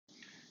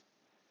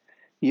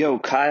Yo,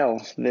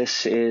 Kyle,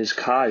 this is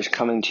Kaj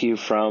coming to you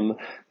from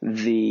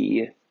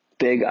the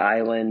big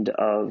island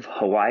of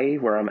Hawaii,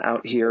 where I'm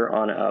out here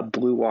on a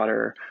blue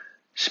water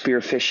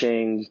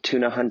spearfishing,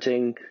 tuna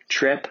hunting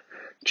trip.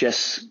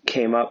 Just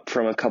came up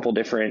from a couple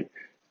different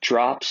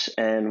drops,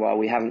 and while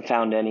we haven't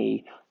found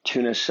any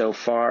tuna so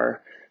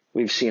far,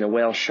 we've seen a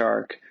whale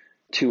shark,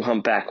 two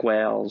humpback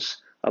whales,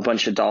 a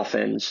bunch of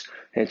dolphins.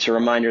 It's a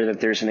reminder that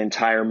there's an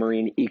entire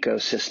marine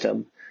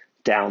ecosystem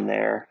down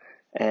there,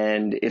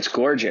 and it's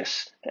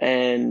gorgeous.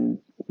 And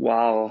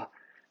while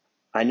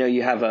I know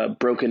you have a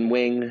broken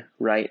wing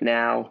right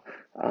now,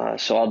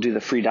 so I'll do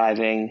the free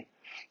diving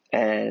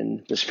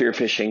and the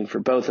spearfishing for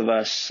both of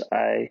us,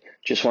 I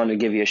just wanted to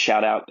give you a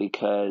shout out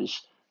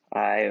because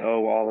I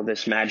owe all of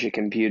this magic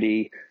and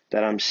beauty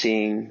that I'm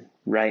seeing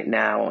right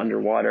now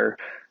underwater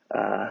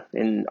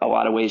in a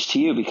lot of ways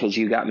to you, because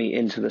you got me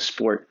into the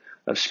sport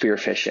of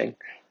spearfishing.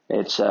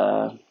 It's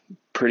a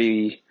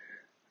pretty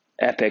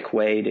epic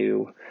way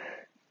to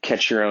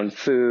catch your own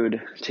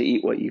food, to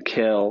eat what you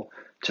kill,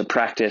 to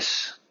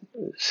practice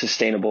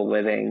sustainable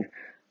living,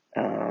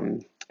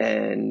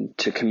 and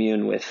to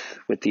commune with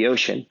the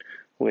ocean,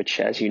 which,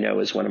 as you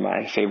know, is one of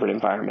my favorite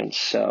environments.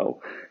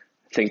 So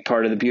I think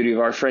part of the beauty of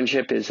our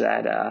friendship is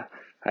that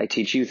I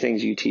teach you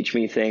things, you teach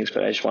me things,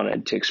 but I just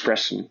wanted to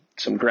express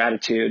some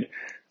gratitude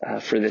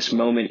for this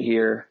moment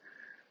here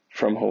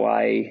from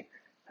Hawaii.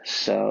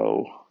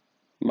 So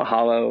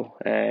mahalo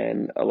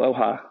and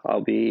aloha. I'll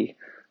be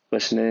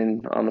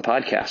listening on the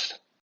podcast.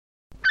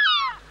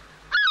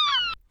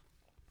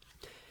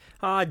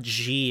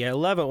 Gee, I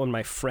love it when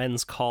my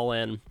friends call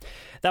in.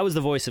 That was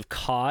the voice of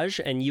Kaj,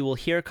 and you will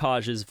hear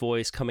Kaj's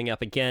voice coming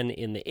up again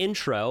in the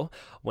intro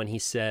when he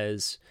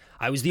says,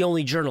 "I was the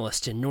only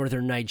journalist in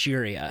northern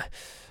Nigeria."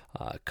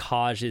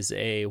 Kaj is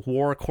a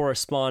war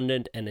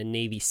correspondent and a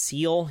Navy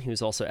SEAL. He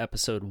was also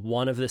episode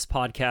 1 of this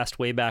podcast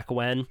way back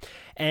when.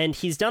 And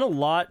he's done a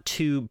lot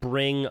to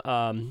bring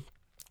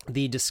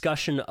the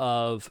discussion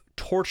of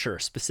torture,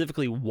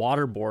 specifically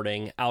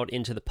waterboarding, out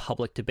into the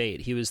public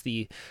debate. He was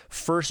the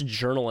first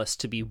journalist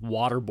to be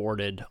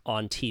waterboarded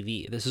on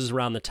TV. This is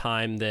around the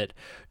time that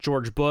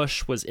George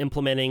Bush was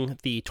implementing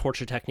the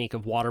torture technique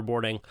of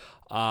waterboarding,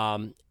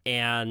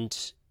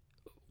 and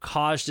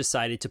Kaj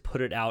decided to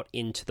put it out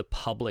into the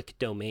public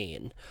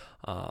domain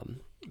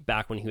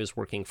back when he was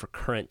working for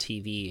Current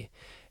TV,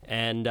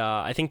 and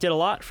I think did a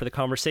lot for the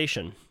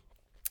conversation.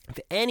 If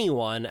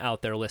anyone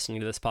out there listening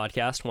to this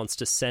podcast wants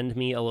to send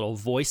me a little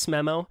voice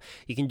memo,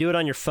 you can do it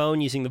on your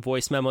phone using the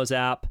Voice Memos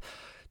app.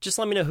 Just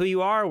let me know who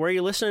you are, where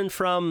you're listening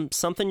from,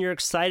 something you're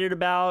excited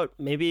about.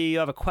 Maybe you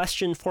have a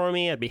question for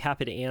me. I'd be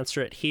happy to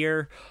answer it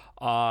here.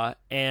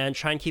 And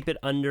try and keep it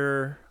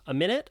under a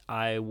minute.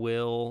 I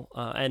will,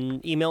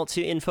 and email it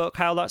to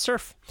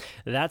info@kyle.surf.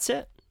 That's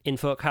it.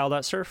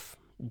 info@kyle.surf.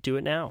 Do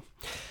it now.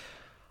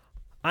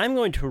 I'm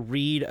going to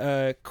read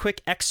a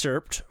quick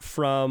excerpt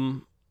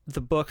from the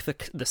book, The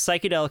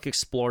Psychedelic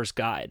Explorer's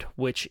Guide,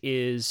 which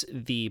is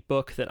the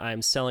book that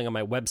I'm selling on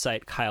my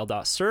website,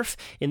 kyle.surf,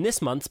 in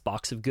this month's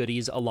box of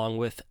goodies, along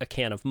with a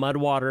can of mud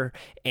water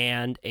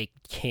and a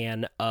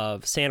can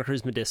of Santa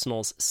Cruz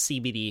Medicinal's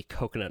CBD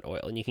coconut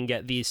oil. And you can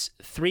get these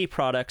 3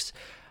 products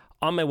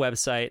on my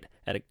website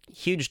at a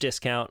huge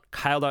discount,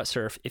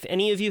 kyle.surf. If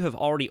any of you have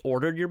already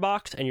ordered your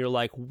box and you're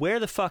like, where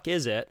the fuck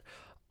is it?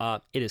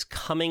 It is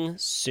coming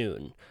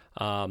soon.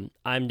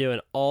 I'm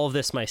doing all of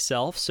this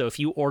myself, so if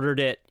you ordered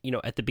it,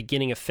 at the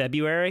beginning of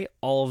February,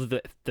 all of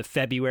the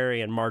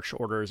February and March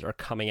orders are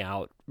coming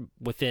out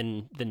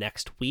within the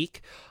next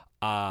week.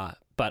 But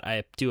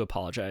I do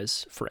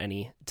apologize for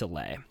any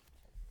delay.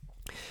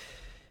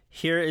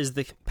 Here is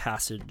the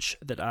passage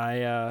that I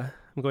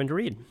am going to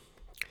read.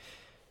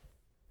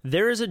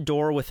 There is a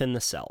door within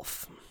the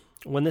self.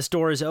 When this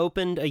door is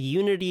opened, a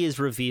unity is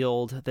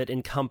revealed that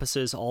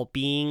encompasses all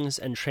beings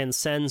and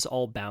transcends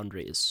all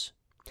boundaries.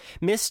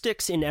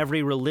 Mystics in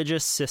every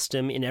religious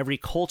system, in every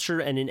culture,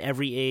 and in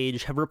every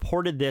age have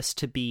reported this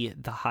to be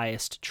the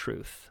highest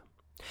truth.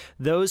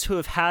 Those who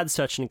have had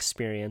such an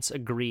experience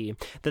agree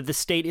that the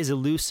state is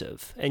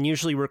elusive and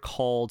usually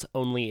recalled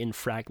only in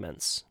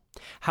fragments.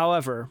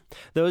 However,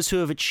 those who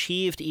have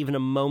achieved even a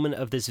moment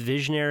of this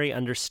visionary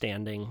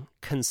understanding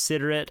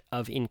consider it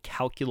of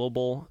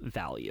incalculable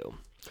value.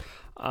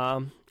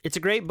 It's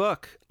a great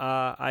book.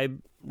 I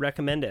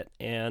recommend it.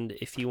 And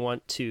if you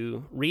want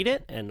to read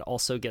it and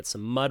also get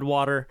some mud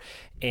water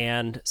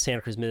and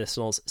Santa Cruz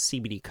Medicinal's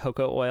CBD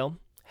cocoa oil,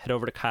 head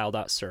over to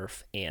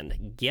kyle.surf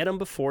and get them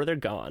before they're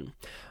gone.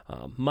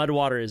 Mud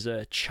water is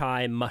a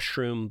chai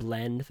mushroom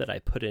blend that I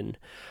put in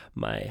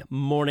my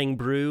morning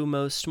brew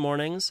most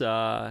mornings.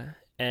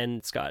 And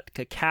it's got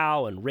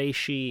cacao and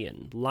reishi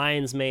and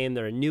lion's mane.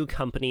 They're a new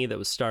company that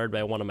was started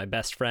by one of my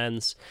best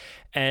friends.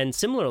 And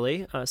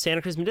similarly,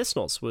 Santa Cruz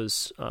Medicinals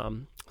was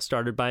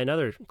started by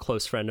another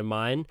close friend of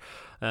mine.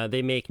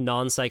 They make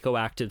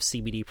non-psychoactive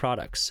CBD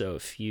products. So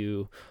if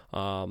you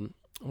want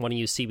to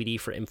use CBD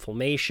for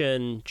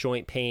inflammation,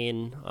 joint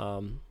pain,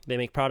 they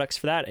make products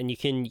for that. And you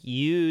can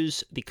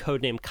use the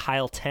code name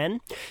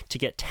Kyle10 to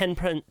get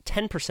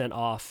 10%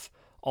 off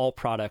all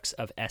products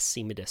of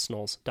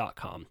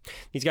scmedicinals.com.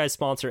 These guys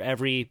sponsor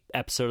every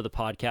episode of the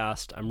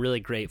podcast. I'm really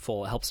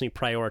grateful. It helps me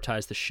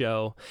prioritize the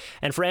show.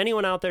 And for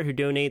anyone out there who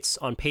donates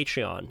on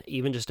Patreon,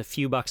 even just a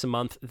few bucks a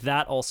month,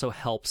 that also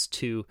helps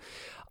to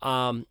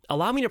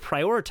allow me to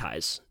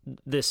prioritize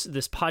this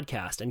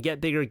podcast and get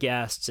bigger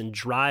guests and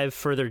drive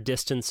further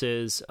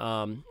distances.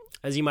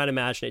 As you might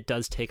imagine, it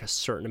does take a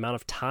certain amount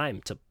of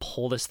time to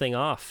pull this thing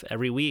off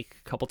every week,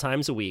 a couple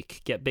times a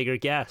week, get bigger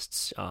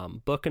guests,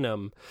 booking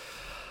them,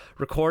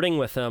 recording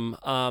with them,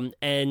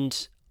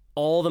 and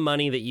all the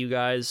money that you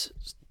guys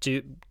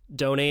do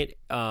donate,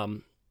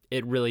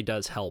 it really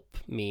does help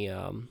me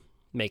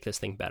make this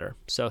thing better.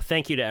 So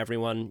thank you to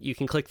everyone. You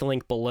can click the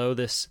link below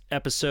this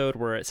episode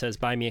where it says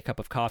buy me a cup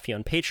of coffee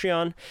on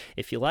Patreon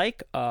if you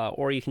like,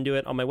 or you can do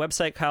it on my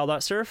website,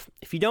 kyle.surf.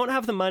 If you don't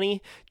have the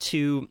money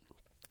to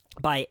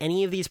buy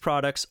any of these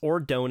products or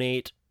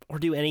donate or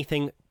do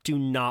anything, do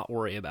not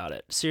worry about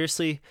it.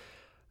 Seriously,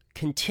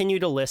 continue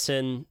to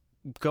listen.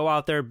 Go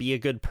out there, be a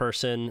good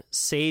person,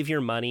 save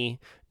your money.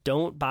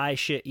 Don't buy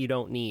shit you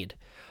don't need.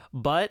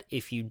 But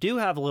if you do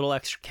have a little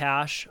extra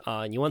cash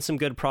and you want some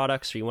good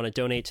products or you want to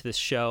donate to this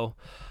show,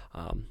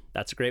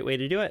 that's a great way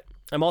to do it.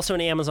 I'm also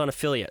an Amazon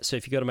affiliate, so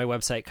if you go to my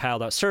website,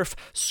 kyle.surf,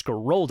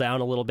 scroll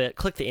down a little bit,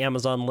 click the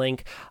Amazon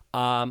link,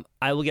 I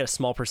will get a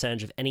small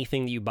percentage of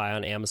anything that you buy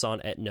on Amazon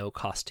at no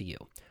cost to you.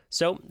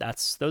 So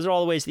those are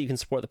all the ways that you can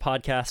support the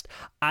podcast.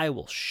 I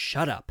will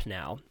shut up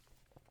now.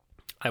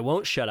 I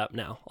won't shut up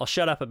now. I'll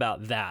shut up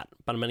about that,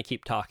 but I'm going to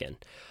keep talking.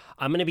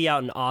 I'm going to be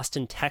out in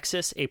Austin,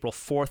 Texas, April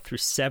 4th through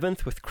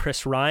 7th with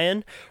Chris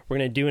Ryan. We're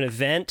going to do an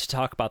event to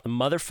talk about the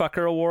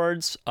Motherfucker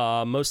Awards,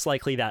 most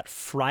likely that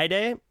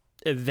Friday.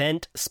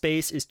 Event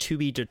space is to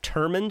be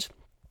determined.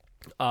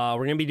 We're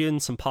going to be doing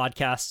some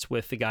podcasts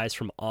with the guys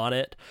from On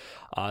It,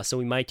 so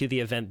we might do the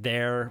event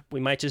there. We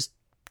might just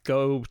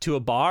go to a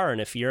bar, and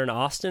if you're in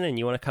Austin and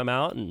you want to come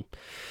out and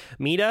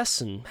meet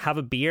us and have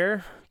a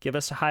beer, give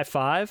us a high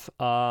five,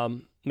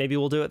 maybe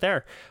we'll do it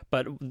there.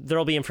 But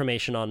there'll be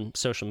information on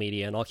social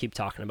media, and I'll keep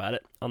talking about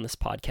it on this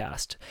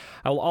podcast.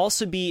 I will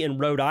also be in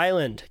Rhode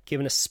Island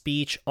giving a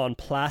speech on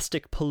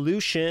plastic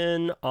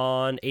pollution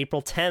on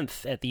April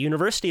 10th at the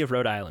University of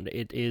Rhode Island.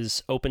 It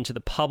is open to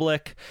the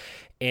public,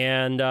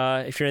 and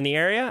if you're in the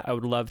area, I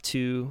would love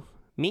to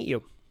meet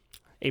you.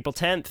 April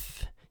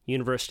 10th,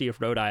 University of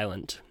Rhode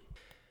Island.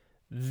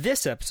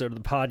 This episode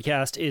of the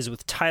podcast is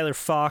with Tyler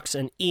Fox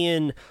and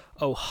Ian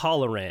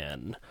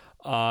O'Halloran,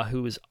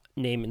 whose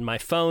name in my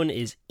phone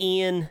is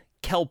Ian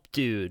Kelp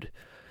Dude.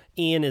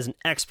 Ian is an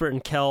expert in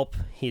kelp.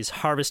 He's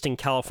harvesting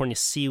California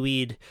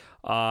seaweed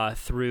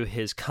through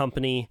his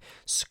company,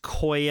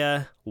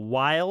 Sequoia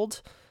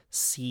Wild,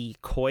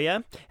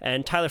 Sequoia.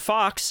 And Tyler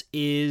Fox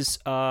is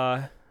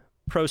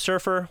pro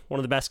surfer, one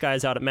of the best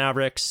guys out at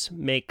Mavericks,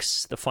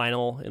 makes the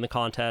final in the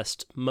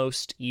contest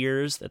most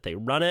years that they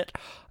run it,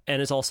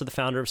 and is also the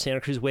founder of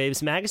Santa Cruz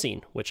Waves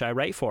magazine, which I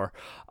write for.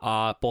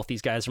 Both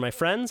these guys are my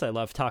friends. I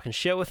love talking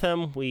shit with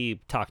them.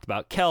 We talked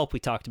about kelp. We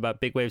talked about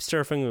big wave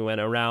surfing. We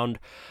went around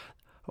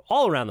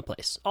all around the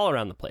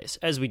place,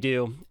 as we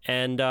do,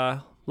 and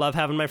love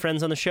having my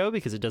friends on the show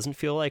because it doesn't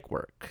feel like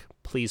work.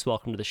 Please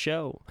welcome to the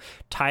show,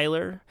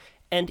 Tyler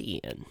and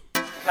Ian.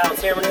 Kyle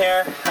Tierman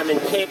here. I'm in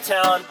Cape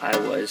Town. I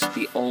was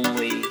the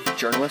only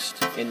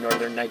journalist in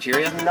northern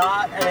Nigeria.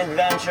 Not an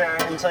adventure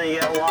until you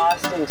get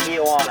lost in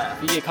Tijuana.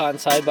 If you get caught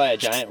inside by a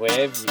giant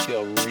wave, you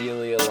feel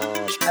really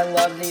alone. I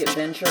love the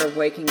adventure of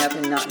waking up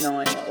and not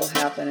knowing what will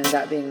happen and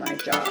that being my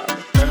job.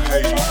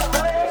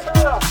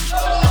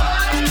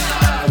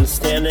 I'm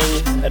standing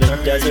at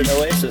a desert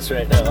oasis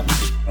right now.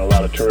 A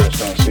lot of tourists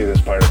don't see this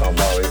part about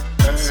Bali.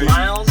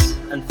 Smiles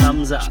and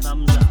thumbs up.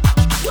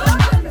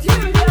 Welcome to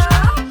the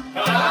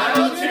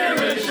Kyle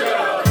Tierman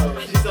Show!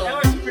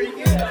 That was pretty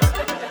good.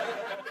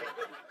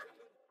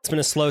 It's been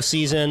a slow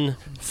season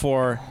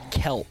for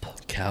kelp.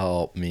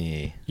 Kelp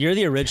me. You're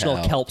the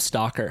original kelp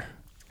stalker.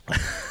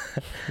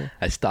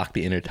 I stalked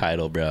the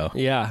intertidal, bro.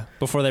 Yeah,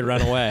 before they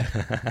run away.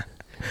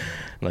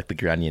 Like the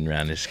grunion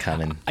run is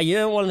coming. You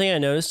know, one thing I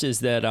noticed is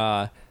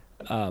that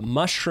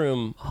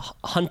mushroom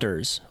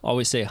hunters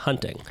always say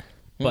hunting,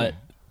 but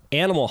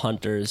animal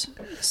hunters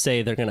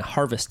say they're going to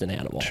harvest an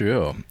animal.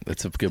 True.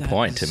 That's a good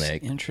point to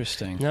make.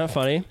 Interesting. Isn't that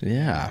funny?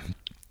 Yeah.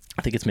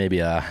 I think it's maybe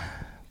a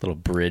little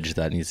bridge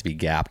that needs to be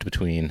gapped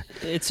between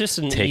it's just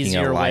an taking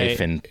easier a life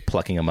way. and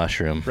plucking a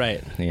mushroom.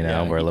 Right. You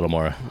know, Yeah. we're a little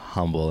more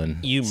humble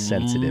and You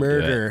sensitive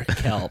murder to it.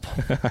 kelp.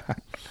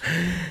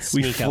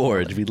 We Sneak up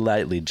forge, on it. we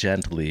lightly,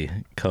 gently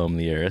comb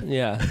the earth.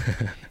 Yeah.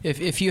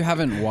 If you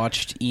haven't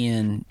watched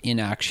Ian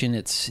in action,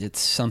 it's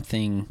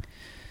something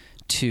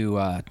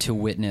to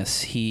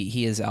witness.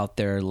 He is out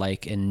there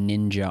like a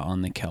ninja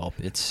on the kelp.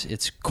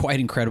 It's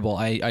quite incredible.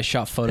 I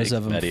shot photos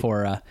Thanks, of him buddy.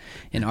 for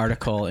an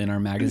article in our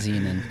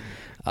magazine, and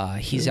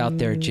he's out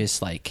there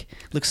just like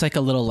looks like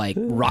a little like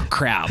rock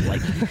crab,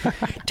 like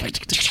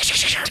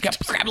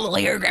grab a little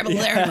here, grab a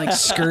little there, and like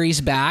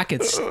scurries back.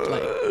 It's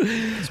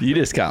like You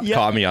just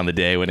caught me on the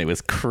day when it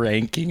was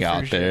cranking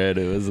out there, and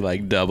it was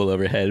like double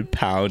overhead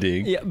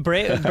pounding. Yeah,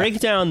 break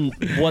down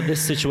what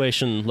this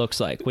situation looks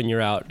like when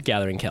you're out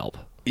gathering kelp.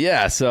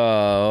 Yeah,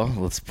 so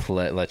let's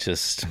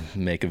just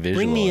make a visual.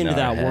 Bring me into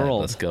that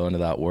world. Let's go into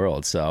that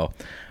world. So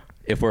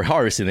if we're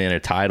harvesting the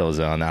intertidal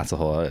zone, that's a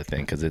whole other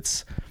thing, because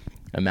it's,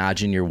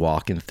 imagine you're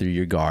walking through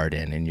your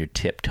garden and you're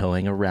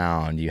tiptoeing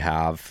around. You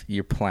have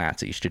your plants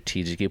that you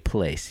strategically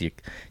place.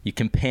 You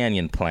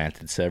companion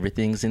planted, so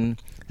everything's in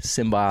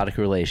symbiotic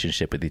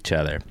relationship with each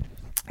other.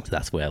 So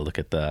that's the way I look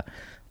at the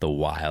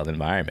wild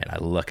environment.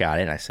 I look at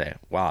it and I say,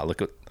 wow,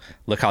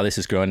 look how this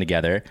is growing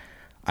together.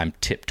 I'm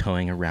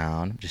tiptoeing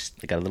around.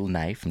 I got a little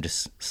knife. I'm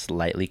just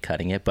slightly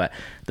cutting it, but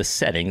the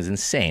setting's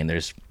insane.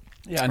 There's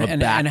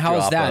and how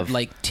is that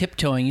like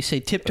tiptoeing? You say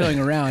tiptoeing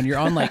around. You're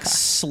on like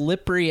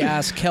slippery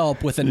ass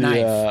kelp with a knife.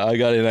 Yeah,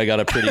 I got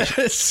a pretty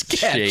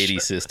shady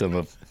system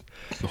of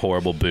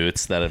horrible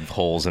boots that have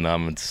holes in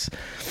them.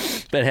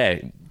 But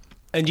hey,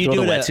 and you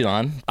do it wetsuit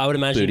on. I would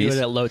imagine booties. you do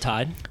it at low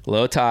tide.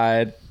 Low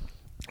tide,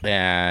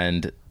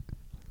 and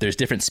there's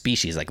different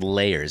species, like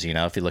layers.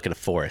 If you look at a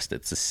forest,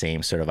 it's the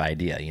same sort of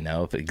idea.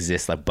 If it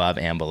exists above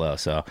and below.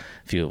 So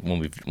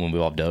when we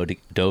all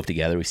dove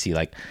together, we see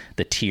like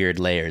the tiered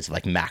layers of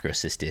like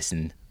macrocystis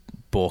and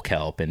bull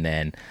kelp, and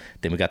then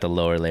we got the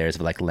lower layers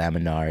of like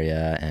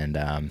laminaria and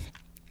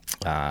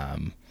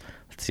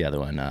what's the other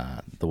one?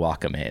 The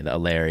wakame, the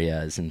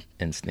alarias and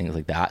things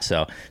like that.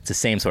 So it's the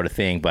same sort of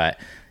thing, but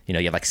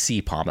you have like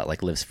sea palm that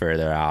like lives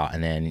further out,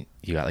 and then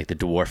you got like the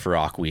dwarf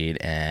rockweed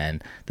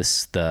and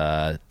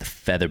the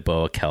feather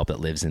boa kelp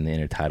that lives in the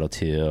intertidal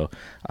too.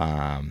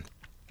 And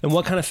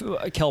what kind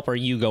of kelp are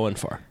you going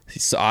for?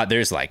 So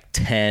there's like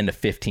 10 to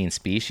 15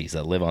 species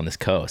that live on this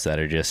coast that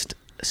are just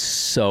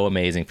so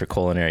amazing for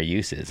culinary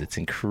uses. It's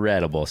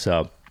incredible.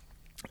 So,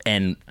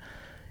 and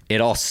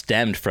it all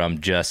stemmed from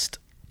just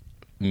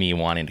me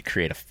wanting to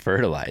create a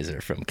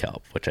fertilizer from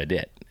kelp, which I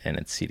did, and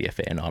it's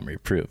CDFA and OMRI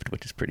approved,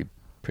 which is pretty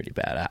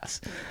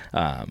badass.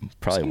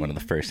 Probably one of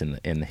the first in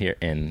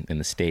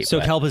the state. So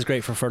kelp is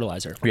great for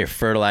fertilizer. We have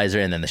fertilizer,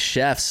 and then the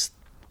chefs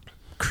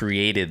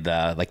created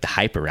the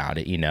hype around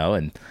it,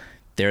 and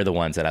they're the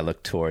ones that I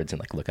look towards and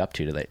like look up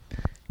to like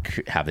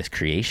have this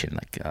creation.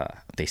 Like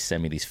they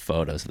send me these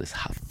photos of this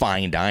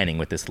fine dining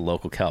with this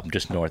local kelp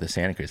just north of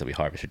Santa Cruz that we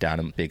harvested down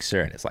in Big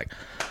Sur, and it's like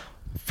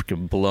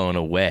freaking blown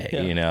away.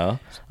 Yeah.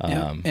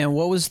 And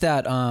what was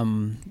that?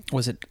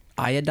 Was it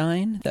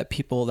iodine that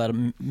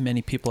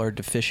many people are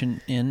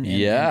deficient in?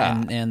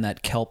 And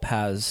that kelp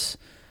has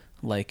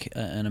like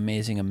an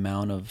amazing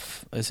amount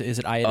of, is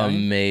it iodine?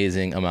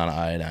 Amazing amount of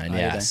iodine.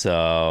 Yeah.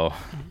 So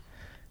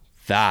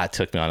that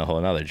took me on a whole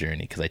another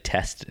journey because I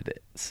tested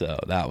it. So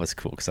that was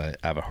cool because I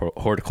have a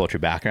horticulture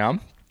background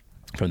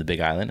from the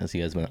Big Island, as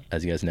you guys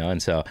know.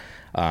 And so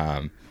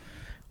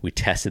we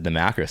tested the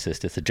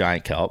macrocystis, a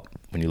giant kelp.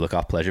 When you look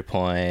off Pleasure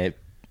Point,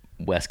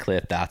 West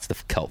Cliff, that's the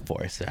kelp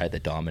forests, right,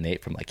 that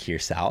dominate from like here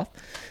south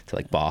to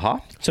like Baja.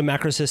 So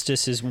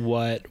macrocystis is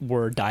what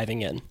we're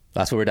diving in.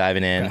 That's what we're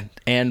diving in. Okay.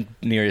 And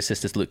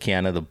Nereocystis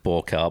luciana, the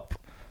bull kelp,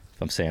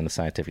 if I'm saying the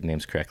scientific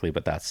names correctly,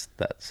 but that's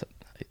how you say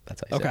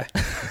it.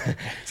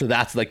 So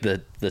that's like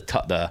the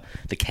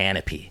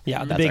canopy.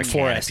 Yeah, that's the big our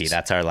forest.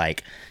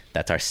 Canopy.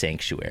 That's our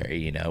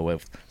sanctuary, where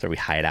we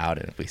hide out,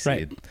 and if we see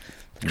it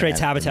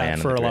creates habitat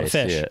for a lot of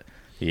fish.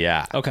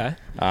 Yeah. Okay.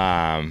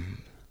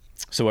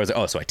 So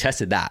I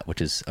tested that,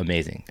 which is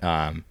amazing.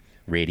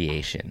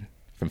 Radiation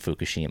from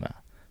Fukushima.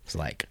 It's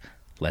like,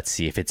 let's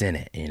see if it's in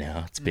it.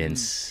 It's been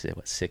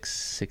 7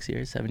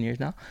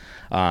 years now.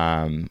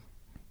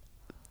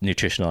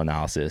 Nutritional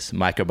analysis,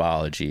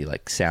 microbiology,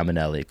 like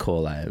salmonella, E.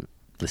 coli,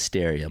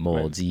 listeria,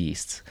 molds,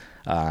 yeasts.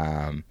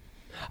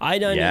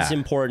 Iodine is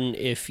important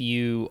if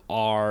you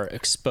are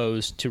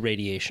exposed to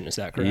radiation. Is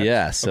that correct?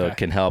 Yeah. So it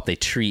can help. They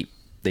treat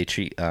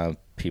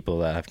people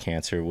that have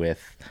cancer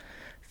with, I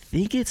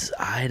think it's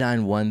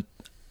iodine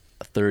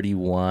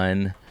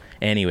 131.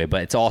 Anyway,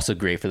 but it's also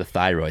great for the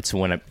thyroid. So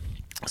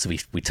we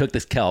took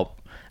this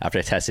kelp after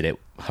I tested it,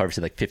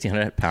 harvested like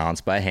 1,500 pounds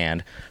by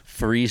hand,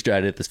 freeze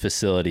dried it at this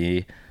facility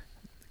a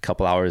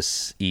couple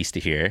hours east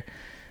of here.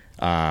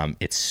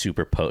 It's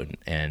super potent,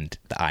 and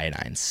the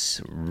iodine's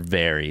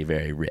very,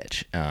 very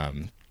rich. So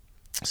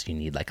you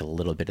need like a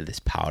little bit of this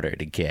powder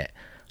to get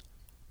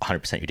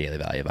 100% your daily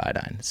value of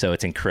iodine. So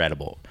it's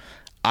incredible.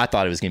 I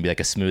thought it was going to be like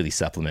a smoothie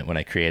supplement when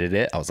I created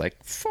it. I was like,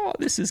 oh,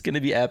 this is going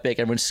to be epic.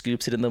 Everyone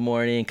scoops it in the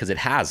morning because it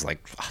has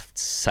like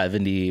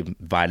 70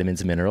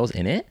 vitamins and minerals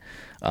in it.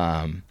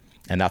 And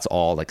that's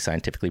all like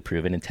scientifically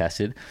proven and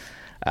tested.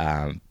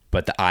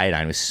 But the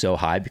iodine was so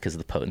high because of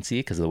the potency,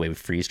 because of the way we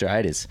freeze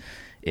dried, is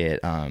it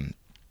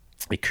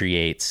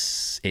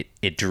creates,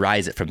 it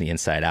dries it from the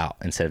inside out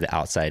instead of the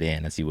outside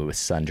in, as you would with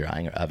sun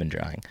drying or oven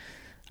drying.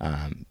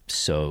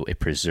 So it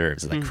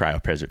preserves, like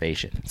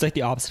cryopreservation. It's like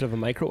the opposite of a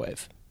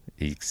microwave.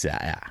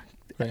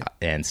 Exactly. Right.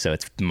 And so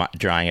it's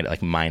drying at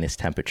like minus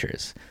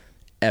temperatures.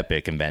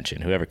 Epic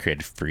invention. Whoever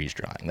created freeze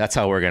drying. That's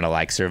how we're going to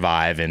like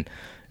survive. And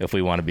if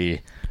we want to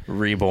be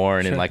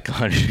reborn in like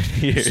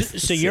 100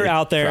 years. So you're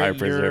out there,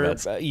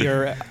 Preserve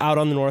you're out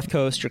on the North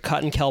Coast, you're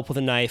cutting kelp with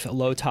a knife at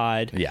low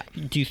tide. Yeah.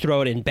 Do you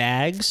throw it in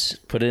bags?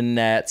 Put it in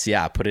nets.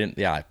 Yeah.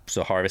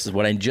 So harvest is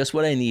what I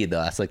need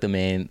though. That's like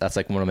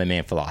one of my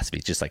main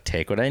philosophies. Just like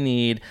take what I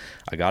need.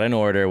 I got an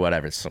order,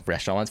 whatever. So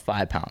restaurant wants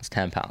 5 pounds,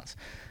 10 pounds.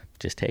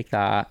 Just take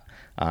that,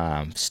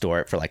 store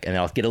it for and then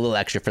I'll get a little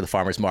extra for the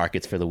farmers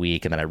markets for the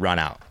week. And then I run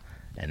out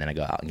and then I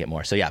go out and get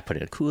more. So yeah, put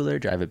it in a cooler,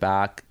 drive it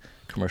back.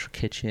 Commercial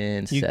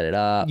kitchen, set it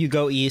up. You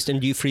go east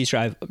and do you freeze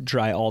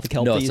dry all the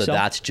kelp? No, that you so sell?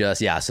 that's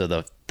just So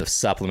the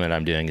supplement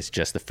I'm doing is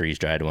just the freeze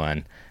dried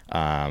one.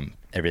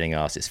 Everything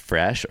else is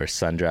fresh or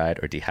sun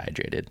dried or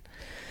dehydrated,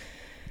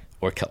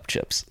 or kelp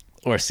chips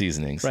or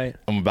seasonings. Right.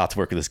 I'm about to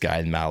work with this guy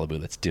in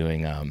Malibu that's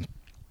doing. I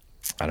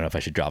don't know if I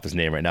should drop his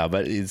name right now,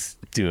 but he's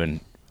doing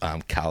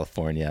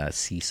California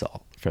sea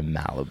salt from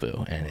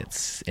Malibu,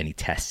 and he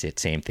tests it.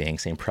 Same thing,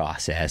 same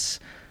process.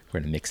 We're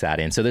going to mix that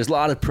in. So there's a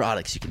lot of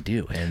products you can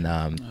do.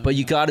 And but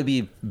you got to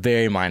be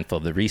very mindful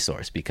of the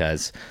resource,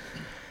 because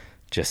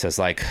just as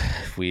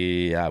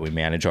we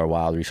manage our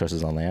wild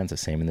resources on land, it's the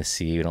same in the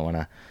sea. We don't want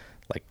to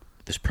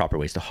there's proper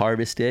ways to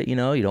harvest it. You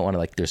don't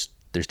want to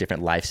there's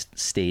different life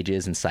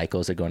stages and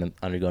cycles that are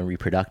undergoing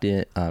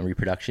reproduction.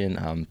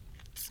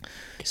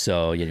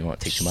 So you don't want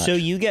to take too much. So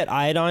you get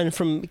iodine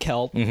from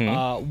kelp.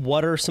 Mm-hmm.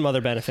 What are some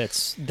other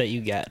benefits that you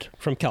get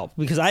from kelp?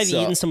 Because I've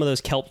eaten some of those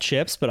kelp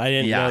chips, but I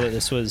didn't know that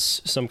this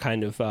was some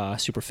kind of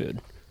superfood.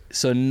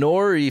 So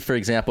nori, for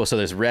example, so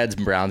there's reds,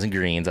 browns, and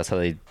greens. That's how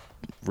they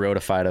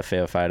rhodophyta,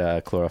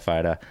 phaeophyta,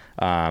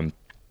 chlorophyta.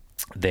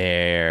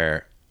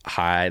 They're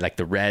high, like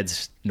the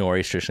reds,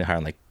 nori is traditionally high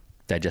on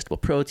digestible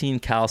protein,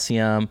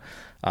 calcium.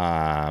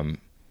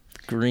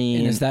 Green.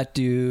 And is that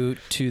due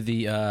to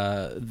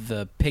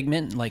the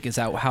pigment? Is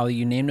that how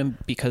you named them,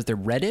 because they're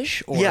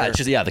reddish? Or? Yeah,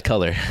 the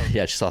color.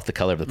 Yeah, just off the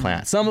color of the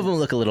plant. Some of them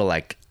look a little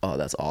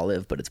that's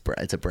olive, but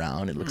it's a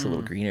brown. It looks a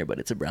little greener, but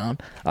it's a brown.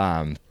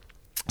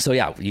 So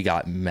yeah, you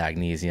got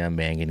magnesium,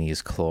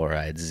 manganese,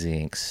 chloride,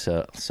 zinc,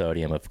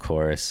 sodium, of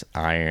course,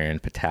 iron,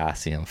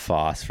 potassium,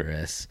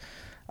 phosphorus,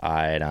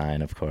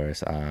 iodine, of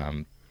course.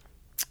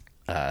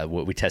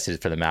 What we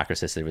tested for the macro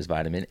test, there was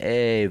vitamin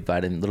A,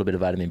 little bit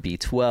of vitamin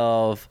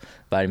B12,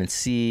 vitamin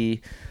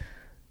C.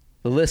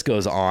 The list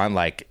goes on,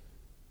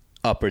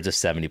 upwards of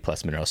 70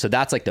 plus minerals. So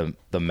that's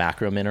the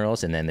macro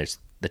minerals, and then there's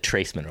the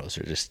trace minerals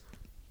are just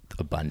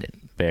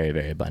abundant, very,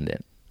 very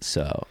abundant.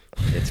 So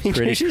it's pretty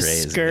You're just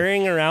crazy.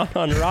 Scurrying around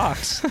on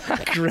rocks,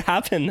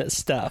 grabbing this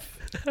stuff.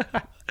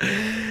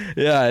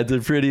 Yeah, it's a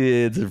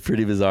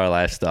pretty bizarre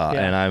lifestyle,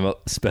 and I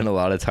spend a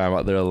lot of time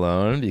out there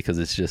alone because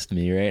it's just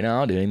me right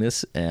now doing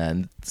this,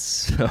 and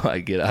so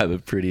I have a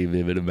pretty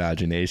vivid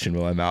imagination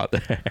while I'm out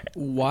there.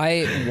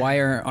 Why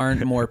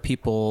aren't more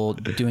people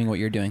doing what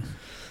you're doing?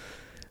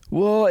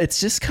 Well, it's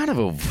just kind of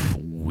a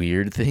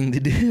weird thing to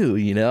do,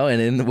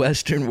 and in the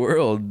Western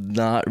world,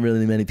 not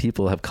really many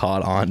people have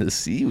caught on to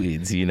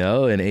seaweeds,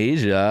 In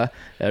Asia,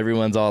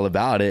 everyone's all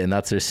about it, and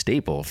that's their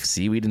staple: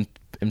 seaweed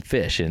and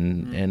fish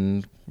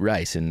and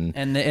rice and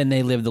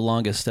they live the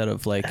longest out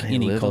of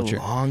any culture. A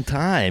long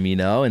time,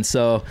 and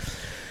so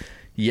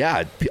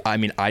yeah, I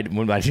mean,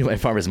 when I do my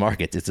farmers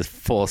markets, it's a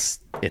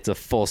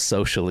full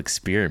social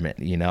experiment.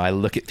 I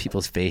look at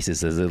people's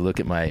faces as they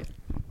look at my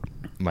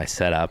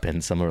setup,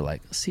 and some are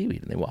like,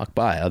 seaweed, and they walk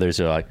by. Others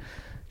are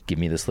give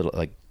me this little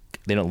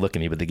they don't look at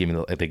me, but they give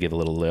a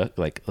little look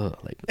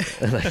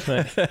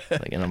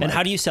And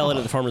how do you sell it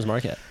at the farmers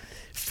market?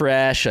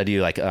 Fresh. I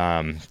do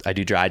I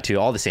do dried too,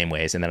 all the same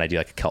ways, and then I do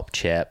a kelp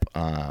chip.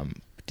 We're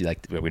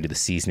gonna do the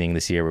seasoning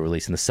this year. We're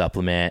releasing the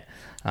supplement,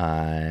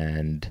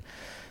 and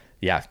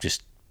yeah,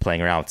 just playing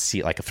around with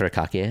a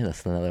furikake.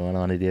 That's another one I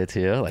want to do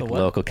too.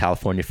 Local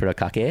California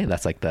furikake.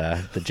 That's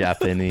the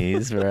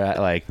Japanese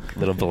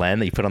little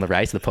blend that you put on the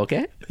rice, the poke.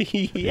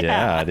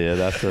 Yeah, dude,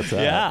 that's what's up.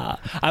 Yeah,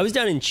 I was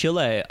down in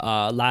Chile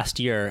last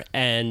year,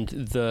 and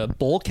the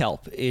bull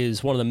kelp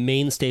is one of the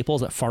main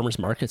staples at farmers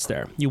markets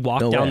there. You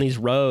walk down these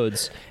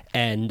roads,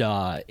 and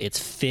it's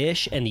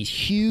fish and these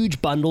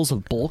huge bundles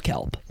of bull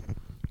kelp.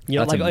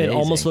 That's it amazing.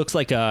 almost looks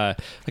like a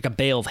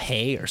bale of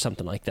hay or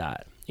something like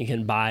that. You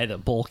can buy the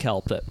bull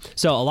kelp.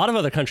 So a lot of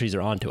other countries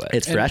are onto it.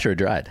 It's fresh or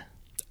dried?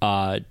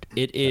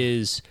 It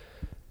is.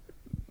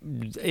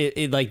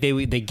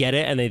 They get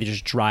it and they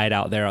just dry it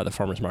out there at the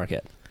farmers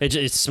market.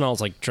 It smells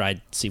like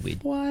dried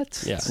seaweed.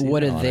 What? Yeah.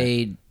 What do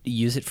they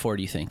use it for,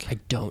 do you think? I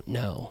don't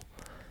know.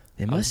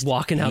 They I was must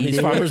walking down eat these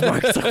it. farmers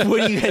markets what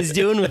are you guys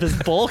doing with this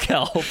bull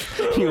kelp?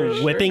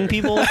 You're whipping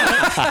people?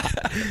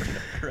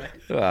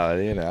 Well,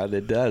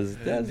 it does.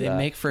 They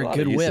make for a lot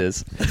good of whip.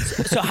 uses.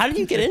 So how did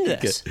you get into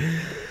this?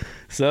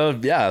 So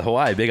yeah,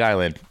 Hawaii, big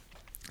island,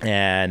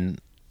 and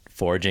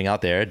foraging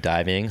out there,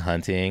 diving,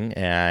 hunting,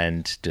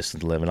 and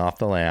just living off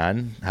the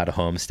land. Had a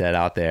homestead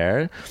out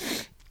there,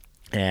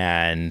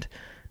 and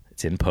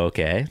it's in Poke,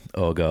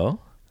 Ogo,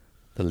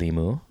 the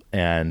limu,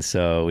 and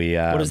so we.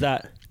 What is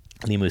that?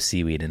 Limu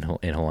seaweed in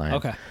Hawaii.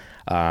 Okay.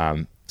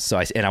 So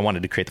I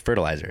wanted to create the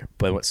fertilizer,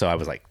 but so I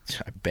was I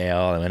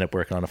bailed. I ended up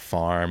working on a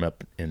farm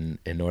up in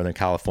Northern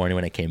California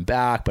when I came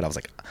back, but I was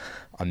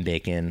I'm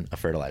making a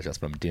fertilizer.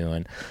 That's what I'm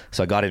doing.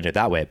 So I got into it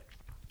that way,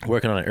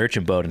 working on an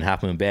urchin boat in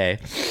Half Moon Bay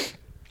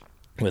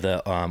with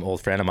a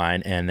old friend of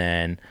mine. And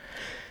then,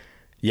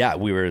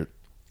 we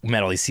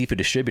met all these seafood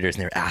distributors,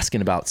 and they were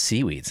asking about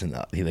seaweeds, and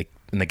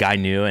the guy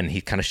knew, and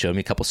he kind of showed me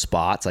a couple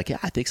spots. Like,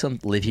 I think some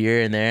live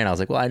here and there. And I was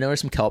like, well, I know where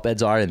some kelp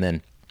beds are. And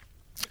then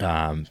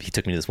he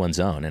took me to this one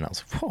zone, and I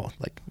was like, whoa,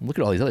 like, look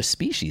at all these other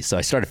species. So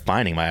I started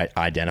finding them.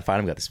 I identified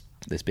them, got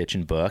this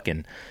bitchin' book,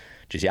 and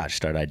just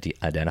started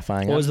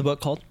identifying them. What was the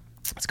book called?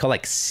 It's called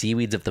like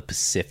Seaweeds of the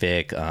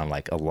Pacific,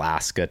 like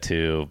Alaska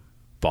to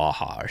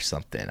Baja or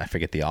something. I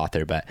forget the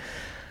author, but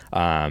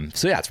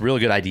it's a really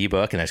good ID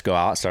book. And I just go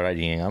out, start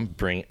IDing them,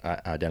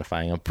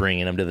 identifying them,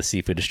 bringing them to the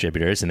seafood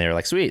distributors, and they were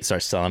like, sweet,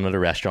 start selling them to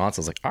restaurants.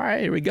 I was like, all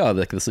right, here we go.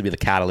 Like, this will be the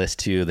catalyst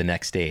to the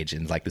next stage,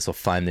 and like, this will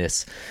fund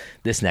this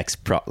next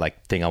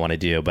thing I want to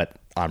do. But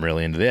I'm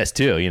really into this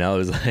too, you know. It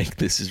was like,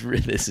 this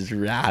is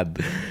rad.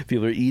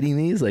 People are eating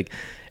these, like,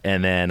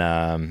 and then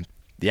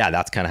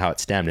that's kind of how it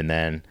stemmed, and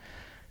then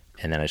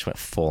I just went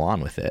full on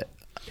with it.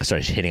 I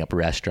started hitting up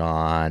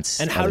restaurants.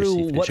 And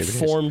what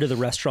form do the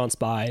restaurants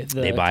buy?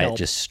 They buy kelp? it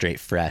just straight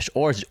fresh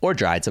or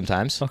dried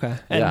sometimes. Okay.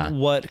 And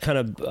what kind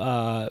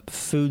of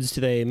foods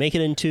do they make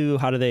it into?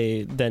 How do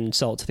they then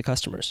sell it to the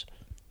customers?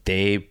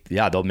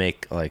 They'll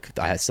make, like,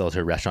 I sell it to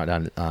a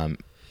restaurant down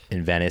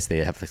in Venice. They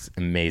have this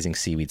amazing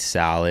seaweed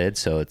salad.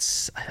 So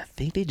I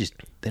think they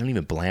don't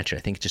even blanch it. I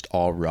think it's just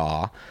all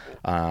raw.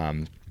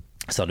 I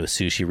sell to a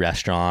sushi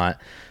restaurant.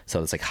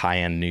 So it's like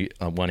high-end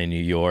one in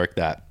New York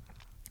that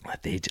I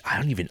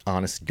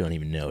honestly don't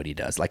even know what he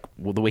does. Like,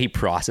 the way he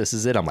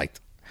processes it, I'm like,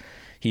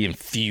 he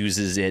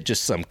infuses it,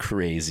 just some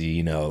crazy,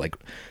 you know, like,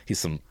 he's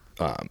some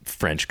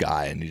French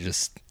guy, and he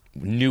just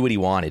knew what he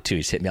wanted too.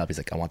 He just hit me up. He's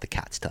like, I want the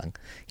cat's tongue.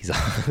 He's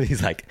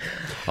like,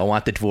 I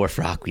want the dwarf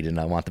rockweed, and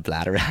I want the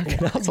bladderwrack.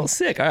 And I was all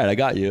sick. All right, I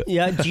got you.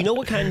 Yeah. Do you know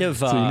what kind of?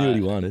 So he knew what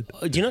he wanted.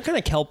 Do you know what kind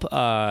of kelp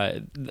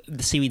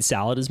the seaweed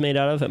salad is made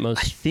out of at most?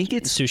 I think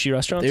it's sushi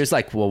restaurants. There's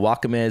like,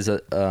 wakame is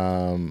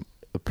a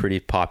pretty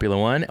popular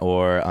one,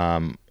 or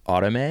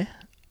arame,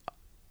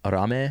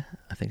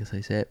 I think is how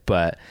you say it.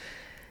 But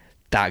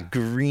that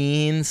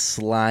green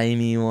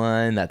slimy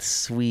one, that's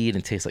sweet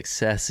and tastes like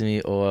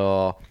sesame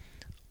oil.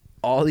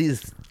 All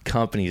these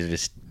companies are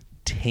just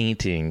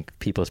tainting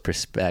people's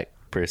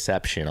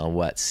perception on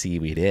what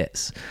seaweed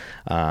is.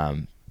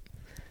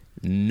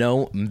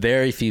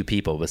 Very few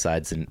people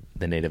besides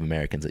the Native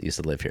Americans that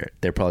used to live here,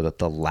 they're probably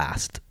the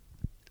last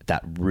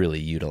that really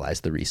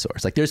utilize the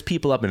resource. Like, there's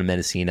people up in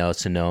Mendocino,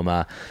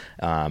 Sonoma,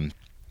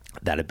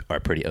 that are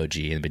pretty OG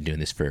and have been doing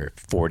this for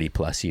 40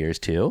 plus years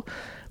too.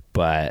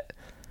 But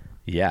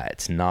yeah,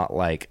 it's not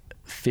like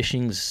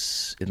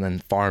fishing's and then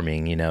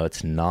farming, you know,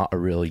 it's not a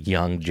real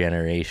young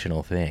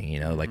generational thing, you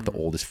know. Like, the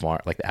oldest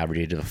like the average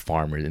age of a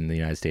farmer in the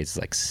United States is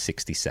like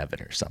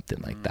 67 or something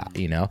like that,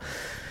 you know.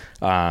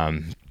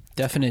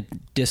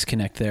 Definite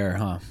disconnect there,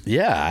 huh?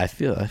 Yeah, I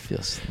feel like,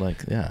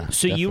 yeah.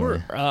 So definitely. you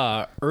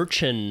were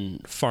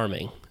urchin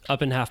farming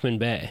up in Half Moon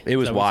Bay. It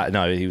was wild.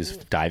 No, he was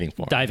diving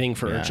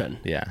for urchin.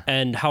 Yeah.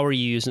 And how are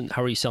you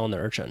selling the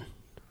urchin?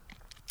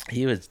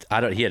 He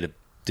had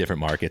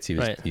different markets he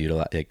was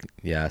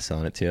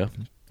selling it to.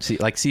 See,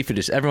 like, seafood,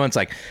 just everyone's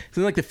like, it's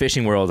like the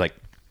fishing world, like,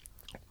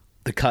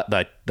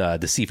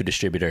 the seafood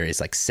distributor is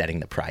like setting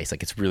the price.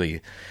 Like, it's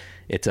really,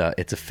 it's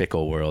a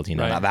fickle world, you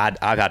know. Right.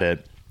 I've had to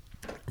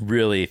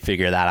really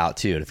figure that out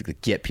too, to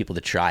get people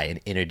to try and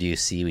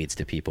introduce seaweeds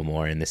to people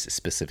more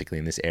specifically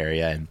in this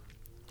area,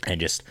 and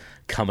just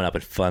coming up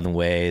with fun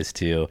ways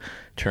to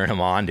turn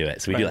them on to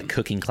it. So we do like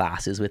cooking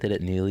classes with it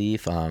at New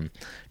Leaf. Done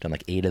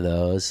like 8 of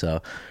those.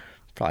 So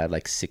probably had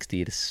like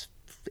 60 to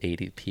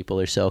 80 people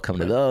or so come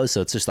to those. So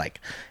it's just like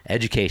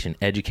education.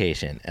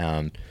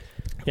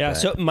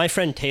 So my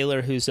friend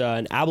Taylor, who's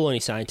an abalone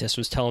scientist,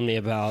 was telling me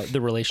about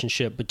the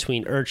relationship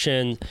between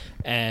urchin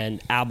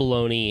and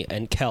abalone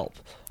and kelp.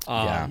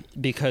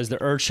 Because the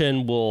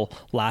urchin will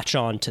latch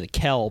on to the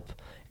kelp,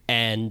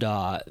 and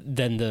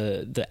then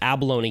the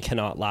abalone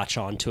cannot latch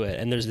onto it.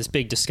 And there's this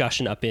big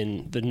discussion up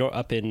in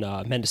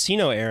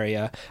Mendocino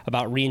area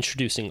about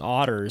reintroducing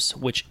otters,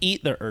 which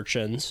eat the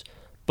urchins,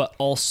 but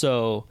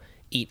also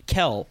eat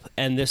kelp.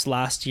 And this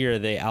last year,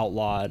 they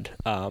outlawed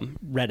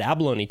red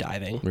abalone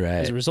diving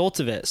as a result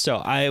of it. So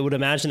I would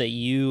imagine that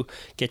you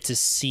get to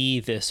see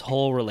this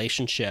whole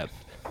relationship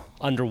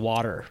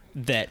underwater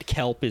that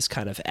kelp is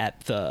kind of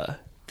at the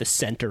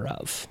center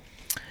of.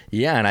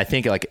 Yeah, and I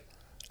think, like,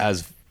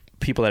 as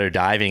people that are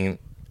diving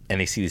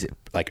and they see these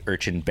like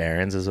urchin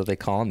barrens is what they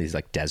call them, these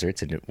like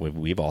deserts, and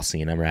we've all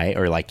seen them, right?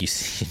 Or like you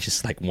see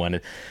just like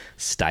one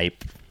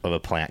stipe of a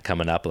plant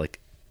coming up, like,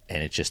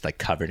 and it's just like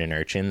covered in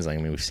urchins. Like,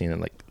 I mean, we've seen it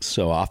like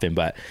so often,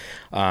 but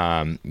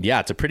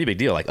it's a pretty big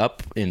deal. Like,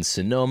 up in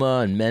Sonoma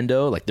and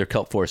Mendo, like, their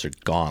kelp forests are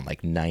gone,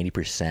 like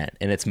 90%,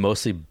 and it's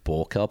mostly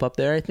bull kelp up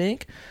there, I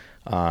think.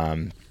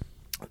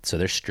 So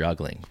they're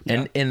struggling.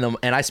 Yeah. And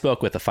I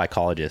spoke with a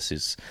phycologist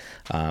who's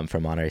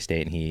from Monterey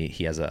State, and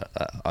he has a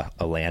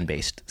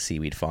land-based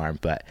seaweed farm,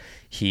 but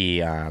he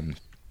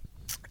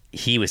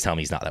he was telling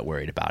me he's not that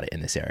worried about it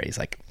in this area. He's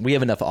like, we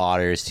have enough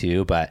otters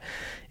too, but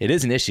it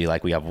is an issue.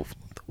 Like we have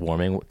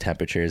warming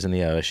temperatures in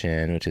the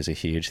ocean, which is a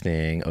huge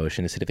thing.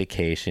 Ocean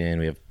acidification.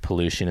 We have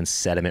pollution and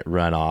sediment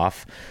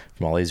runoff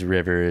from all these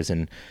rivers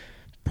and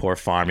poor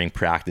farming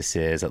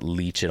practices that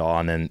leach it all.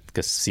 And then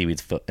because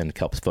seaweeds and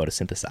kelps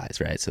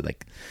photosynthesize, right? So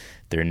like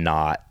they're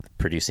not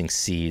producing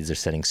seeds. They're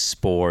sending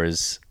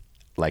spores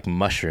like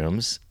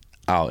mushrooms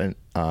out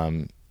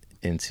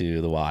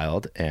into the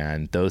wild,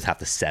 and those have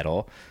to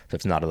settle. So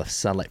it's not enough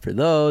sunlight for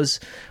those,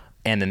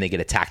 and then they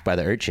get attacked by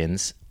the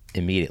urchins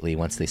immediately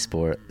once they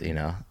spore,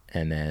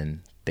 and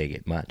then they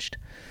get munched.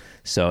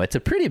 So it's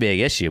a pretty big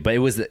issue. But it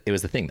was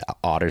the thing. The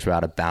otters were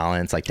out of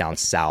balance. Like down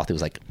south, it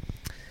was like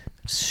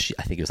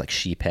I think it was like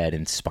sheephead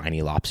and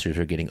spiny lobsters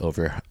were getting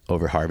over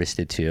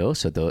harvested too.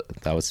 So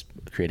that was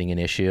creating an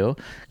issue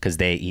because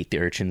they eat the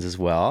urchins as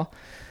well.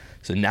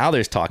 So now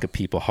there's talk of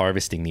people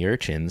harvesting the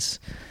urchins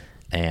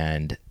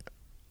and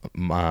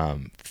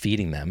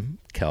feeding them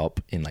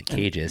kelp in like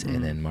cages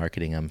and then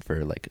marketing them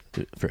for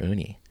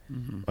uni.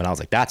 And I was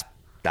like, that's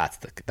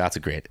a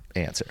great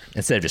answer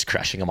instead of just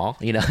crushing them all,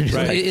 just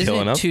like Isn't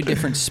killing it them. two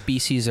different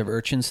species of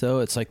urchins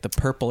though? It's like the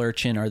purple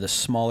urchin are the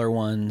smaller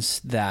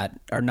ones that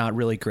are not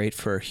really great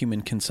for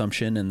human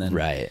consumption, and then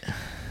Right.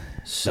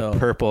 so The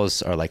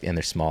purples are like, and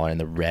they're smaller, and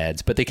the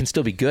reds, but they can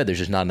still be good. There's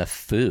just not enough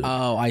food.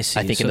 Oh, I see.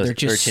 I think So in those they're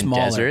just urchin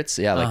smaller. deserts,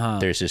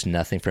 there's just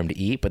nothing for them to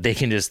eat, but they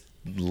can just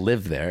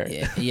live there.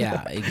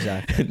 Yeah,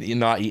 exactly. You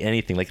not eat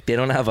anything. Like they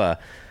don't have a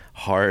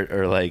heart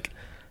or like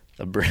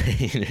a brain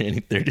or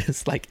anything. They're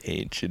just like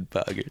ancient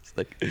buggers,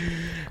 like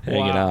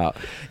hanging out.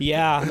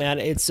 Yeah, man.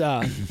 It's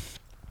when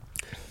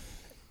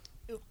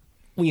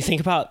you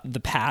think about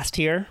the past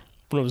here,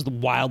 when it was the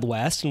Wild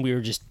West and we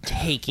were just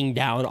taking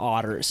down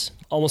otters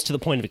almost to the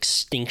point of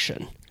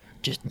extinction.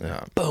 Just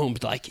boom,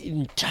 like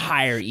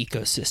entire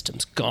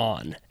ecosystems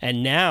gone.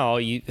 And now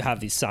you have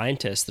these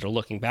scientists that are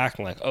looking back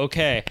and like,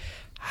 okay,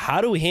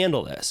 how do we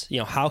handle this?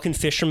 How can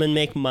fishermen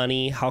make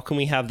money? How can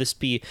we have this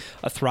be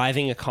a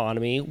thriving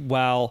economy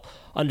while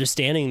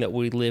understanding that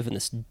we live in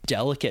this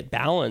delicate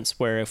balance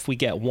where if we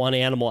get one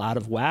animal out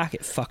of whack,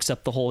 it fucks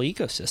up the whole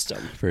ecosystem.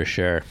 For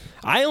sure.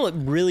 I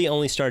really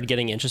only started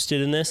getting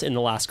interested in this in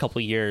the last couple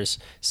of years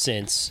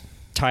since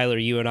Tyler,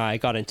 you and I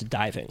got into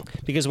diving.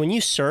 Because when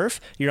you surf,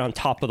 you're on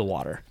top of the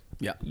water.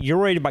 Yeah. You're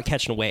worried about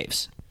catching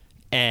waves.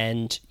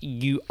 And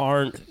you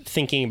aren't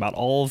thinking about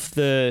all of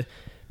the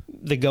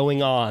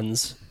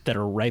going-ons that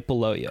are right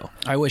below you.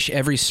 I wish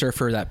every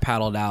surfer that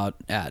paddled out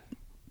at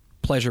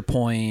Pleasure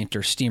Point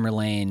or Steamer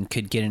Lane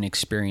could get an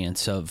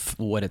experience of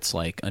what it's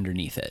like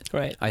underneath it.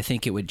 Right. I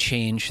think it would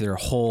change their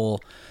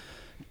whole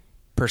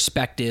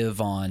perspective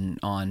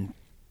on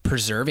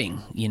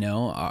preserving,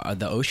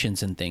 the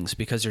oceans and things,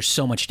 because there's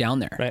so much down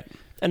there. Right.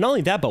 And not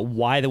only that, but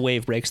why the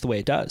wave breaks the way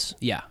it does.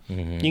 Yeah.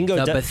 You can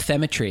go The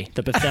bathymetry.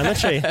 The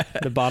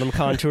bathymetry, the bottom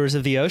contours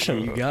of the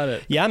ocean. You got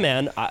it. Yeah,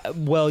 man.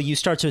 You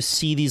start to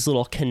see these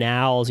little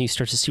canals, and you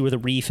start to see where the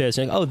reef is.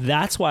 And like, oh,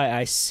 that's why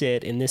I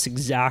sit in this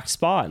exact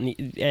spot.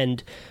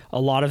 And a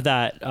lot of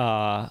that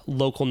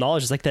local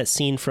knowledge is like that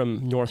scene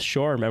from North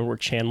Shore. Remember where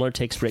Chandler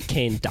takes Rick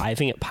Kane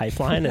diving at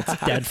Pipeline? It's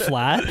dead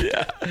flat.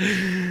 Yeah,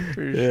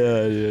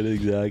 dude,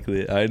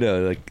 exactly. I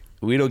know, like,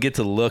 we don't get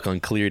to look on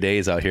clear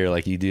days out here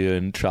like you do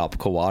in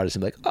tropical waters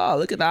and be like, oh,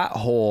 look at that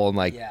hole and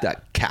like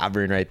that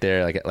cavern right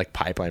there, like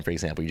Pipeline, for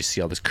example. You just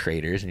see all those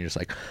craters and you're just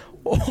like,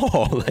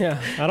 oh, like,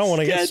 Yeah, I don't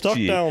want to get stuck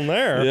down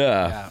there.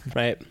 Yeah.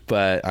 Right.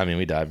 But I mean,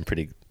 we dive in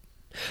pretty.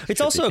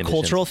 It's also a conditions.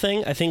 cultural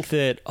thing. I think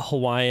that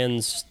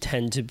Hawaiians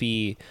tend to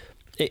be,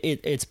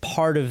 it's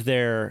part of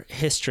their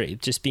history,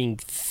 just being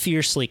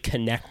fiercely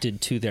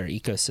connected to their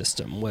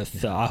ecosystem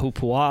with the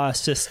ahupua'a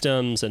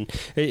systems and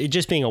it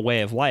just being a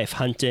way of life,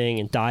 hunting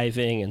and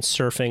diving and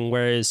surfing,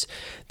 whereas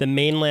the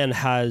mainland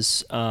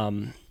has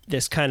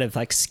this kind of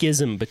like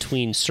schism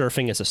between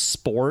surfing as a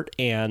sport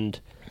and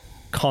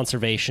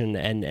conservation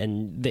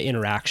and the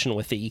interaction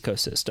with the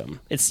ecosystem.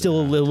 It's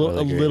still a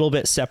little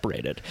bit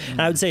separated.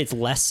 And I would say it's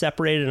less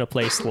separated in a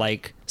place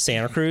like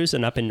Santa Cruz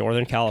and up in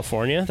Northern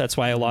California. That's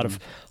why a lot of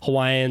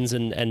Hawaiians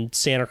and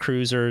Santa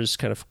Cruzers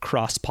kind of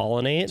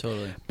cross-pollinate.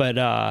 Totally.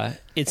 But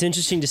it's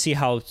interesting to see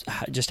how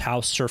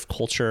surf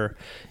culture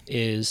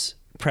is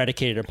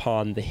predicated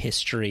upon the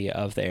history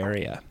of the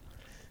area.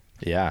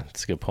 Yeah,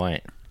 that's a good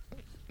point.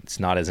 It's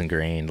not as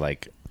ingrained.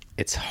 Like,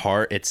 it's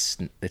hard. It's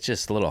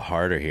just a little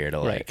harder here to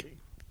like.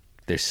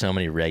 There's so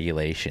many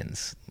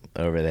regulations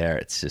over there.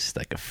 It's just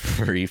like a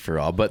free for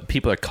all. But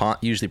people are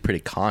usually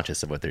pretty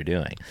conscious of what they're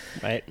doing.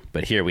 Right.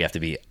 But here we have to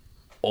be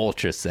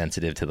ultra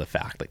sensitive to the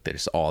fact like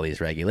there's all these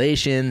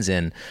regulations,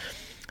 and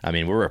I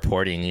mean we're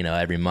reporting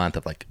every month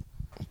of like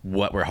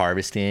what we're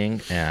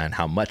harvesting and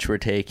how much we're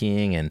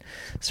taking, and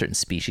certain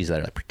species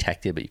that are like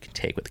protected but you can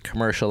take with a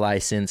commercial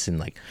license, and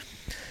like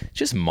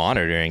just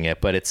monitoring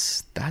it. But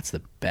that's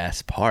the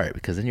best part,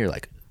 because then you're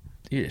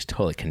just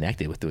totally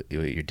connected with what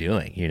you're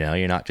doing.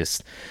 You're not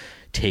just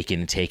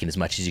taking as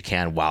much as you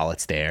can while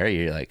it's there.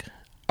 You're like,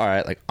 all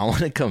right, like I want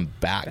to come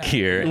back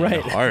here and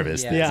Right.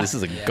 harvest this. Yeah. This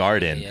is a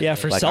garden. Yeah,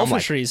 for Like,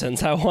 selfish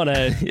reasons, I want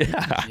to.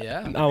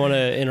 Yeah. I want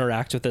to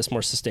interact with this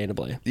more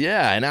sustainably.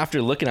 Yeah, and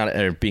after looking at it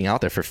or being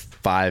out there for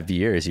 5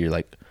 years, you're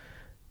like,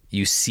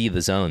 you see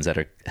the zones that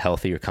are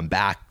healthy or come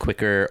back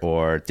quicker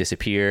or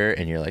disappear,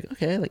 and you're like,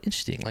 okay, like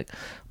interesting. Like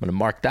I'm gonna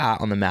mark that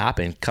on the map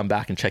and come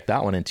back and check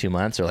that one in 2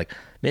 months, or like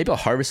maybe I'll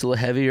harvest a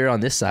little heavier on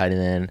this side,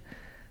 and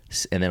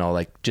then I'll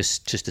like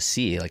just to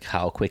see like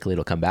how quickly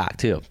it'll come back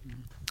too.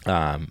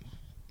 And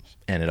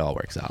it all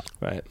works out.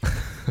 Right.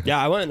 Yeah,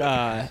 I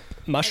went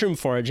mushroom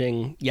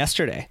foraging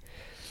yesterday.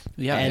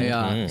 Yeah, And-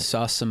 I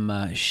saw some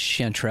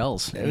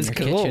chanterelles. It was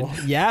cool.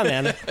 Yeah,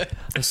 man.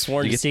 I'm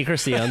sworn to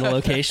secrecy on the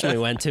location we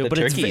went to, but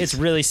turkeys. it's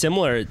really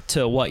similar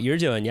to what you're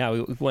doing. Yeah,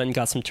 we went and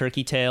got some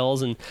turkey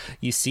tails, and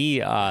you see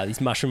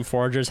these mushroom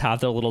foragers have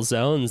their little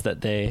zones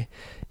that they,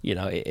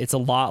 it's a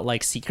lot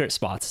like secret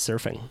spots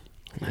surfing.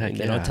 Heck They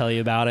yeah. don't tell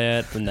you about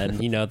it, and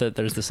then you know that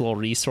there's this little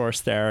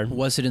resource there.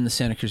 Was it in the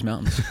Santa Cruz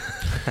Mountains?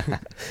 It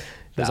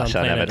was Thou on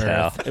shalt planet never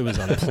tell. Earth. It was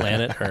on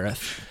planet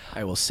Earth.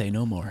 I will say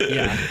no more.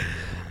 Yeah.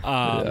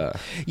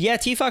 Yeah,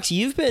 T-Fox,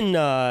 you've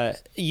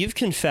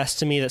confessed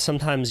to me that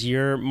sometimes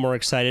you're more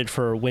excited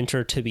for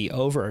winter to be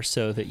over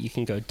so that you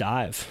can go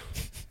dive.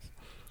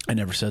 I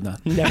never said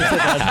that. Never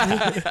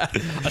said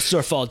that. I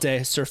surf all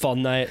day, surf all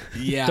night.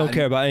 Yeah. Don't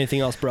care about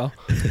anything else, bro.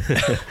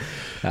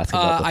 That's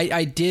about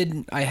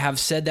I have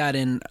said that,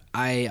 and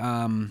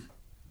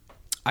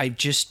I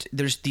just,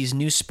 there's these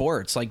new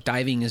sports, like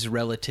diving is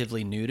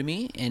relatively new to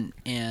me, and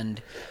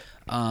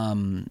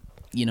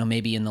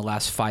maybe in the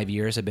last 5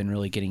 years I've been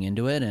really getting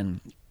into it,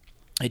 and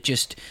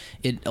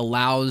it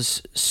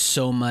allows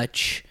so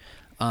much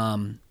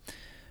kind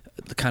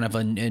of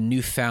a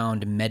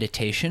newfound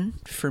meditation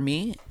for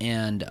me,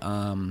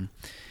 and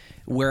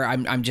where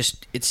I'm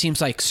just, it seems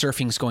like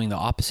surfing's going the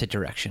opposite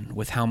direction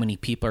with how many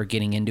people are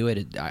getting into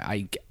it.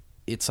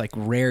 It's like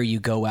rare you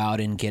go out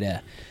and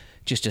get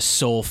just a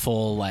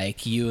soulful,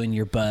 like you and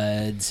your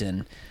buds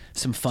and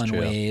some fun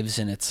waves,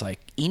 and it's like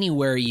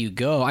anywhere you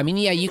go. I mean,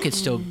 yeah, you could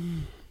still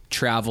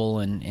travel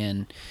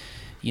and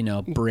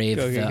brave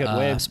Go get the good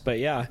waves, but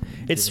yeah,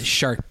 it's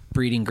shark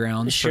breeding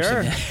grounds. for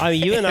sure. some I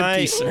mean, you and I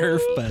empty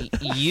surf,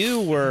 but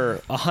you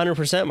were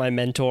 100% my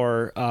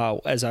mentor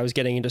as I was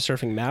getting into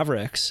surfing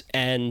Mavericks,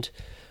 and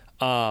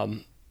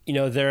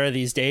there are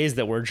these days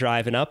that we're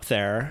driving up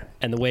there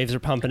and the waves are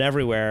pumping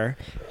everywhere,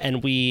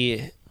 and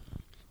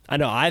I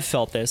know I've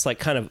felt this,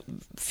 like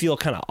feel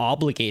kind of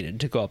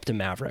obligated to go up to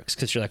Mavericks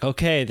because you're like,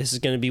 okay, this is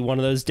going to be one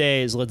of those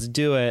days, let's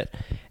do it.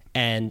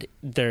 And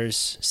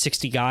there's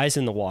 60 guys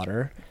in the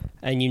water,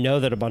 and you know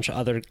that a bunch of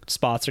other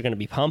spots are going to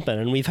be pumping.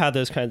 And we've had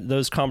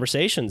those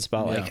conversations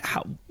about like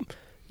how,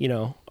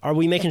 are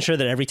we making sure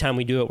that every time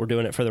we do it, we're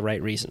doing it for the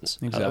right reasons?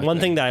 Exactly. One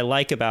thing that I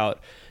like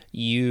about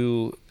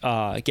you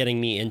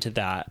getting me into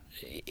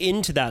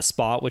that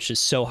spot, which is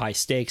so high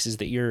stakes, is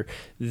that you're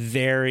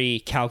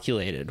very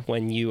calculated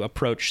when you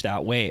approach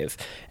that wave.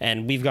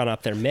 And we've gone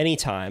up there many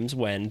times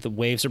when the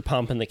waves are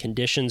pumping, the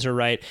conditions are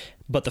right,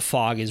 but the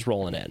fog is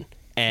rolling in.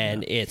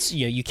 And it's,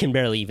 you can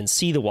barely even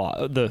see the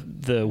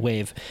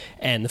wave.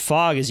 And the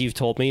fog, as you've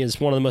told me, is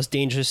one of the most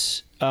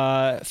dangerous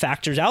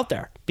factors out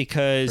there,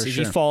 because if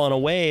you fall on a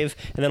wave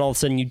and then all of a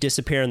sudden you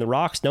disappear in the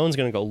rocks, no one's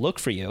going to go look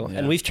for you.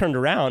 And we've turned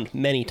around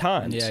many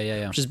times,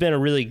 which has been a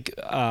really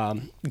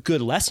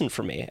good lesson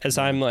for me, as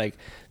I'm like,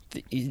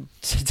 you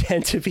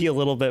tend to be a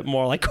little bit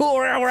more like, cool,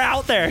 we're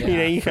out there.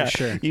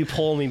 You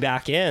pull me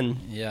back in.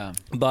 Yeah.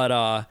 But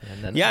I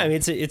mean,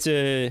 it's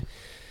a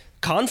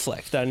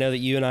conflict that I know that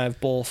you and I have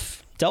both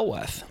dealt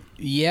with.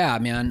 Yeah,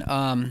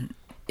 man.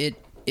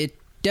 It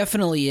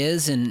definitely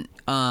is, and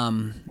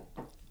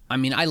I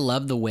mean, I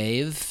love the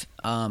wave.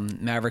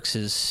 Mavericks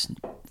is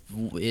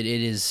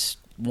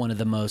one of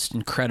the most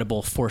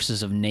incredible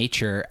forces of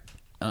nature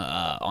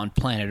on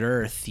planet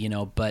Earth,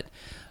 but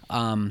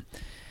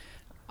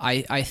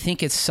I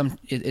think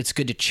it's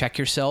good to check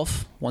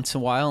yourself once in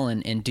a while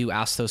and do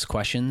ask those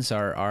questions.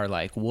 Are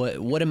like,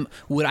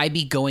 would I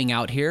be going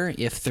out here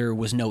if there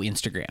was no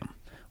Instagram?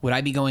 Would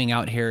I be going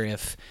out here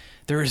if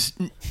there's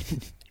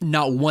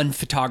not one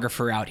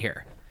photographer out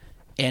here?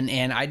 And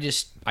I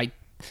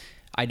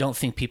don't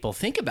think people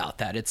think about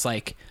that. It's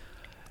like,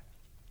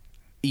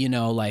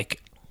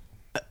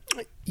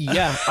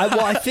 yeah.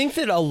 I think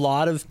that a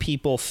lot of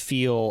people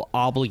feel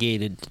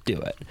obligated to do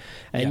it.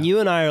 And you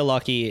and I are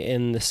lucky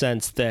in the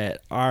sense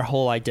that our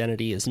whole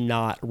identity is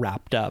not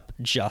wrapped up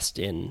just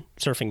in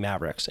surfing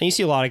Mavericks. And you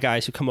see a lot of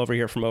guys who come over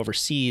here from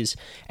overseas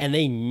and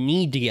they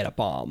need to get a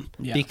bomb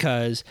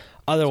because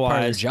otherwise that's part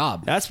of their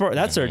job.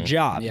 That's their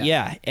job. Yeah.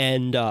 Yeah.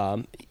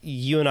 And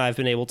you and I have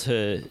been able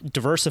to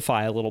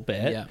diversify a little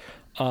bit. Yeah.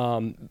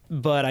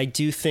 But I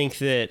do think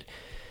that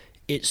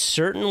it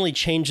certainly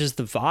changes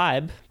the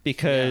vibe,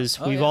 because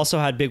we've also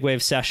had big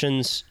wave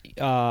sessions,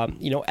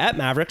 at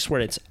Mavericks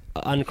where it's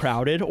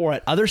uncrowded, or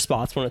at other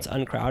spots when it's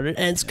uncrowded,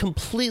 and it's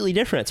completely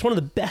different. It's one of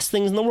the best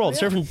things in the world,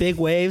 surfing big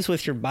waves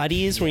with your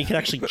buddies, where you can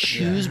actually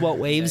choose what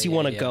waves you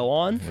want to go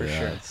on. For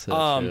sure.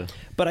 So true.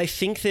 But I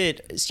think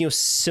that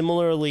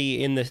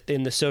similarly in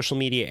the social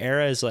media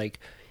era is like,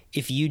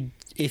 if you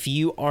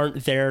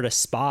aren't there to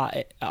spot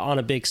on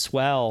a big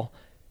swell,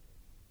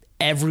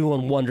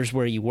 everyone wonders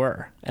where you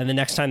were. And the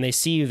next time they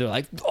see you, they're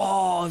like,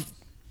 oh,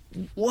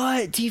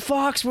 what? T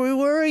Fox, where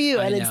were you?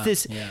 And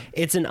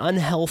it's an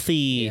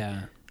unhealthy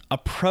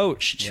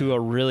approach to a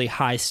really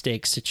high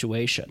stakes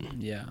situation.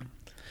 Yeah.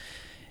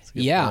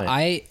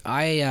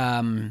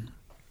 Point.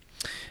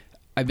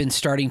 I've been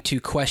starting to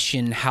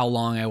question how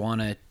long I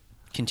want to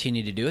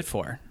continue to do it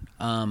for.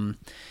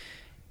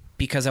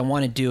 Because I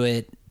want to do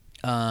it,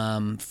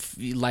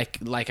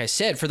 like I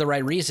said, for the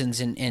right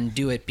reasons, and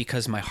do it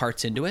because my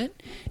heart's into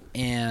it.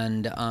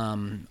 And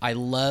I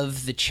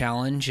love the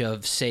challenge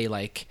of, say,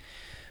 like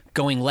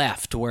going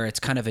left, where it's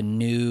kind of a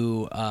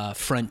new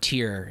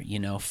frontier, you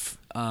know,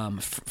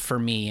 for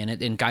me.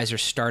 And guys are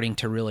starting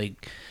to really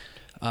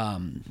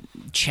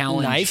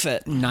challenge,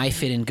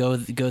 knife it, and go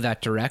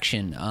that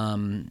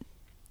direction.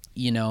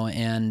 You know,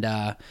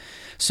 and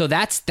so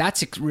that's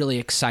really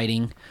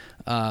exciting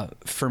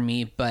for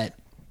me. But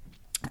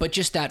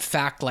just that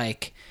fact,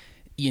 like,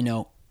 you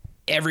know,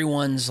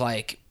 everyone's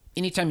like,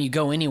 anytime you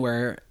go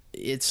anywhere,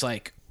 it's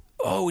like,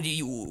 oh,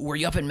 were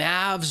you up in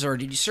Mavs, or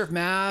did you surf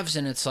Mavs?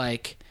 And it's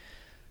like,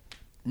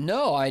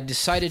 no, I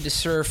decided to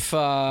surf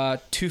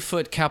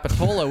 2-foot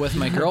Capitola with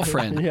my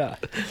girlfriend. Yeah.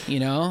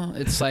 You know,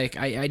 it's like,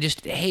 I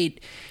just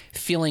hate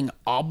feeling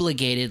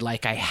obligated,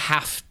 like I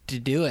have to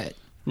do it.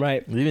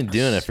 Right. You've been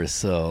doing it for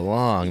so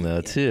long,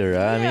 though, too,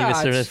 right? Yeah,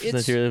 I mean,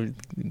 since you're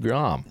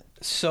Grom.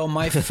 So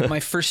my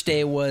first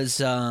day was,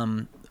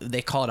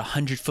 they call it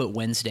 100-foot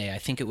Wednesday. I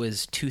think it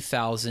was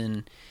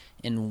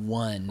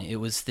 2001. It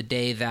was the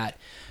day that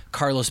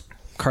Carlos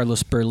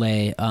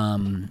Burley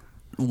won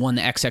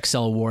the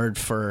XXL award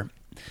for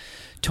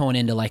towing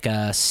into like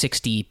a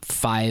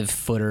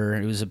 65-footer.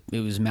 It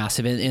was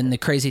massive. And the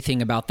crazy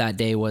thing about that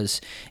day was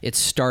it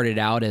started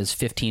out as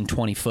 15,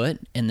 20 foot,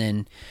 and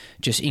then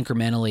just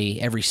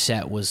incrementally every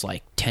set was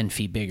like 10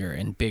 feet bigger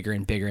and bigger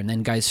and bigger. And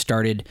then guys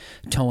started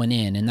towing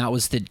in. And that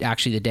was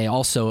actually the day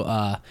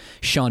also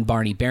Sean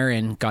Barney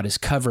Barron got his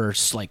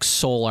covers like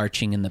soul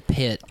arching in the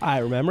pit. I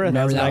remember it.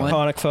 That was an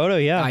iconic photo,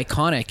 yeah.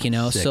 Iconic, you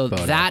know. Sick so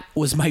photo. that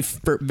was my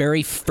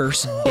very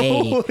first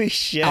day Holy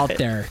shit. out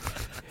there.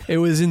 It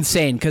was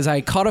insane because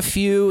I caught a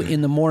few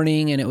in the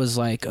morning, and it was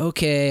like,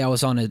 okay, I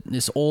was on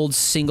this old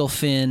single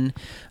fin,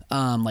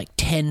 like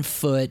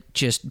 10-foot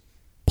just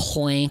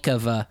plank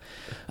of a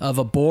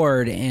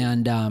board,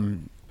 and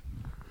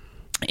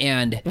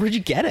Where'd you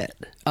get it?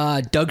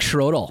 Doug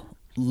Schrodel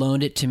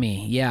loaned it to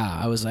me. Yeah,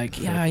 I was like,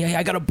 yeah,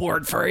 I got a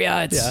board for you.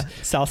 It's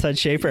Southside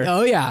Shaper.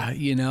 Oh yeah,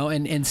 you know,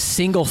 and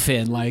single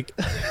fin, like,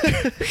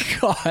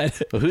 God.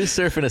 Well, who's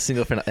surfing a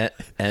single fin?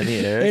 Emmy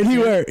Eric?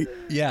 Anywhere,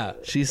 yeah.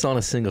 She's on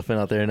a single fin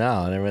out there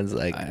now, and everyone's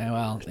like,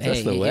 Well,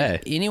 that's the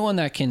way. Anyone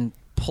that can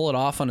pull it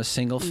off on a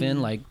single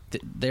fin, like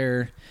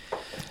they're,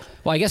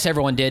 well, I guess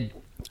everyone did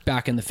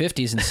back in the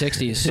 50s and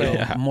 60s,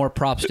 so more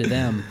props to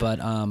them. But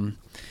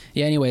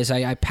yeah, anyways,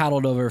 I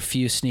paddled over a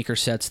few sneaker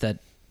sets that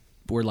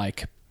were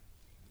like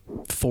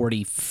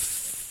 40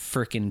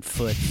 freaking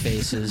foot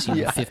faces,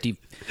 50.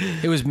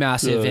 It was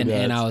massive,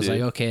 and I was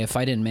like, okay, if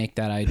I didn't make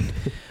that,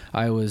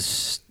 I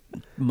was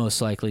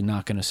most likely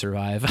not going to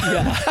survive.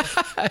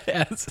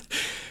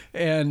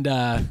 And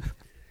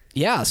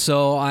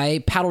so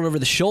I paddled over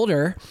the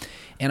shoulder,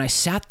 and I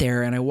sat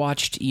there and I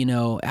watched, you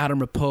know, Adam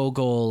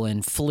Rapogel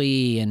and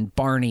Flea and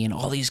Barney and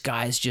all these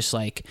guys just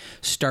like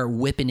start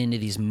whipping into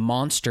these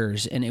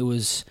monsters, and it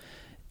was,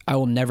 I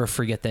will never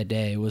forget that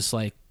day. It was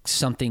like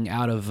something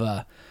out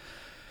of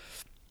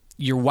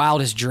your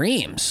wildest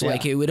dreams.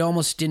 Like it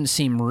almost didn't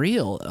seem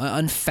real,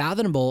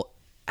 unfathomable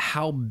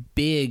how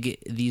big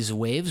these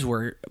waves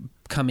were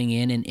coming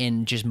in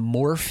and just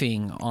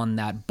morphing on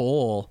that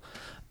bowl.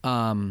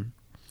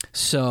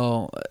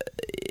 So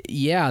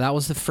yeah, that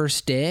was the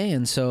first day,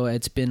 and so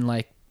it's been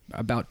like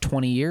about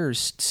 20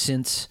 years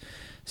since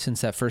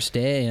that first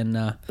day, and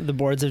the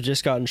boards have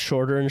just gotten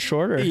shorter and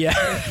shorter. Yeah.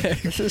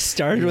 This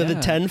started with a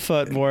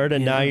 10-foot board,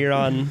 and now you're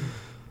on.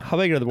 How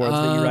big are the boards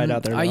that you ride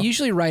out there now? I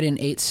usually ride an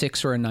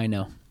 8.6 or a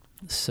 9.0,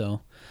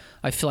 so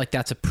I feel like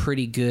that's a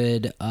pretty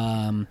good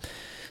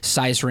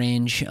size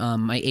range.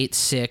 My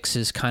 8.6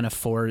 is kind of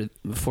for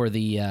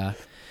the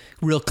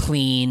real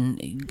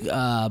clean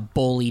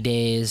bowly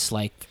days,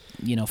 like,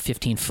 you know,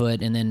 15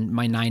 foot, and then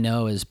my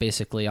 9.0 is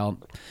basically I'll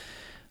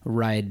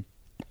ride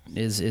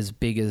as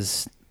big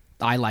as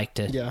I like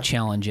to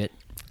challenge it.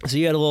 So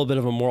you had a little bit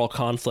of a moral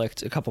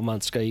conflict a couple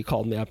months ago. You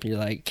called me up and you're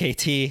like,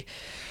 KT,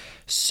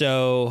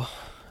 so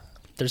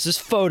there's this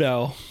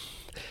photo.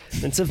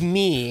 It's of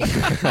me.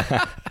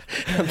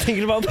 I'm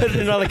thinking about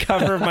putting it on the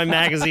cover of my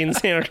magazine,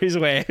 Santa Cruz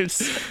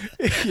Waves.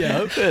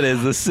 Yeah, it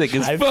is the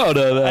sickest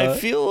photo, though. I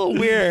feel a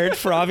little weird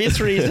for obvious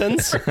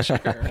reasons.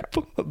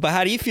 But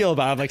how do you feel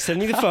about it? I'm like, send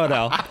me the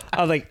photo.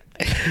 I'm like,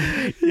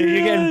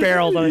 you're getting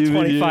barreled on a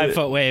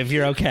 25-foot wave.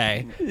 You're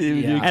okay.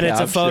 And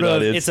it's a photo.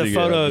 It's a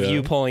photo of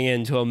you pulling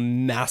into a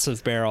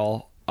massive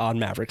barrel on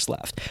Maverick's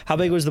left. How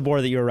big was the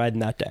board that you were riding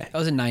that day? That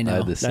was a 9.0. I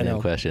had the same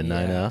question.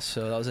 9.0.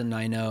 So that was a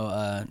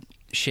 9.0,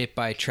 shaped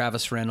by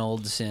Travis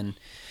Reynolds, and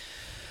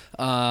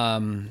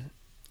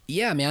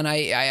Yeah, man,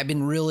 I've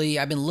been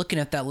looking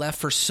at that left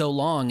for so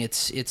long.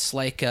 It's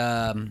like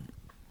a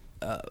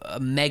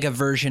mega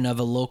version of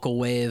a local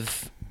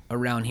wave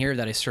around here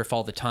that I surf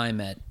all the time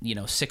at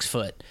 6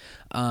 foot,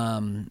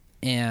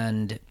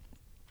 and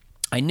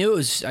I knew it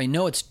was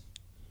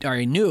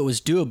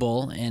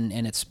doable,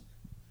 and it's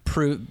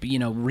proved.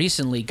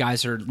 Recently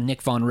guys are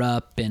Nick Von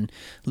Rupp and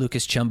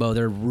Lucas Chumbo.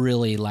 They're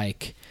really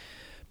like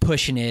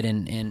pushing it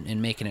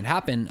and making it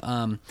happen.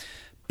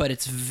 But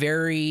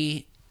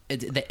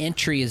the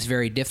entry is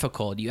very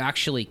difficult. You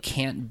actually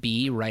can't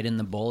be right in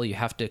the bowl. You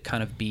have to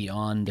kind of be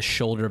on the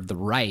shoulder of the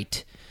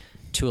right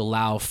to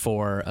allow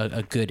for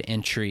a good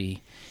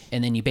entry.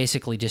 And then you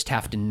basically just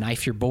have to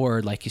knife your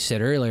board, like you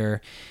said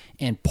earlier,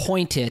 and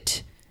point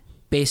it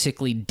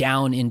basically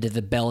down into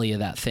the belly of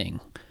that thing,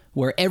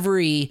 where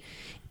every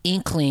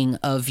inkling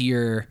of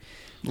your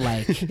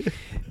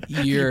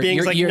your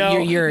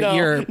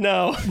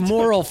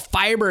moral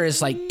fiber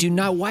is like,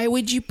 why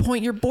would you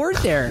point your board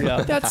there?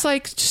 Yeah. That's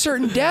like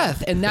certain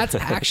death. And that's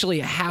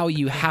actually how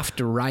you have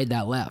to ride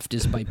that left,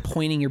 is by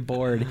pointing your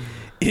board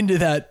into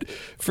that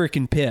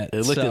freaking pit.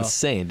 It looked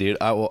insane, dude.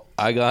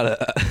 I got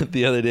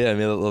the other day I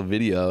made a little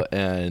video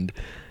and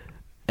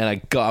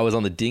I was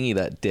on the dinghy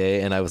that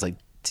day and I was like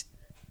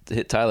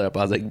hit Tyler up.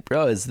 I was like,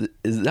 bro, is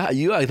that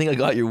you? I think I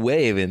got your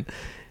wave. And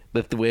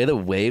the way the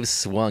wave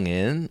swung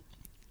in,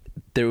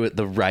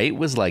 the right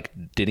was like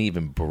didn't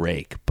even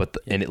break,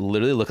 and it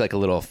literally looked like a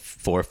little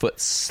 4-foot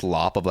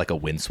slop of like a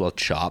windswell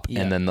chop,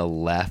 and then the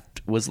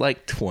left was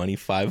like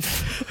 25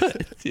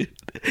 foot. Dude.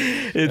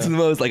 It's the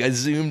most, like, I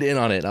zoomed in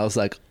on it and I was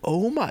like,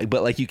 oh my,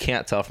 but like you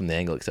can't tell from the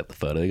angle except the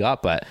photo he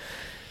got. But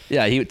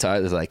yeah,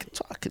 Tyler was like,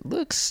 it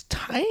looks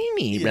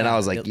tiny, and I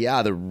was like,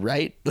 the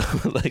right,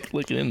 like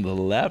looking into the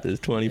left is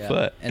 20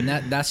 foot, and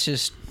that's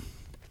just,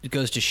 it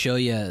goes to show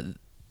you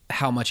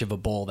how much of a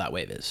bowl that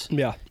wave is.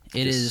 Yeah.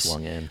 It is.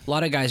 Swung in. A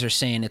lot of guys are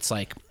saying it's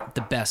like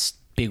the best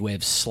big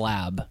wave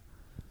slab,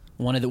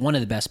 one of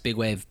the best big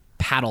wave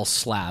paddle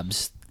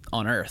slabs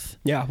on Earth.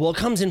 Yeah, well, it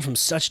comes in from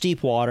such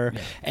deep water,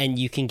 and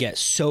you can get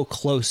so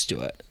close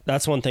to it.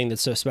 That's one thing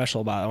that's so special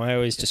about it. When I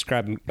always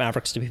describe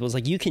Mavericks to people, it's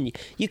like you can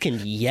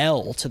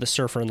yell to the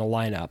surfer in the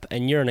lineup,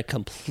 and you're in a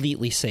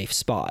completely safe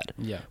spot.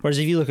 Yeah. Whereas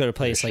if you look at a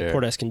place like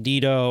Port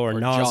Escondido or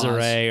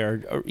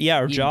Nazare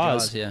or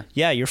Jaws,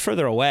 you're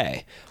further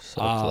away. So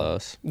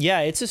close.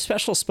 Yeah, it's a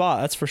special spot,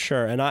 that's for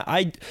sure. And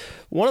I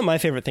one of my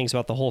favorite things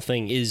about the whole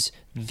thing is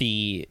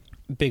the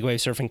big wave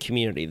surfing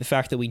community. The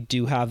fact that we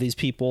do have these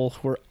people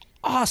who are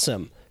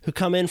awesome, who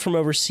come in from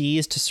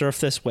overseas to surf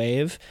this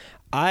wave.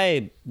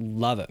 I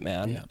love it,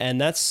 man. Yeah.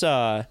 And that's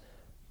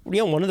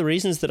one of the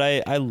reasons that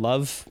I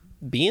love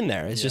being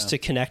there is just to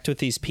connect with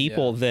these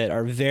people that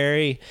are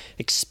very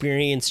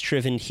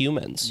experience-driven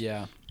humans.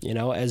 Yeah.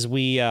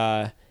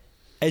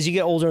 As you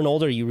get older and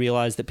older, you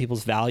realize that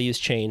people's values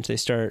change. They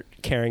start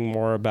caring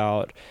more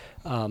about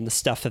the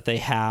stuff that they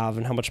have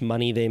and how much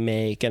money they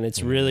make. And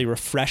it's really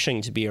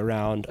refreshing to be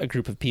around a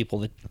group of people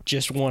that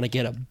just want to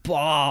get a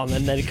bomb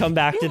and then come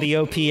back to the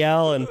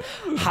OPL and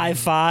high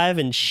five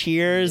and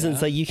cheers. And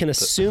it's like you can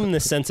assume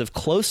this sense of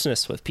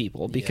closeness with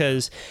people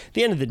because at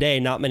the end of the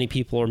day, not many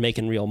people are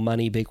making real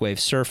money big wave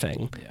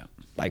surfing. Yeah.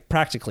 Like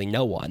practically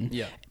no one.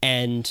 Yeah.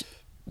 And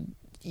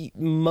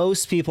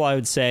most people, I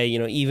would say,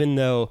 even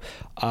though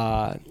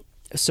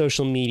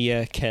social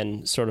media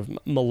can sort of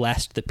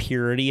molest the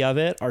purity of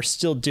it, are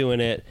still doing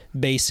it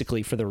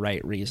basically for the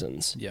right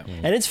reasons. Yeah.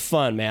 And it's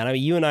fun, man. I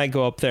mean, you and I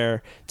go up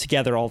there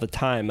together all the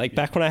time. Like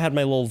back when I had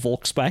my little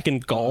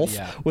Volkswagen Golf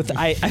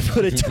I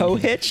put a tow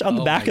hitch on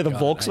the back of the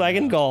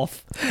Volkswagen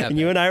Golf, and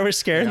you and I were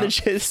sharing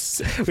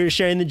we were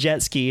sharing the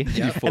jet ski,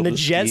 and the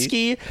jet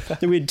ski,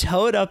 we'd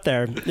tow it up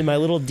there in my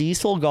little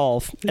diesel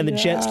Golf, and the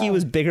jet ski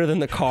was bigger than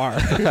the car.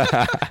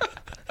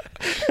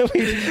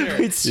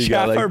 We'd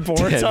strap our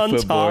boards on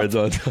top.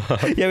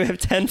 Yeah, we have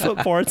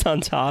 10-foot boards on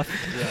top.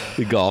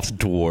 The Golf's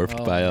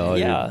dwarfed by all.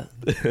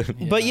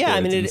 But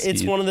I mean,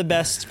 it's one of the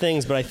best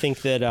things. But I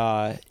think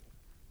that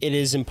it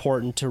is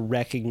important to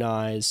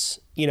recognize,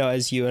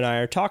 as you and I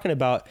are talking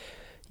about,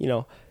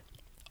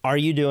 are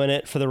you doing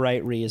it for the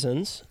right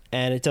reasons?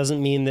 And it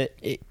doesn't mean that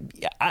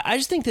I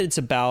just think that it's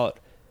about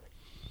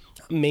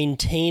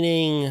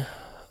maintaining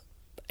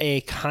a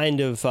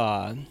kind of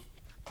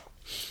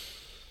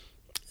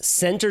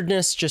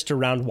centeredness just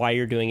around why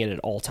you're doing it at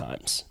all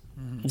times.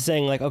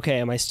 Saying like, okay,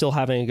 am I still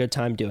having a good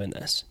time doing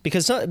this?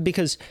 Because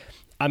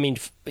I mean,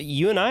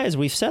 you and I, as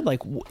we've said,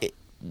 like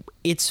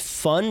it's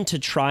fun to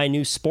try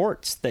new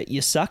sports that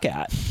you suck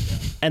at,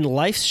 and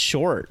life's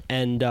short,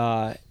 and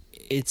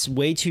it's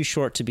way too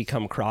short to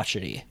become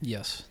crotchety.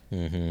 Yes.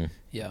 Mm-hmm.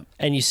 Yeah.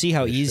 And you see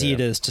how easy it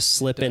is to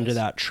slip into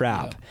that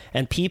trap. Yeah.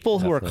 And people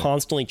who are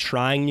constantly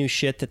trying new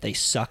shit that they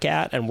suck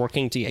at and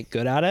working to get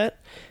good at it,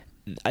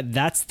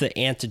 that's the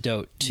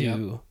antidote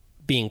to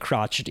being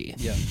crotchety.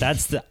 Yeah.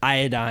 That's the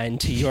iodine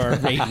to your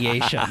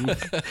radiation.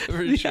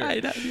 For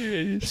sure.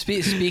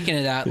 Speaking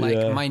of that,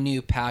 like my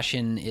new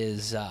passion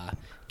is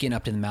getting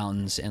up to the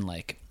mountains and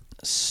like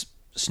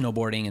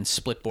snowboarding and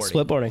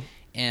splitboarding.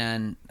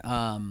 And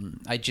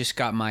I just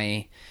got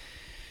my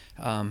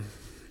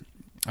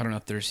I don't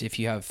know if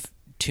you have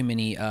too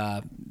many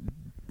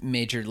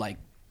major like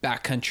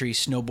backcountry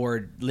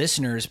snowboard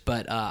listeners,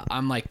 but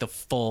I'm like the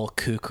full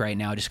kook right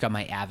now. Just got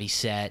my Avi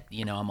set,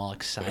 I'm all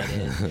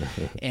excited.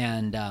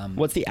 And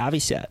What's the Avi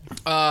set?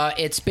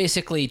 it's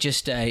basically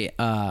just a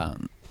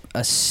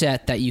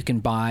set that you can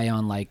buy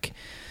on like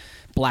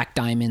Black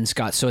Diamond's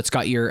it's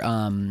got your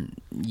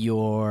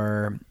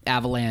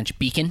avalanche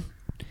beacon.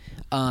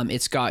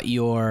 It's got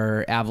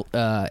your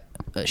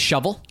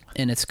shovel,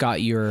 and it's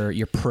got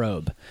your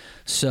probe.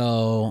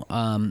 So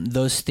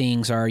those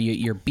things are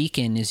your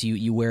beacon is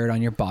you wear it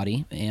on your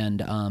body,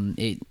 and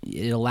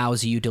it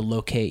allows you to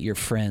locate your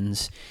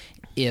friends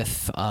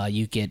if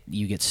you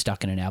get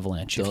stuck in an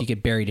avalanche, if you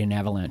get buried in an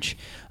avalanche.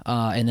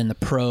 And then the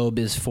probe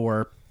is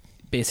for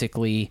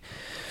basically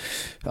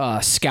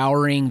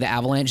scouring the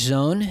avalanche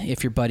zone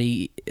if your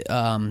buddy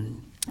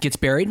gets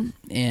buried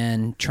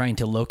and trying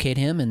to locate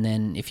him. And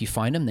then if you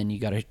find him, then you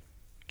got to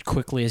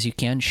quickly as you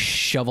can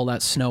shovel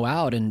that snow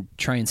out and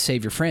try and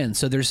save your friends.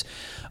 So there's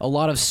a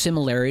lot of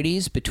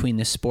similarities between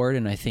this sport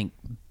and I think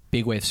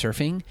big wave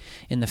surfing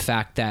in the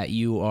fact that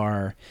you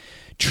are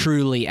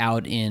truly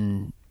out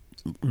in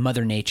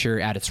Mother Nature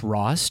at its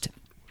rawest,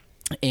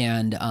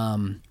 and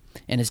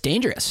it's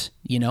dangerous,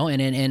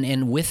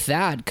 and with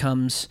that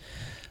comes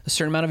a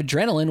certain amount of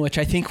adrenaline, which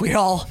I think we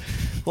all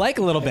like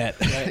a little bit.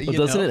 Well,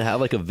 doesn't it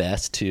have like a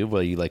vest too,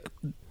 where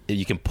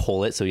you can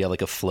pull it so you have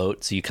like a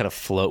float, so you kind of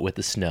float with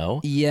the snow?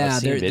 Yeah,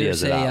 there's an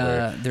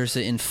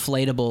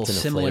inflatable It's an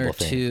similar inflatable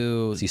thing.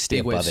 to So you stay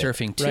big wave above it.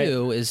 surfing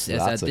too. Right. Is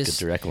That's that like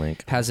this a direct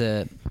link. has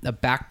a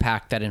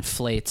backpack that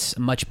inflates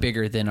much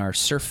bigger than our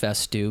surf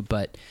vests do,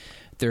 but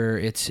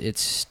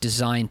it's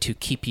designed to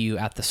keep you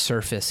at the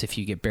surface if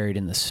you get buried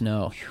in the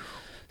snow.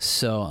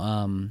 So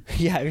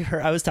Yeah,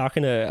 I was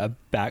talking to a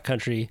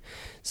backcountry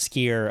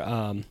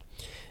skier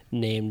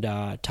named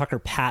Tucker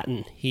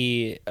Patton.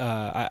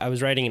 I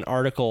was writing an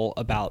article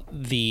about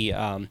the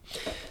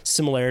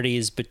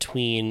similarities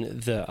between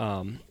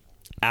the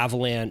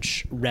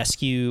avalanche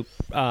rescue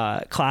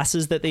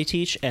classes that they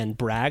teach and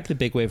BRAG, the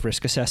big wave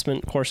risk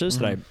assessment courses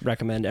that I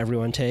recommend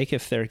everyone take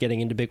if they're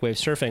getting into big wave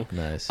surfing.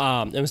 Nice.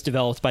 It was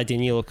developed by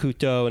Daniela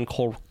Couto and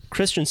Cole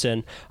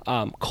Christensen.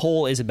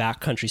 Cole is a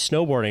backcountry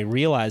snowboarder. He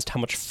realized how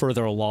much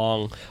further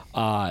along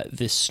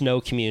this snow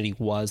community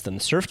was than the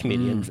surf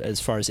community as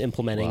far as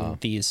implementing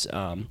these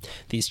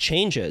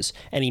changes,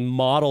 and he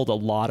modeled a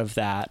lot of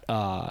that,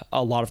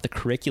 a lot of the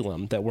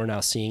curriculum that we're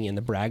now seeing in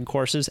the BRAG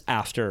courses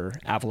after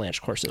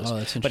avalanche courses. Oh,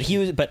 that's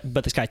interesting.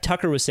 But this guy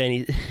Tucker was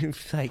saying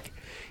he's like,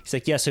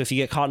 yeah, so if you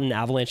get caught in an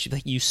avalanche,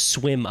 you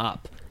swim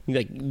up.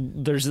 Like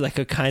there's like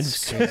a kind of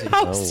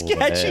how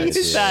sketchy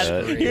is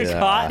that? You're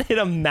caught in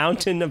a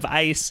mountain of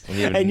ice and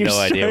you have you're no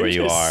idea where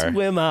you starting to are.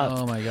 swim up.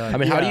 oh my god! I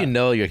mean, how do you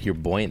know your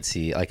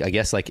buoyancy? Like, I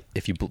guess like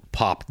if you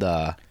pop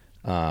the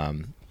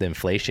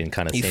inflation,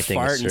 kind of You same thing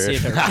fart as and surf. see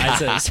if it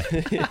rises.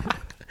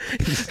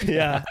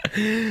 Yeah,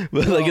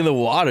 But like in the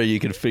water, you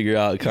can figure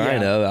out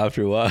kind of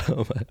after a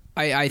while.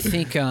 I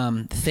think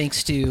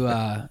thanks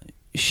to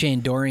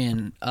Shane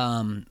Dorian,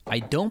 I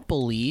don't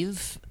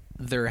believe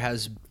there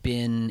has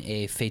been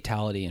a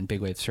fatality in big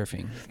wave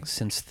surfing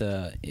since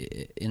the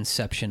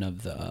inception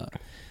of the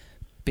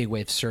big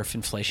wave surf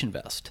inflation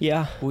vest.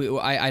 yeah.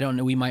 I don't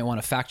know. We might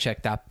want to fact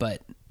check that,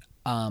 but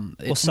Well,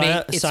 it's Sion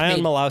made-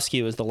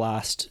 Malowski was the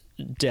last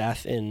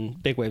death in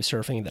big wave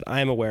surfing that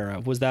I'm aware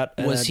of. Was that?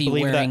 Was he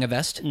wearing a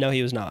vest? No,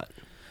 he was not.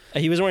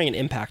 He was wearing an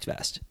impact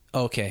vest.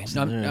 Okay,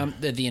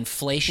 the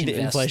inflation The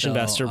vest, inflation though,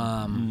 vests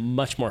are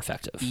much more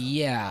effective.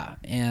 yeah,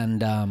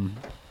 and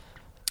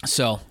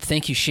so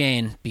thank you,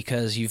 Shane,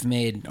 because you've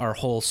made our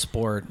whole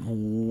sport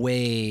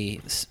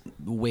way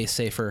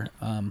safer.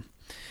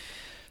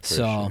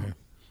 Sure.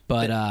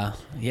 But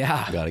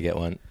yeah, Gotta get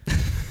one.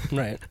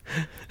 Right.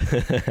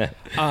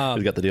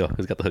 Who's got the deal?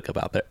 Who's got the hookup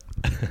out there?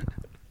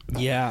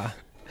 Yeah.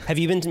 Have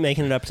you been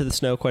making it up to the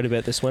snow quite a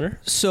bit this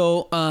winter?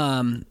 So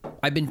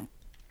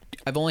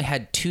I've only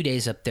had 2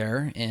 days up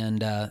there,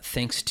 and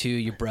thanks to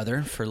your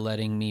brother for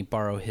letting me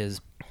borrow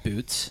his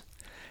boots.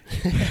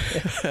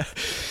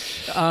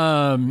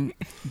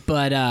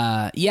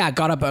 But yeah,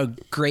 got up a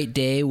great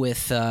day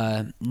with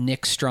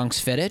Nick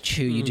Strunks-Fedich,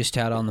 who you just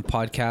had on the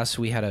podcast.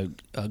 We had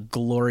a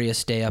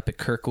glorious day up at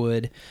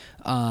Kirkwood.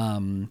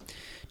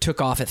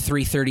 Took off at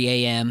 3:30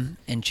 a.m.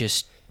 and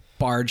just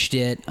barged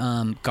it.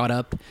 Got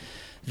up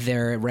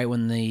there right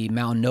when the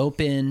mountain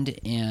opened,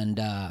 and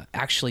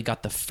actually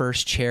got the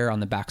first chair on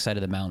the backside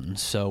of the mountain.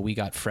 So we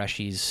got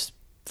freshies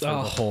for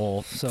the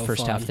whole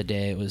first half of the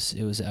day. It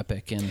was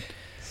epic, and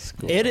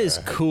It is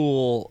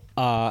cool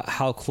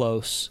how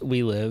close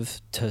we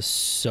live to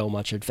so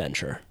much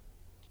adventure.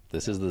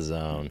 This is the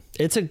zone.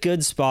 It's a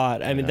good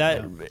spot. I mean,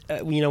 that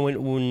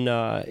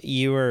when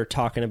you were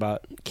talking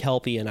about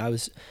Kelpie, and I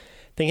was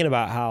thinking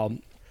about how,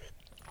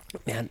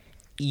 man,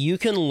 you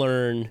can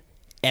learn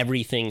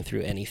everything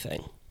through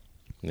anything.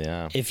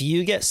 Yeah. If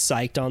you get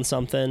psyched on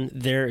something,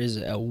 there is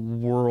a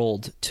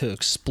world to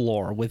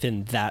explore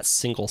within that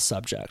single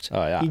subject.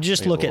 Oh, yeah. You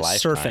just Like look a at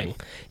lifetime. surfing.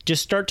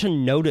 Just start to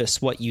notice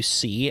what you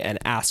see and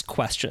ask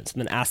questions,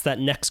 and then ask that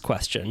next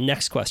question,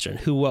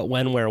 who, what,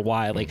 when, where,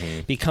 why. Like,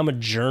 become a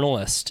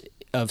journalist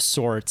of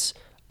sorts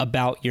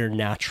about your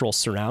natural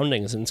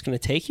surroundings, and it's going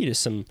to take you to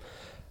some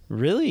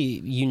really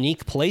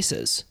unique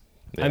places.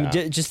 I mean,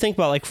 Yeah. just think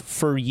about, like,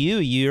 for you,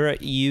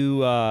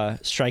 you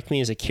strike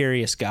me as a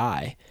curious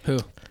guy. Who?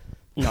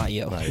 Not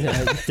you.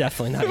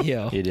 Definitely not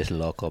you. You're just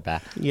local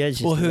back. Yeah,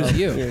 just, Well, who's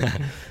you?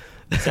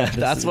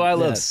 That's why I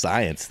love yeah.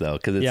 science, though,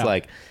 because it's Yeah.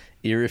 like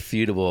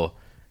irrefutable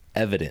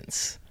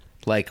evidence.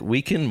 Like,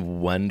 we can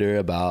wonder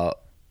about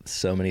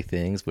so many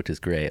things, which is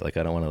great. Like,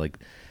 I don't want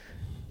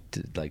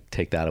to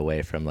take that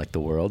away from like the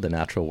world, the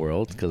natural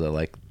world, because I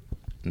like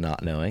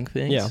not knowing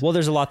things. Yeah. Well,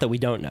 there's a lot that we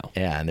don't know.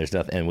 Yeah, and there's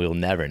nothing, and we'll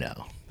never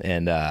know.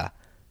 And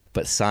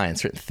but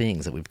science, certain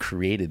things that we've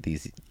created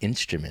these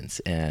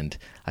instruments, and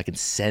I can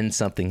send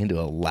something into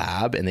a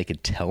lab, and they can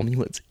tell me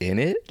what's in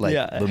it, like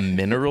Yeah. the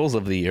minerals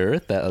of the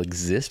earth that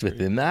exist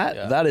within that.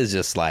 Yeah. That is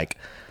just like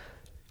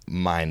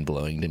mind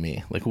blowing to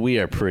me. Like, we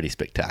are pretty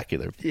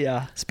spectacular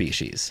Yeah.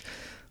 species.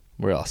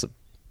 We're also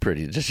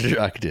pretty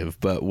destructive,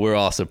 but we're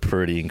also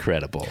pretty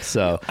incredible.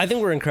 So I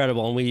think we're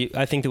incredible, and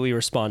I think that we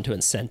respond to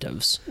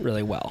incentives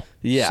really well.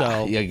 Yeah,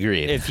 So yeah,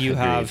 agreed. if you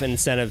have Agreed. an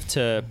incentive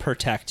to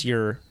protect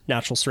your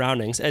natural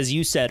surroundings, as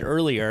you said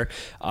earlier,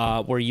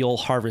 where you'll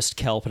harvest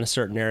kelp in a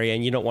certain area,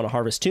 and you don't want to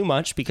harvest too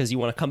much because you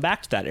want to come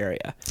back to that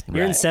area.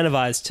 You're Right.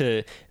 incentivized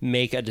to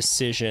make a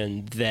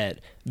decision that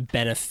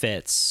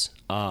benefits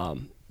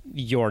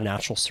your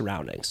natural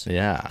surroundings.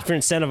 Yeah. If you're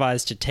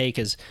incentivized to take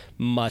as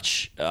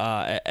much,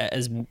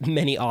 as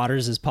many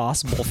otters as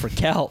possible for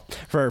kelp,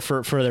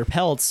 for their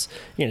pelts,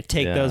 you're gonna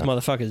take Yeah. those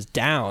motherfuckers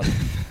down.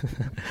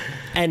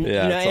 And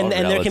Yeah, it's all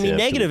and there can be relative to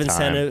negative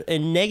the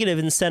time. negative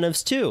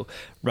incentives too,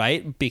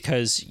 right?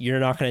 Because you're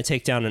not going to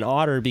take down an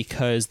otter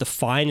because the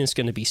fine is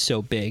going to be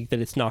so big that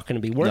it's not going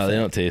to be worth No, it. they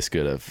don't taste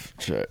good.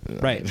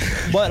 Right.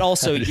 But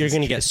also you're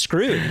going to get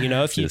screwed,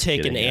 if you Just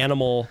take kidding, an yeah.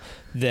 animal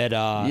that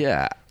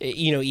Yeah.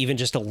 even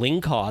just a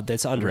lingcod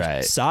that's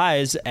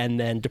undersized, and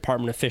then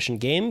Department of Fish and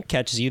Game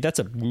catches you, that's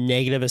a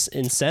negative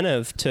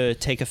incentive to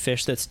take a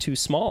fish that's too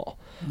small.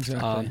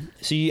 Exactly.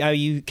 So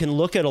you can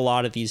look at a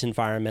lot of these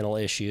environmental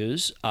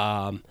issues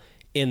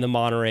in the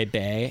Monterey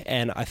Bay,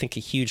 and I think a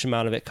huge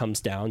amount of it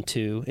comes down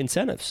to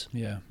incentives.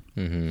 Yeah.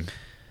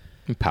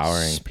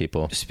 Empowering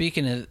people.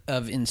 Speaking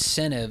of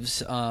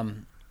incentives, I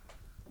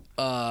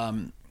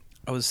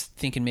was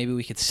thinking maybe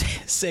we could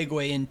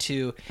segue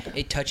into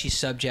a touchy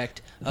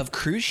subject of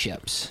cruise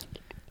ships.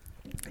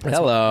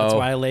 Hello. That's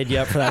why I laid you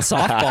up for that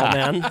softball,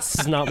 man. This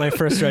is not my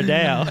first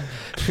rodeo.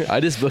 I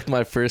just booked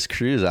my first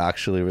cruise,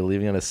 actually. We're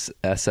leaving on a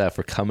SF.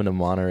 We're coming to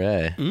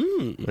Monterey.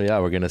 Well, yeah,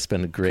 we're going to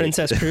spend a great...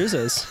 Princess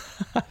Cruises.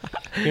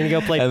 You're going to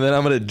go play... And then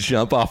I'm going to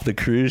jump off the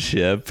cruise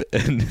ship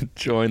and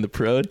join the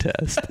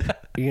protest.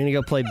 You're going to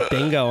go play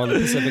bingo on the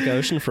Pacific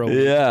Ocean for a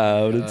week. Yeah,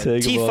 I'm going to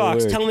take them all to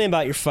T-Fox, work. tell me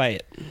about your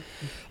fight.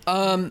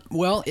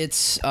 Well,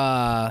 it's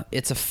a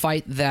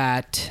fight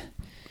that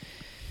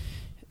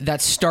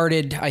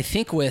started, I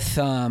think, with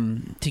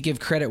to give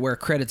credit where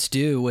credit's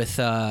due, with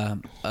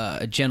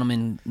a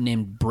gentleman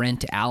named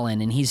Brent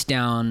Allen, and he's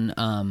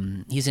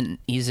down. He's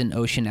an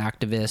ocean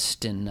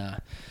activist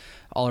and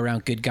all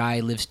around good guy.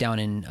 Lives down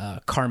in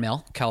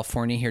Carmel,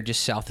 California, here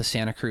just south of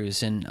Santa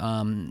Cruz,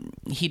 and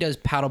he does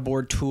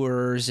paddleboard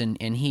tours, and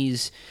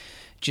he's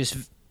just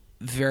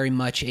very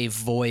much a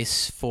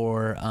voice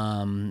for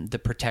the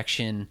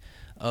protection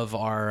of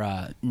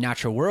our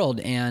natural world,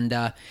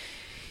 and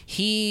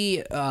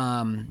he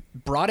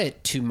brought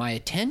it to my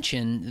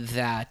attention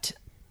that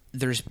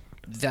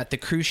the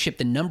cruise ship,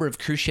 the number of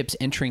cruise ships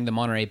entering the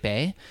Monterey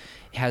Bay,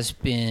 has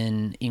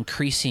been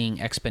increasing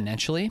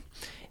exponentially,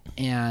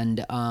 and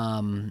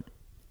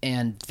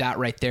that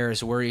right there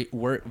is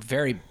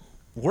very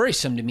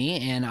worrisome to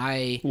me, and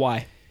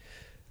Why?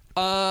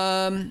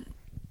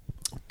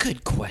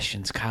 Good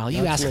questions, Kyle.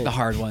 You ask me. the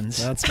hard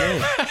ones. That's me.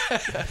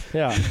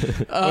 Yeah.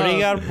 What do you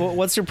got?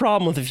 What's your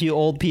problem with a few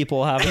old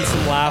people having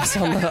some laughs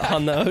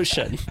on the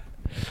ocean?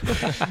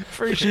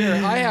 For sure.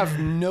 I have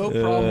no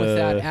problem with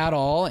that at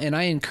all, and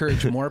I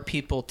encourage more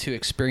people to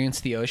experience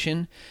the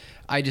ocean.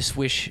 I just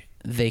wish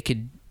they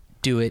could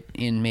do it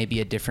in maybe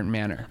a different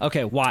manner.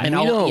 Okay, why? And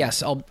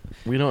I'll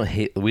We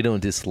don't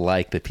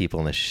dislike the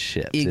people on the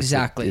ship.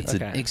 Exactly. It's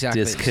a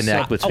Exactly.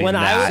 disconnect So, between when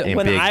that and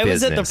when big I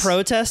was at the business.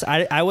 protest,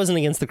 I wasn't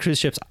against the cruise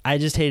ships. I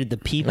just hated the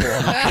people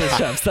on the cruise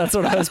ships. That's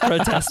what I was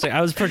protesting.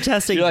 I was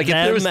protesting You're like, if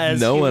them there was as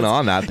no one humans.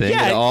 on that thing,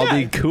 it'd all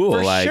be cool.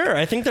 For like, sure.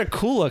 I think they're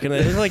cool looking.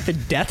 They're like the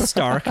Death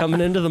Star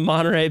coming into the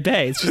Monterey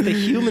Bay. It's just the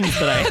humans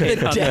that I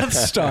hate. on Death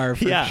there. Star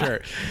for Yeah.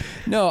 sure.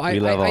 No, I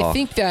love all.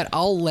 think that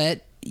I'll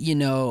let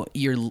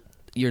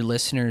your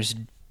listeners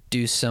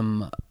do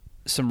some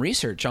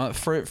research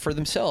for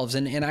themselves,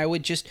 and I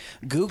would just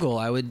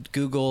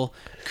Google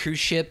cruise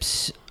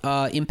ships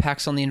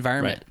impacts on the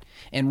environment, Right.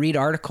 and read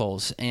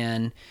articles,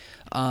 and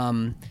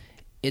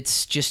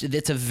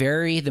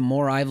the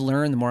more I've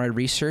learned, the more I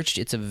researched,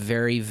 it's a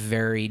very,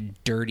 very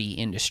dirty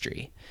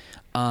industry.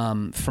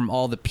 From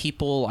all the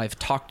people I've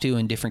talked to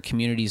in different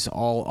communities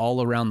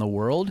all around the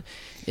world,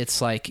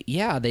 it's like,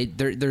 yeah,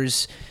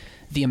 there's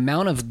the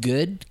amount of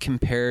good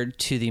compared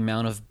to the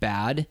amount of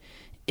bad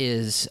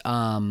is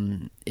How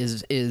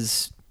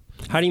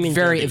do you mean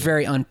very, dirty?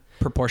 very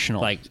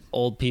unproportional. Like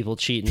old people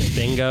cheating at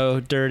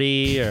bingo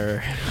dirty,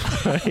 or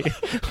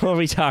what are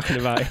we talking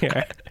about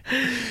here?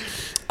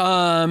 No,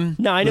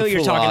 I know what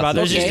you're talking about.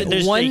 There's okay,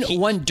 just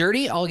one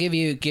dirty. I'll give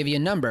you a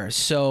number.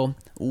 So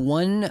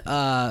 1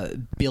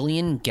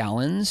 billion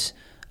gallons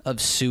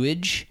of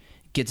sewage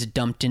gets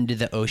dumped into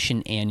the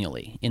ocean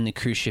annually in the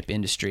cruise ship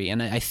industry,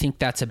 and I think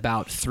that's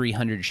about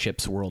 300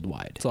 ships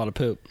worldwide. It's a lot of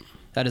poop.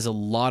 That is a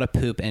lot of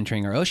poop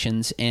entering our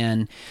oceans,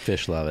 and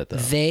Fish love it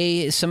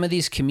though. some of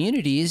these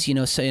communities,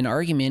 say an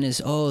argument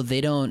is, oh,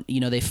 they don't,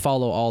 they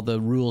follow all the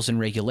rules and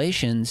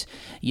regulations,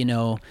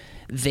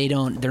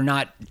 they're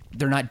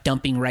not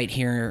dumping right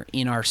here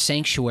in our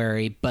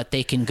sanctuary, but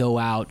they can go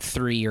out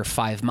 3 or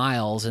 5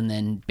 miles, and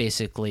then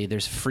basically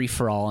there's free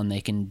for all, and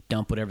they can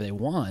dump whatever they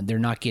want. They're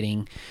not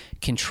getting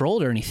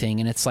controlled or anything,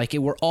 and it's like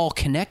we're all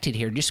connected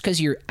here. Just because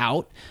you're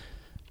out,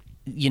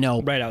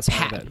 right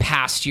outside of it,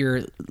 past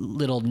your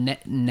little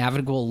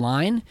navigable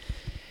line.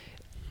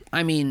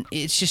 I mean,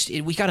 it's just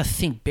we got to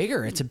think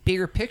bigger. It's a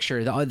bigger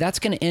picture. That's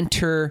going to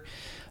enter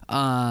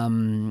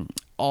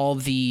all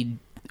the.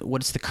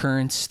 What's the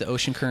currents? The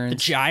ocean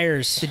currents. the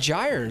gyres. The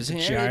gyres. The The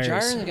gyres.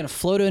 gyres are going to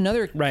flow to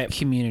another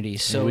community.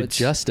 So we it's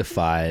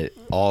justify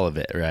all of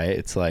it, right?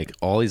 It's like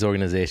all these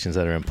organizations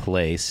that are in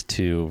place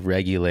to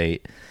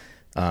regulate,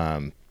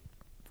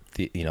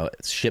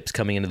 ships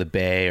coming into the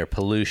bay, or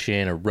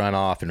pollution, or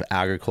runoff, and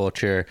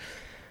agriculture.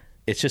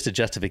 It's just a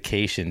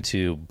justification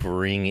to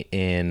bring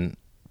in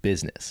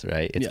business,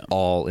 right? It's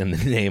all in the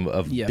name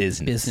of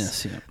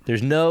business. Yeah.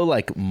 There's no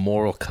like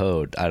moral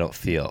code, I don't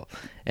feel,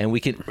 and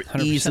we can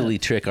 100%. easily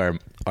trick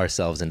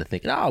ourselves into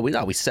thinking,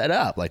 we set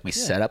up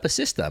a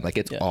system, like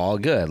it's all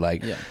good,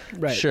 like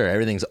sure,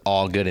 everything's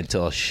all good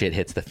until shit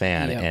hits the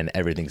fan and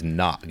everything's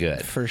not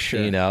good For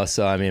sure.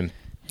 So I mean,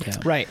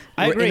 Right.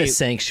 I we're agree. in a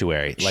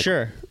sanctuary, like,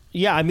 Sure.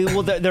 Yeah, I mean,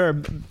 well, there are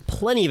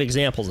plenty of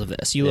examples of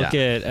this. You look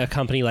at a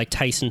company like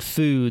Tyson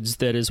Foods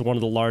that is one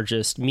of the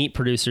largest meat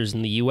producers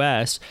in the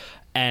U.S.,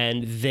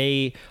 and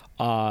they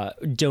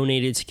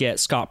donated to get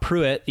Scott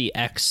Pruitt, the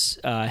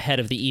ex-head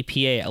of the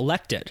EPA,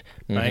 elected,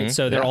 right?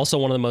 So they're also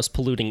one of the most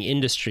polluting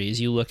industries.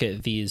 You look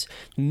at these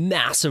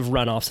massive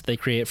runoffs that they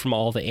create from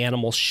all the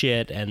animal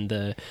shit and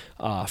the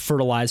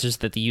fertilizers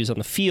that they use on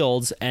the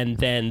fields, and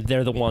then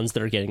they're the ones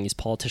that are getting these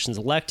politicians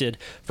elected.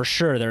 For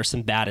sure, there are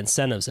some bad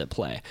incentives at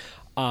play.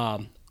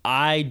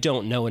 I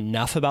don't know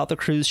enough about the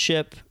cruise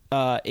ship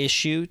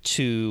issue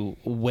to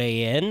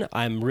weigh in.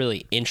 I'm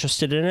really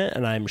interested in it,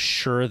 and I'm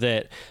sure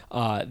that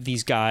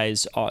these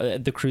guys,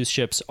 the cruise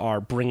ships, are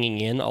bringing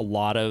in a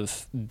lot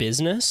of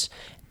business,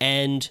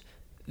 and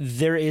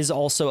there is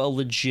also a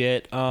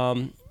legit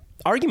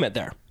argument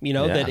there,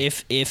 that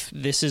if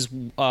this is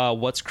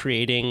what's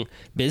creating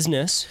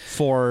business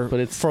for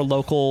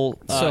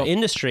local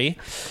industry,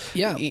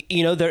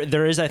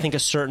 there is, I think, a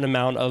certain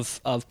amount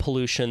of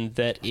pollution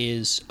that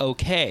is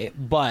okay,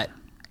 but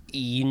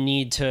you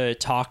need to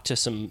talk to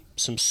some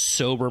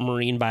sober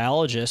marine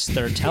biologists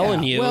that are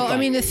telling you. Well, I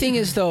mean, the thing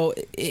is, though,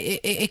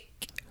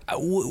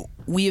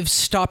 we have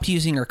stopped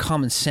using our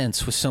common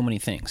sense with so many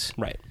things.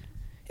 Right.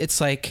 It's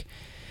like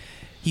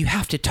you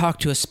have to talk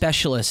to a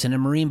specialist and a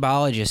marine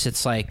biologist.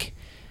 It's like,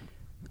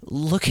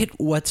 look at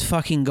what's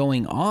fucking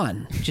going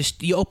on.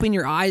 Just you open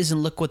your eyes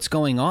and look what's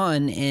going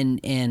on,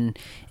 and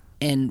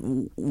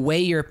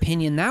weigh your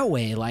opinion that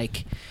way.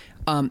 Like,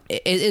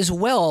 as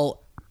well.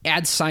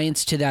 Add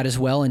science to that as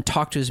well, and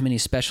talk to as many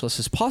specialists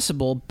as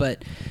possible.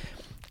 But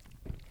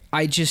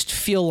I just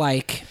feel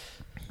like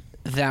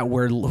that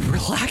we're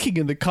lacking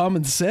in the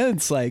common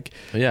sense. Like,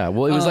 it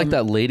was like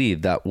that lady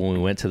that when we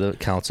went to the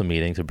council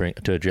meeting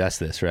to address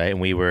this, right?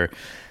 And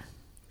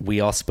we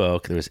all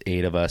spoke. There was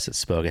 8 of us that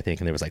spoke, I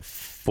think, and there was like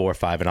 4 or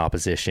 5 in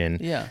opposition.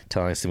 Yeah,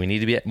 telling us that we need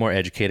to be more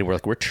educated. We're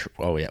like,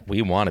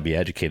 we want to be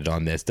educated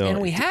on this,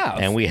 don't we?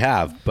 And we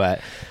have,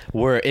 but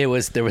there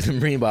was a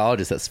marine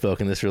biologist that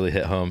spoke, and this really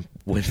hit home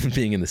with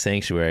being in the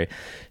sanctuary.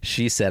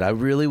 She said, I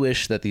really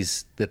wish that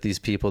these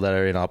people that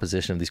are in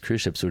opposition of these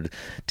cruise ships would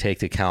take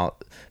to account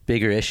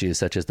bigger issues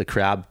such as the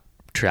crab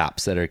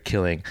traps that are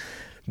killing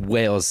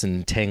whales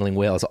and tangling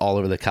whales all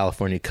over the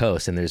California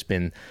coast, and there's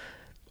been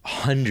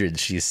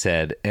hundreds, she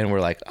said, and we're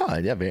like, oh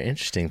yeah, very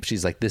interesting.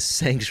 She's like, this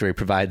sanctuary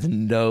provides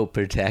no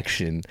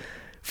protection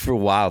for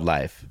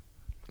wildlife.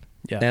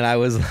 And I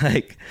was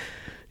like,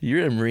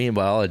 you're a marine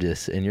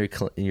biologist, and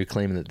you're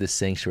claiming that this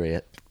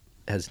sanctuary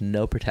has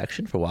no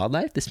protection for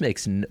wildlife? This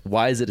makes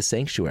why is it a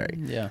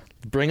sanctuary?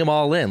 Bring them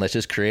all in. Let's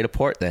just create a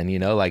port then,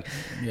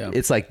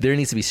 it's like there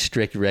needs to be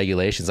strict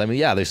regulations. I mean,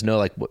 there's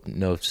no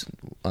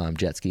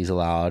jet skis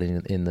allowed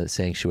in the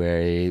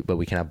sanctuary, but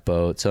we can have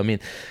boats. So I mean,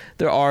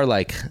 there are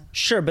like,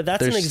 sure, but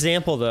that's an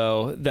example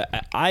though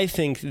that I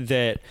think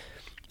that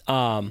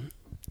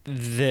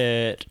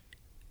that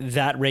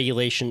that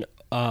regulation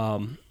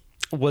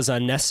was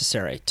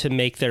unnecessary to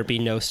make there be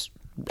no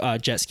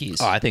jet skis.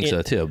 Oh, I think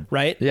so too.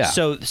 Right? Yeah.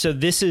 So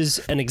this is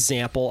an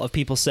example of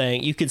people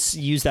saying you could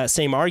use that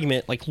same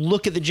argument, like,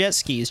 look at the jet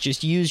skis,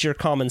 just use your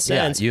common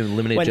sense. Yeah, you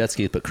eliminate jet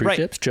skis, but cruise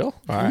ships, chill.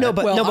 All right. No,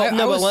 but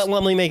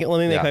let me make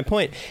Yeah. my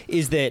point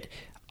is that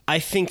I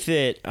think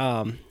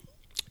that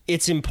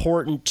it's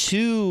important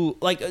to,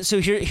 like, so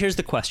here's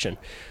the question.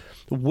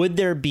 Would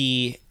there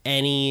be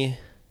any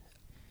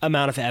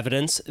amount of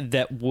evidence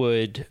that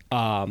would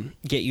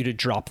get you to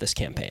drop this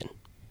campaign?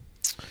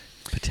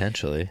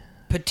 Potentially.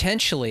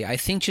 I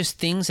think just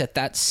things at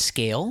that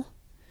scale,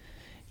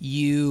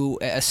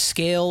 a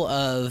scale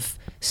of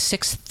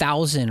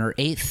 6,000 or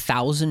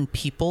 8,000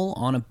 people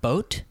on a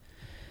boat,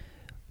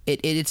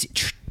 it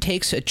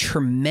takes a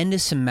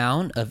tremendous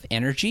amount of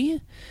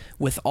energy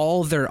with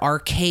all their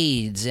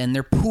arcades and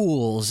their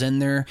pools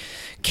and their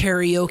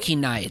karaoke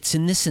nights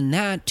and this and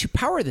that to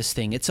power this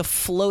thing. It's a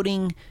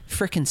floating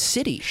frickin'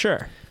 city.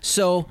 Sure.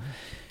 So,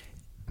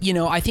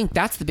 I think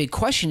that's the big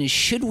question is,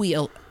 should we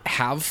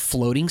have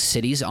floating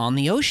cities on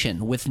the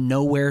ocean with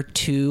nowhere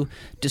to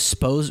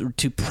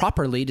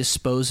properly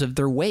dispose of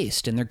their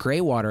waste and their gray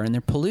water and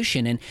their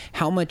pollution? And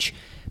how much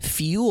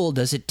fuel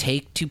does it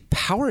take to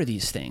power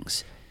these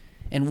things?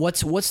 And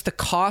what's the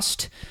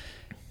cost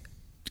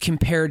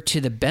compared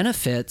to the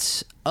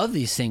benefits of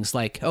these things?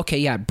 Like, okay,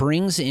 yeah, it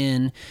brings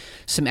in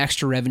some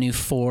extra revenue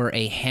for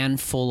a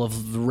handful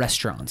of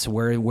restaurants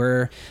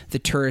where the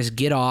tourists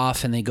get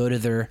off and they go to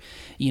their,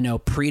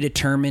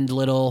 predetermined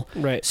little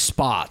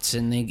spots,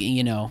 and they,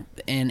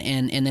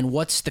 and then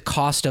what's the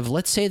cost of,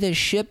 let's say the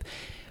ship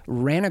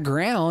ran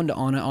aground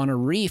on a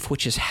reef,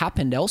 which has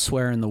happened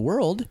elsewhere in the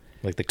world.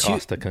 Like the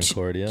Costa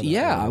Concordia?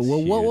 Yeah.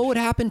 Well, what would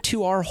happen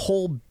to our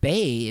whole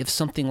bay if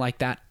something like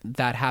that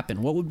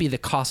happened? What would be the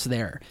cost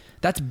there?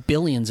 That's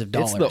billions of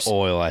dollars. It's the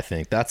oil, I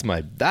think. That's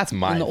my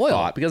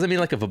thought. Because,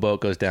 like, if a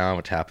boat goes down,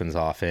 which happens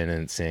often,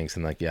 and it sinks,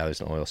 and, there's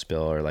an oil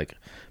spill, or,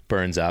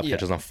 burns up,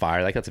 catches on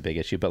fire, that's a big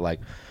issue. But,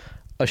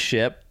 a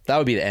ship, that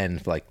would be the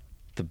end of,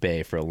 the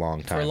bay for a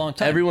long time.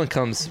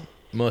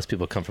 Most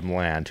people come from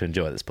land to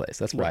enjoy this place.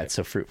 That's why it's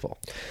so fruitful.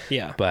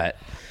 Yeah. But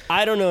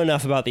I don't know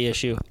enough about the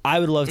issue.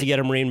 I would love to get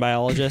a marine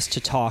biologist to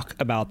talk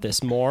about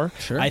this more.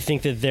 Sure. I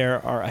think that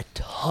there are a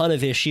ton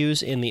of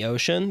issues in the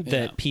ocean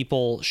that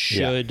people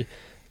should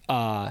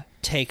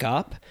take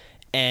up.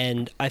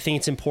 And I think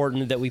it's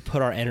important that we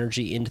put our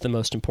energy into the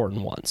most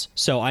important ones.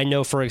 So I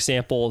know, for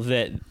example,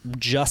 that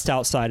just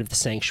outside of the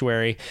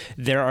sanctuary,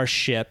 there are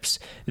ships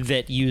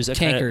that use a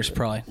tankers,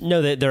 probably.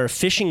 No, there are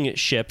fishing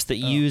ships that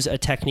use a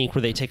technique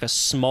where they take a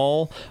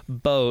small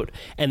boat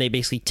and they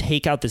basically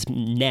take out this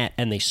net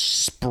and they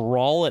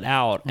sprawl it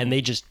out and they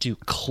just do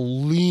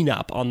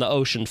cleanup on the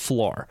ocean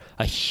floor.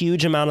 A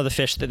huge amount of the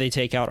fish that they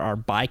take out are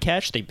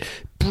bycatch. They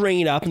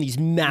bring it up in these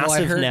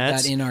massive I heard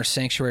nets. that in our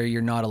sanctuary,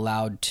 you're not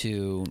allowed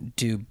to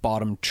do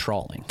bottom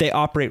trawling. They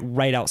operate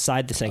right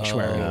outside the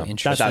sanctuary. Oh,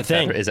 interesting. That's the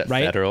thing. Is it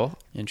right? federal?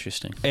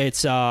 Interesting.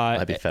 It's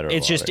Might be federal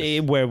it's just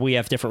waters. where we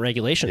have different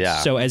regulations. Yeah.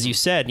 So as you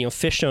said,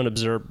 fish don't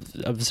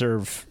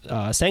observe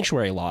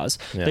sanctuary laws.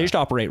 Yeah. They just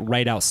operate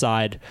right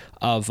outside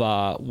of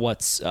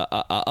what's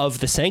of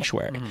the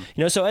sanctuary.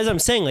 Mm-hmm. So as I'm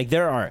saying,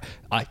 there are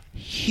a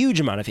huge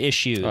amount of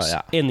issues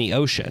in the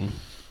ocean.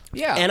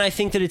 Yeah. And I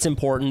think that it's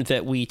important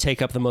that we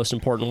take up the most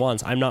important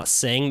ones. I'm not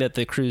saying that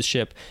the cruise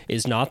ship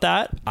is not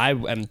that.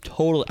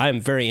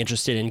 I'm very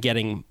interested in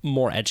getting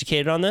more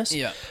educated on this.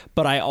 Yeah.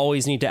 But I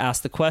always need to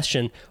ask the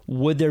question,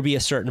 would there be a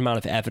certain amount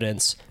of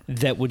evidence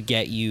that would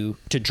get you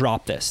to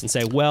drop this and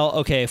say, well,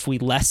 okay, if we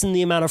lessen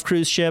the amount of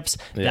cruise ships,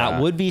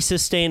 that would be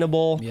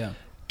sustainable. Yeah.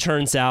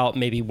 Turns out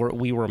maybe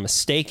we were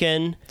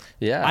mistaken.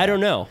 Yeah. I don't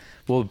know.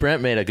 Well,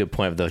 Brent made a good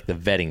point of the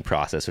vetting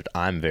process, which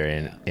I'm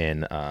very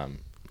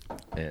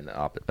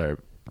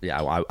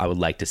I would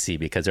like to see,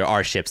 because there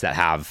are ships that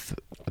have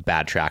a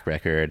bad track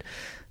record.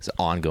 It's an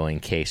ongoing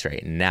case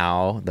right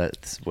now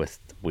that's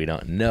we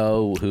don't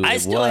know who I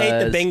still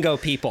hate the bingo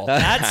people.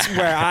 That's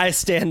where I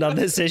stand on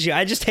this issue.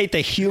 I just hate the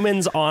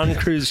humans on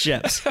cruise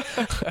ships. I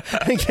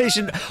think they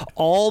should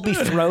all be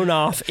thrown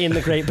off in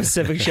the Great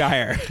Pacific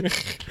Gyre.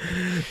 Just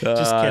kidding.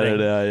 I don't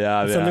know.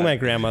 Yeah, It's something my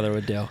grandmother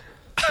would do.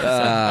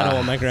 I don't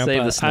want my grandpa.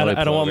 Save the snowy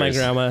I don't want my plovers.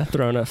 grandma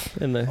thrown up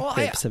in the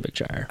Great Pacific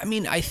Gyre. I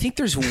mean, I think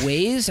there's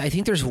ways. I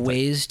think there's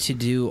ways to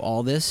do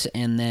all this,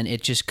 and then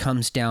it just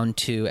comes down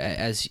to,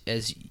 as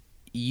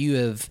you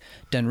have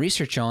done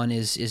research on,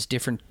 is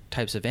different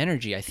types of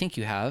energy. I think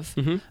you have,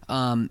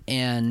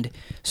 and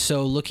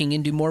so looking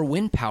into more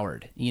wind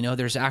powered.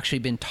 There's actually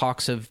been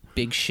talks of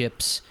big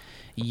ships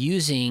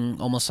using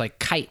almost like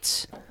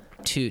kites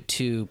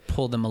to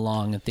pull them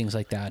along and things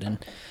like that,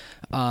 and.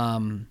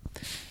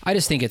 I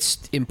just think it's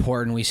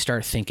important we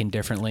start thinking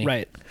differently.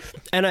 Right.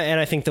 And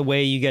I think the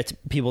way you get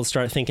people to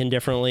start thinking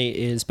differently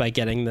is by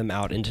getting them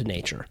out into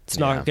nature. It's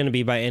not going to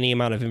be by any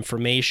amount of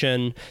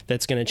information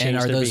that's going to change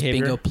their behavior. And are those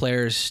bingo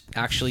players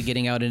actually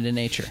getting out into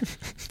nature?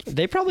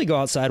 They probably go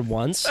outside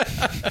once.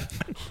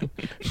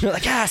 They're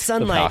like,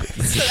 sunlight.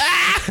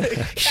 Back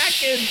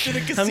into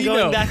the casino. I'm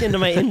going back into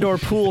my indoor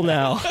pool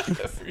now.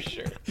 For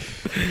sure.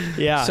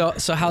 Yeah.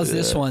 So how's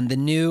this one? The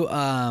new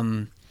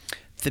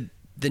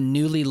the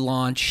newly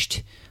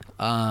launched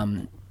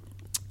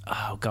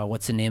oh god,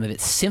 what's the name of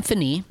it?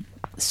 Symphony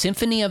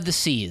of the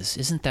Seas.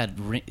 Isn't that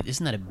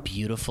a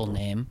beautiful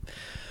name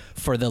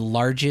for the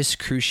largest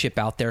cruise ship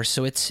out there?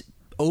 So it's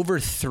over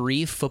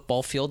 3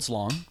 football fields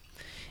long.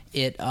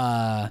 It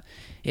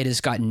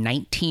has got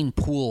 19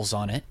 pools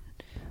on it.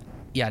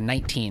 Yeah,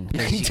 19.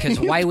 Because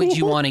why would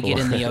you want to get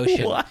in the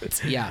ocean?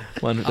 What? Yeah.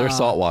 Well, they're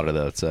saltwater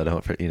though, so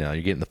you're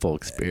getting the full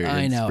experience.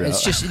 I know. Bro.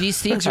 It's just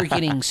these things are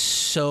getting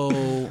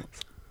so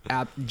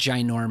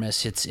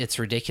ginormous. It's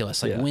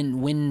ridiculous. Like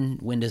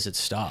when does it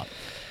stop?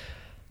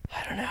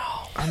 I don't know.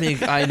 I mean,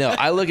 I know.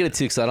 I look at it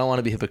too because I don't want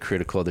to be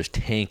hypocritical. There's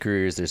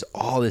tankers. There's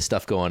all this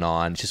stuff going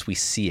on. It's just we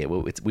see it.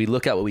 We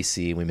look at what we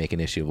see and we make an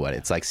issue of what.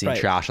 It's like seeing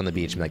trash on the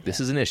beach and be like, this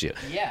is an issue.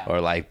 Yeah.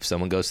 Or like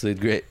someone goes to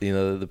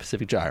the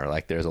Pacific Gyre.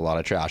 Like there's a lot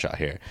of trash out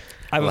here.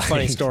 I have a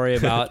funny story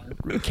about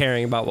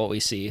caring about what we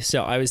see.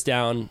 So I was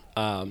down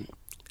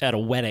at a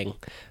wedding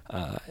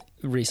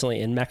recently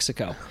in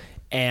Mexico,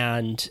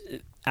 and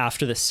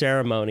after the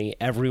ceremony,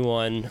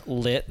 everyone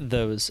lit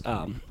those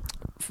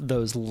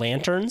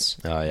lanterns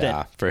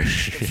that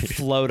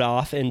float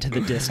off into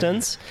the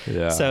distance.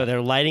 Yeah. So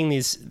they're lighting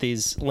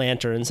these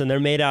lanterns, and they're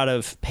made out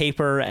of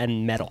paper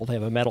and metal. They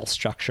have a metal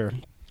structure,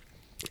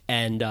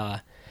 and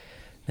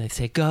they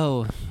say,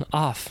 "Go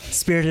off,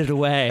 spirited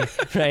away,"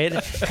 right?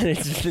 And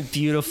it's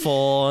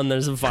beautiful, and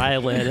there's a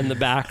violin in the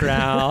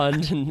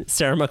background, and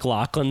Sarah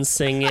McLachlan's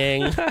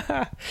singing.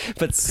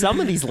 But some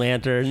of these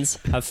lanterns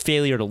have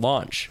failure to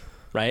launch.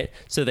 Right?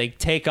 So they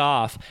take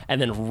off,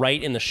 and then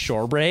right in the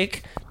shore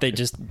break, they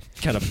just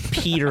kind of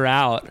peter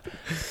out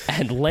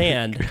and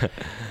land.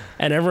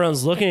 And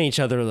everyone's looking at each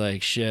other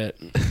like, shit.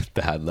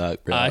 Bad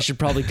luck, bro. I should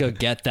probably go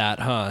get that,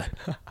 huh?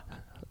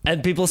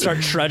 And people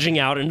start trudging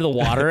out into the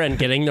water and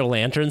getting their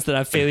lanterns that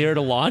have failure to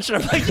launch.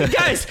 And I'm like, you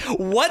guys,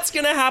 what's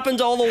going to happen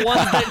to all the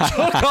ones that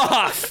took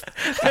off?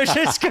 They're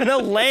just going to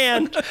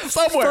land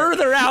somewhere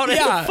further out in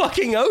the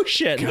fucking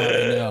ocean. God,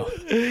 I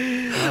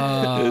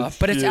know.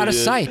 But it's out of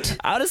sight.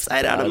 Out of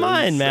sight, out of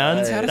mind, man.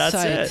 It's out of That's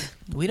sight. it.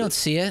 We don't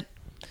see it.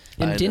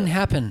 It didn't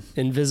happen.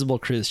 Invisible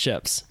cruise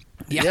ships.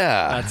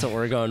 Yeah. That's what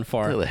we're going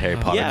for. Put the Harry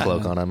Potter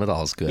cloak on them. It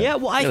all's good. Yeah,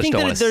 well, I think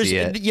that there's,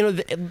 it.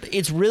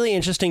 It's really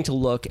interesting to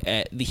look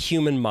at the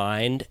human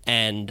mind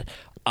and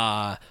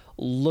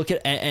look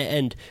at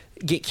and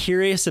get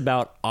curious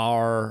about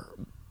our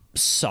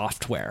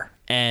software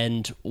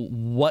and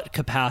what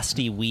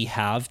capacity we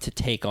have to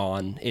take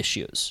on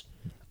issues.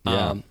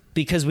 Yeah.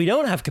 Because we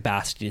don't have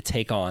capacity to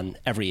take on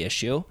every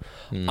issue.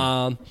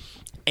 And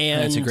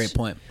That's a great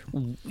point.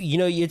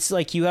 It's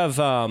like you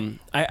have.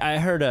 I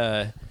heard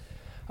a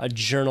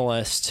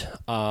journalist.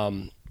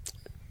 What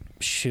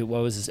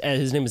was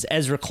his name was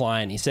Ezra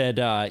Klein. He said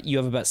you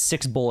have about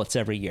 6 bullets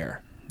every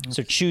year,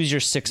 so choose your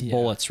 6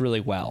 bullets really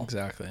well.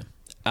 Exactly.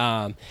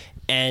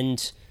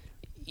 And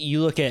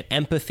you look at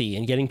empathy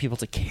and getting people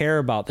to care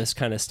about this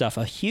kind of stuff.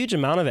 A huge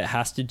amount of it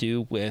has to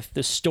do with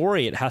the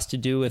story. It has to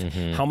do with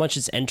how much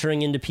it's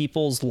entering into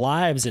people's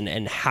lives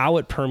and how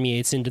it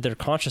permeates into their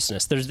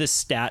consciousness. There's this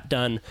stat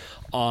done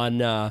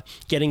on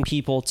getting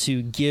people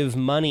to give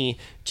money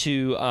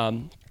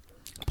to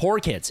poor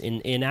kids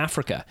in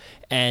Africa,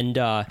 and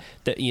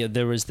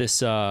there was this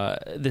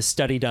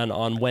study done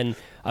on when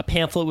a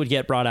pamphlet would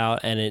get brought out,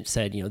 and it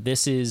said,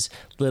 this is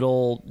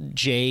little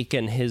Jake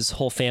and his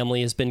whole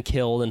family has been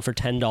killed, and for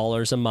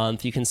 $10 a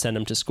month you can send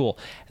him to school,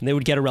 and they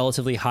would get a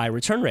relatively high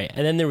return rate.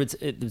 And then it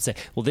would say,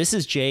 well, this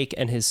is Jake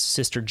and his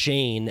sister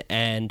Jane,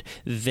 and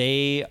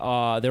they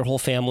their whole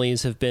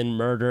families have been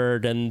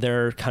murdered, and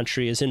their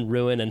country is in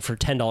ruin, and for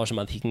 $10 a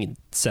month you can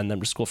send them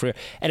to school for,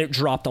 and it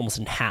dropped almost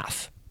in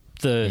half.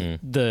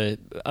 The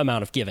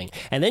amount of giving.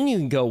 And then you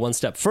can go one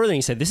step further and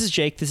you say, this is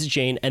Jake, this is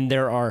Jane, and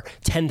there are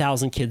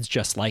 10,000 kids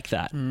just like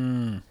that.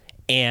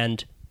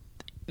 And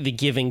the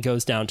giving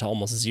goes down to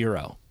almost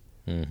zero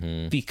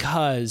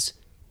because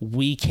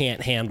we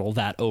can't handle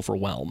that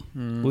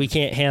overwhelm. We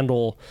can't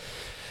handle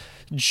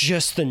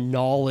just the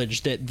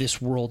knowledge that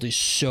this world is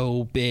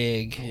so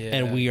big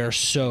and we are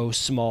so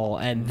small,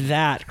 and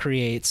that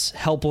creates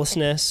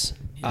helplessness.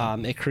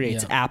 It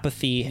creates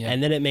apathy,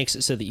 and then it makes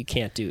it so that you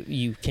can't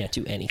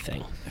do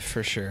anything.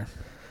 For sure.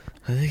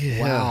 I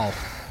think, Wow.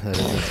 That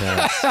is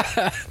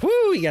intense.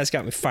 Woo! You guys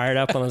got me fired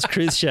up on those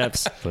cruise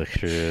ships. The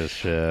cruise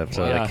ships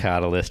are Yeah. a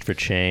catalyst for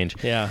change.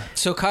 Yeah.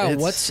 So Kyle,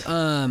 It's-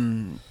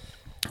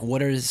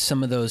 what are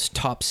some of those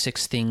top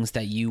 6 things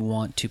that you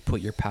want to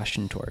put your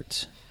passion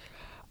towards?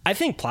 I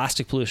think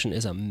plastic pollution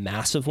is a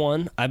massive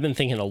one. I've been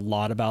thinking a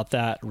lot about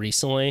that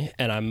recently,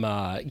 and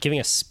I'm giving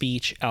a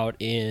speech out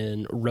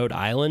in Rhode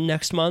Island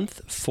next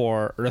month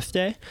for Earth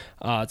Day.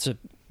 It's a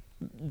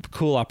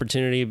cool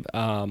opportunity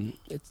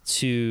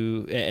it's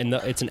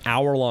an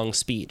hour-long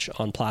speech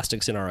on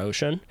plastics in our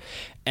ocean.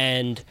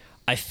 And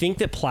I think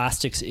that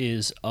plastics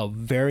is a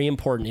very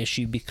important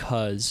issue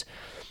because,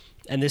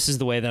 and this is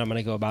the way that I'm going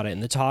to go about it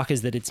in the talk,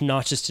 is that it's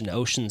not just an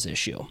oceans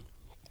issue.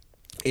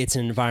 It's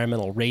an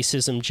environmental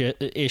racism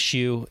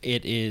issue.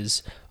 It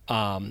is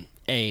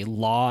a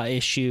law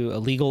issue, a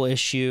legal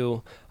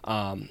issue.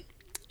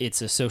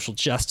 It's a social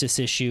justice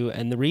issue.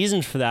 And the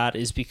reason for that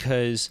is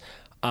because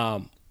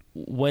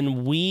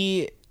when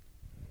we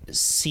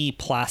see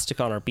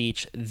plastic on our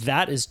beach,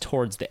 that is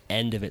towards the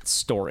end of its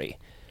story.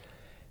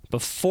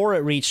 Before it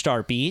reached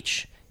our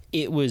beach,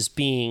 it was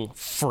being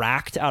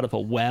fracked out of a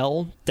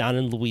well down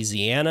in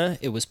Louisiana.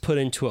 It was put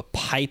into a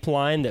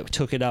pipeline that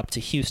took it up to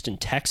Houston,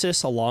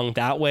 Texas. Along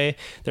that way,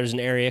 there's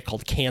an area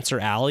called Cancer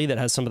Alley that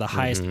has some of the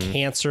highest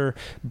cancer,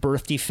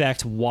 birth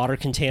defect, water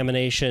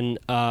contamination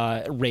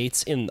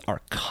rates in our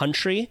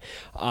country.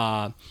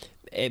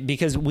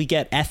 Because we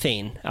get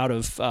ethane out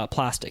of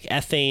plastic.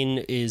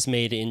 Ethane is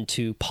made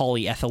into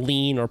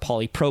polyethylene or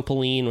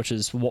polypropylene, which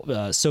is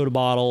soda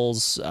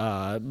bottles,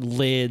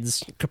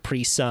 lids,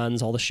 Capri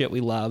Suns, all the shit we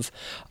love.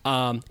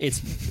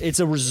 It's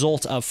a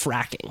result of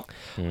fracking.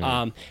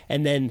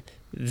 And then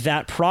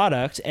that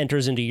product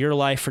enters into your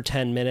life for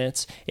 10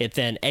 minutes. It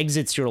then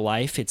exits your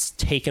life. It's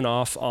taken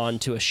off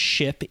onto a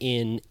ship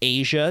in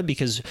Asia,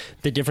 because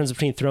the difference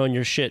between throwing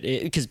your shit,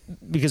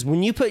 because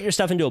when you put your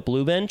stuff into a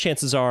blue bin,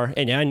 chances are,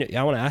 and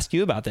I want to ask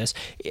you about this,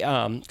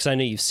 because I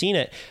know you've seen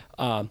it,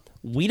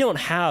 we don't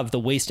have the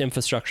waste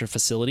infrastructure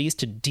facilities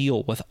to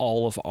deal with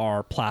all of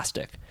our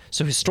plastic.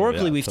 So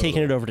historically, we've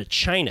taken it over to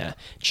China.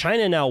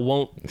 China now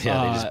won't.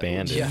 Yeah, they just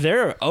banned it.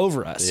 They're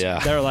over us. Yeah.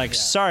 They're like,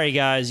 sorry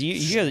guys,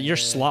 you're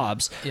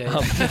slobs.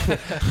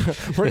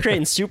 We're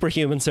creating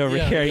superhumans over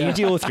here. You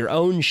deal with your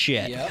own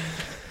shit. Yep.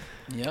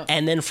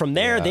 And then from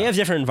there, they have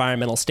different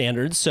environmental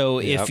standards. So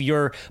if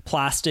your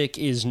plastic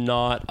is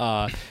not,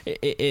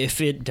 if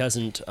it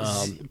doesn't,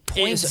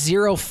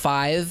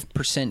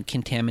 0.05%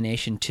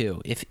 contamination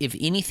too. If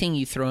anything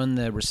you throw in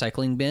the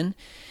recycling bin,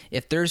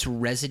 if there's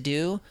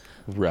residue,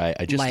 right?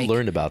 I just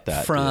learned about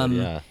that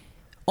from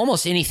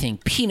almost anything.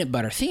 Peanut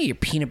butter. Think of your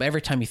peanut butter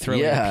every time you throw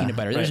in peanut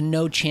butter. There's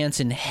no chance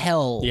in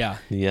hell. Yeah.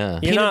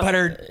 Peanut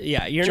butter.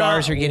 Yeah, you're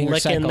jars not are getting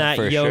licking recycled. that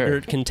For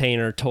yogurt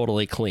container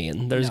totally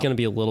clean. There's going to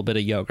be a little bit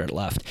of yogurt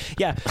left.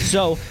 Yeah,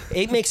 so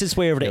it makes its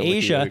way over to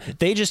Asia.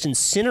 They just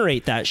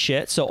incinerate that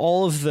shit. So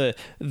all of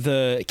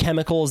the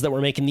chemicals that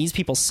were making these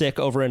people sick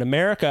over in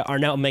America are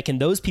now making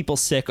those people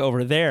sick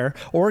over there.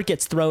 Or it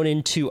gets thrown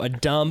into a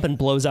dump and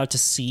blows out to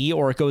sea,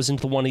 or it goes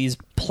into one of these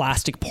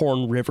plastic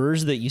porn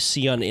rivers that you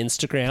see on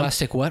Instagram.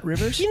 Plastic what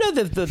rivers? You know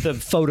the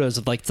photos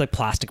of it's like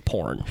plastic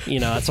porn. You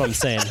know, that's what I'm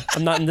saying.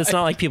 It's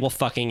not like people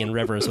fucking in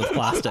rivers with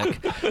plastic.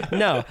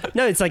 No,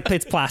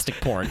 it's plastic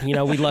porn. You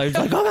know, we love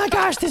like, oh my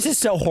gosh, this is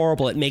so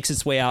horrible. It makes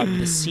its way out into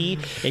the sea.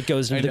 It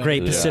goes into the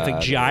Great Pacific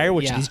Gyre,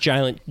 which are these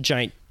giant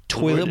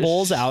toilet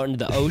bowls out into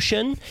the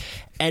ocean,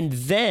 and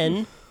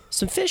then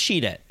some fish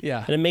eat it.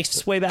 Yeah. And it makes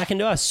its way back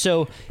into us.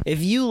 So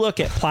if you look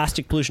at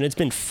plastic pollution, it's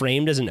been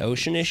framed as an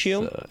ocean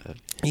issue.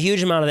 A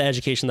huge amount of the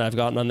education that I've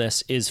gotten on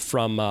this is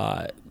from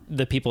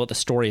the people at the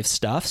Story of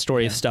Stuff,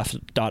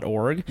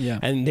 storyofstuff.org. Yeah.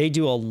 And they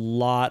do a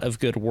lot of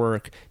good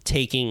work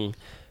taking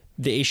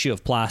the issue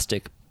of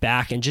plastic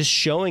back and just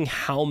showing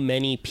how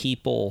many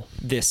people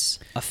this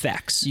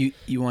affects.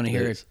 You want to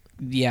hear it?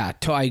 Yeah,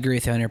 I agree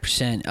with you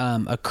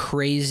 100%. A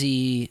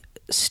crazy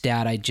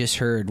stat I just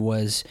heard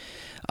was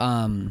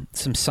some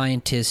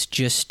scientists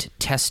just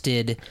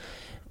tested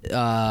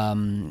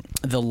the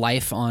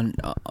life on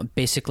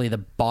basically the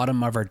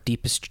bottom of our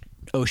deepest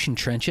ocean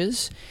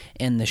trenches,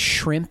 and the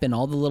shrimp and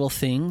all the little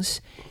things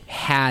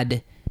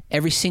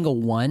every single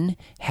one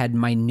had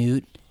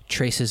minute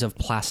traces of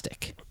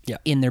plastic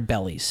in their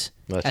bellies.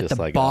 That's at just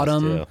the like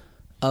bottom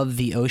of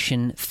the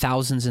ocean,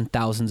 thousands and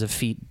thousands of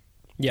feet.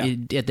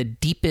 At the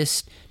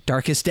deepest,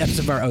 darkest depths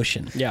of our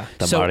ocean.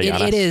 So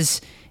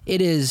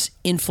it is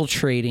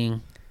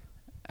infiltrating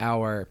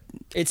our.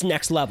 It's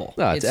next level.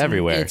 No, it's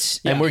everywhere,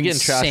 and we're getting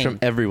trash insane. from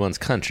everyone's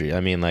country.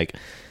 I mean, like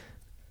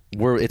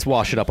it's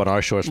washing up on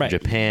our shores from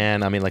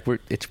Japan. I mean, like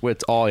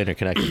it's all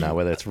interconnected now.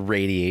 Whether it's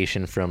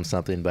radiation from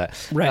something, but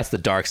that's the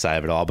dark side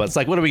of it all. But it's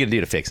like, what are we gonna do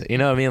to fix it? You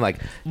know what I mean?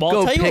 Like, well,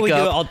 I'll tell you what we do.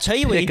 I'll tell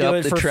you what you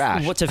do for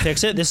trash. What to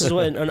fix it. This is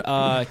what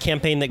a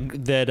campaign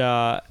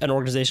that an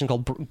organization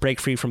called Break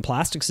Free from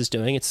Plastics is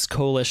doing. It's a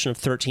coalition of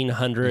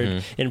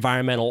 1,300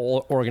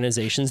 environmental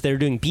organizations. They're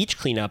doing beach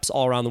cleanups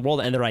all around the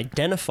world, and they're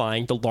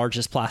identifying the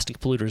largest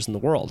plastic polluters in the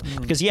world.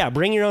 Because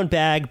bring your own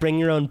bag, bring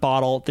your own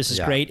bottle. This is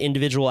great.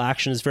 Individual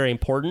action is very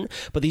important.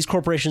 But these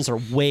corporations are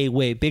way,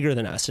 way bigger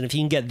than us. And if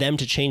you can get them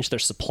to change their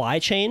supply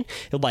chain,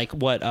 like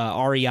what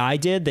REI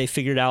did, they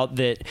figured out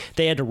that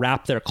they had to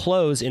wrap their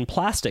clothes in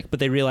plastic, but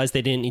they realized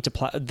they didn't need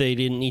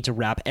to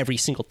wrap every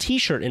single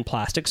T-shirt in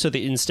plastic. So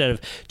that instead of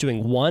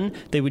doing one,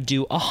 they would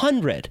do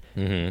 100.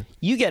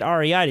 You get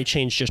REI to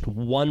change just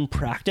one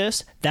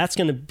practice, that's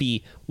going to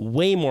be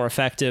way more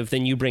effective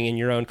than you bring in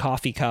your own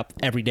coffee cup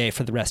every day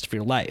for the rest of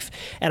your life.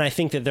 And I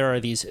think that there are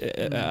these.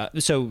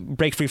 So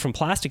Break Free from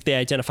Plastic, they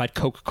identified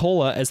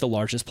Coca-Cola as the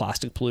largest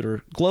plastic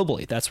polluter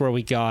globally. That's where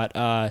we got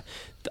our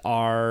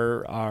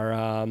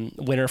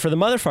winner for the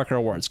Motherfucker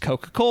Awards,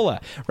 Coca-Cola,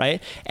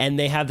 right? And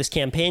they have this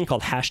campaign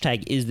called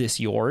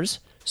 #IsThisYours.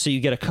 So you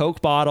get a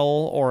Coke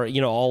bottle, or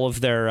all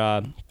of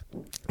their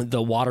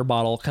the water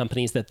bottle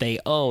companies that they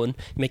own,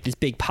 make this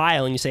big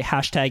pile, and you say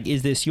hashtag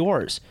is this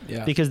yours?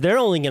 Yeah. Because they're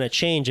only going to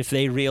change if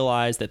they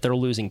realize that they're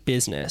losing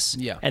business,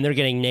 Yeah. and they're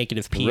getting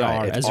negative PR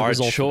Right. It's as a our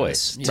result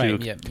choice of this. to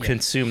Right. Yeah.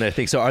 consume their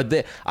thing. So are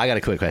they? I got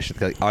a quick question.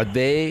 Are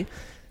they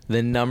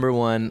the number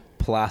one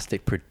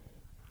plastic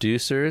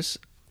producers,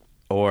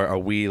 or are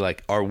we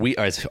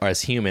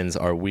as humans?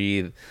 Are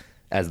we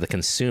as the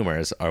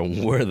consumers?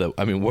 We're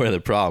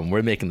the problem.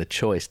 We're making the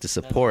choice to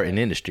support an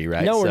industry,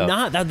 right? No, we're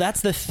not.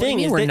 That's the thing.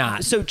 mean is we're that-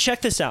 not? So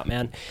check this out,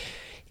 man.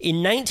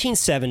 In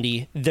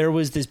 1970, there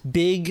was this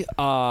big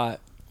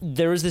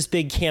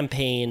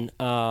campaign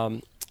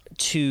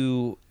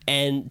to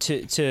end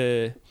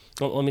to.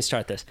 Well, let me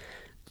start this.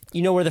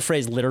 You know where the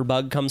phrase "litter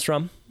bug" comes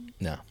from?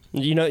 No.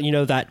 You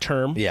know that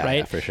term, Yeah, right?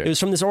 yeah, for sure. It was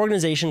from this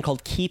organization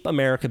called Keep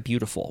America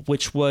Beautiful,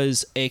 which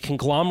was a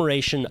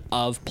conglomeration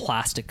of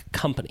plastic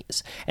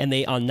companies. And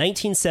they, on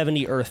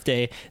 1970 Earth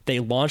Day, they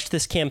launched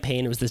this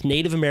campaign. It was this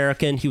Native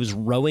American. He was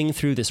rowing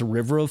through this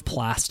river of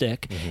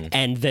plastic,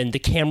 and then the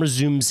camera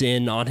zooms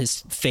in on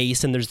his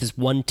face, and there's this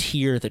one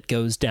tear that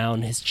goes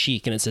down his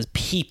cheek, and it says,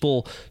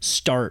 "People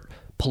start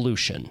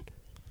pollution.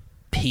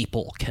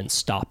 People can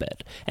stop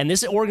it." And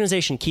this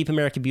organization, Keep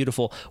America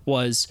Beautiful,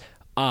 was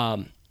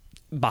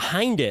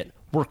behind it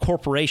were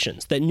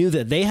corporations that knew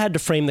that they had to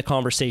frame the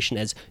conversation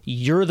as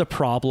you're the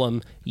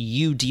problem,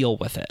 you deal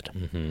with it.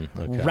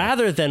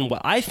 Rather than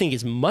what I think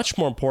is much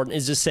more important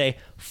is to say,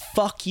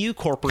 fuck you,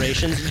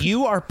 corporations.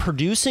 You are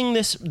producing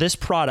this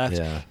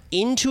product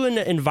into an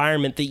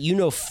environment that you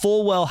know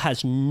full well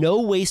has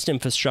no waste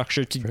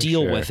infrastructure to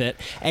deal with it.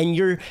 And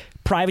you're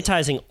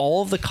privatizing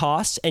all of the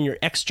costs, and you're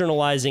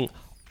externalizing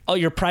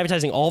you're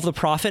privatizing all of the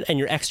profit, and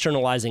you're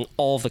externalizing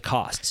all of the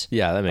costs.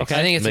 Yeah, that makes.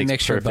 I think it's a makes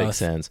mixture of perfect both.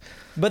 sense.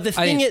 But the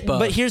thing is,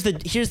 but here's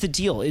the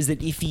deal: is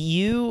that if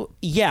you,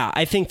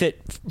 I think that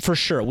for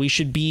sure we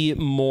should be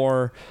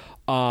more,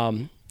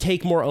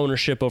 take more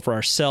ownership over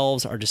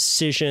ourselves, our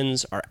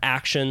decisions, our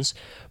actions,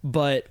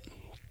 but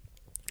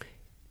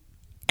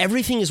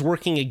everything is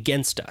working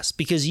against us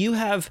because you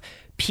have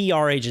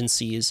PR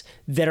agencies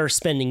that are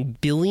spending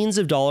billions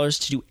of dollars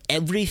to do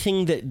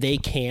everything that they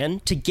can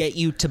to get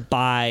you to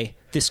buy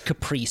this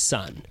Capri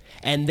Sun.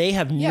 And they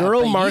have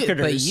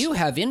neuromarketers. But you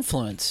have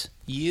influence.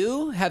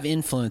 You have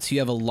influence. You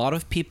have a lot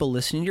of people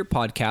listening to your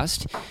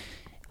podcast.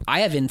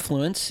 I have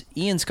influence.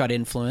 Ian's got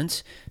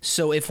influence.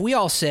 So if we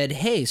all said,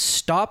 hey,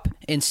 stop,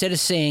 instead of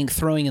saying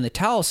throwing in the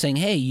towel, saying,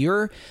 hey,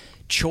 your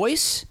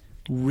choice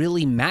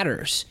really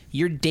matters.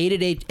 Your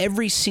day-to-day,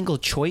 every single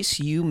choice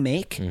you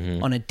make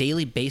on a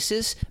daily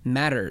basis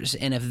matters.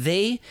 And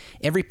if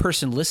every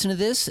person listen to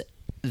this,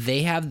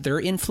 they have their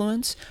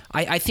influence.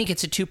 I think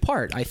it's a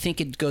two-part. I think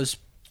it goes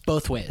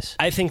both ways.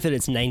 I think that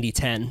it's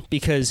 90-10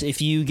 because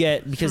if you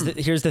get,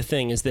 here's the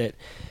thing is that,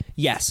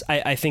 yes,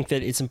 I think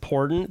that it's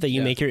important that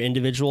you make your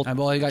individual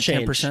Well, you got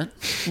change.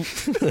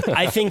 10%.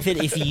 I think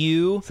that if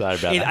you, Sorry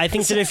about that. I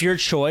think that if your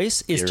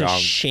choice is You're to wrong.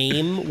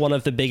 shame one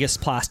of the biggest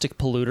plastic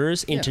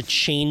polluters into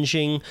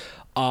changing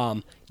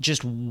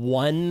just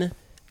one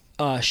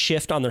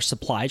shift on their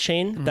supply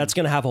chain, that's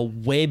going to have a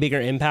way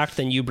bigger impact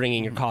than you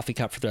bringing your coffee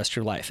cup for the rest of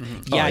your life.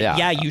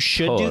 You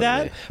should do that,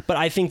 Totally. but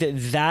I think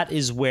that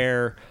is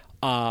where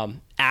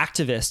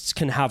activists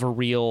can have a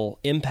real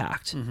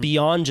impact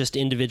beyond just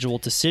individual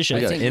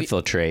decisions. We gotta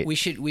infiltrate. We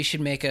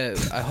should make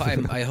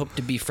I hope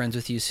to be friends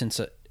with you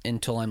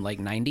until I'm like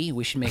 90.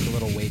 We should make a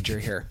little wager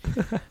here.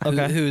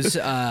 Okay. Whose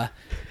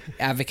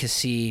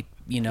advocacy,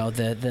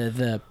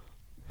 the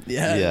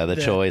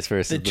choice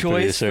versus the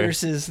choice producer.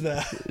 versus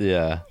the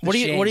What are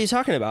shame. you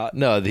talking about?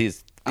 No,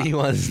 he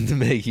wants to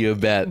make you a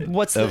bet.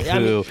 What's of the?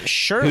 who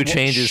who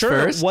changes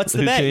first? What's the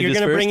Who bet? You're changes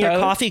going to bring first, your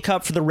Tyler? coffee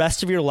cup for the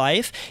rest of your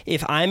life.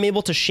 If I'm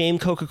able to shame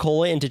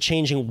Coca-Cola into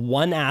changing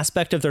one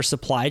aspect of their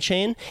supply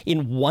chain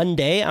in one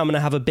day, I'm going to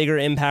have a bigger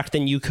impact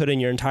than you could in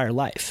your entire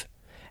life.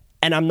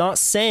 And I'm not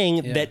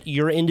saying that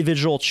your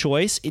individual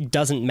choice, it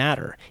doesn't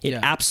matter. It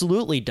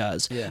absolutely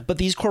does. Yeah. But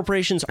these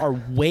corporations are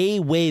way,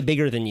 way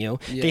bigger than you.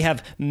 Yeah. They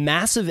have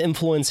massive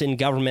influence in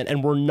government,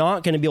 and we're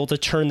not going to be able to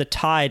turn the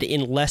tide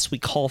unless we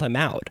call them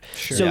out.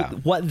 Sure. So Yeah.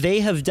 what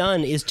they have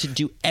done is to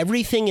do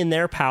everything in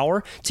their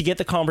power to get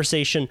the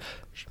conversation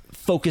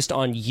focused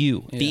on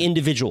you, the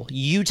individual.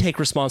 You take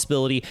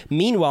responsibility.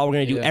 Meanwhile, we're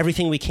going to do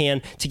everything we can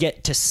to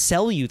get to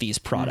sell you these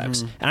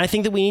products. And I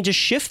think that we need to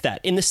shift that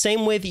in the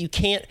same way that you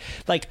can't,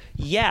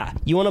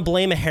 you want to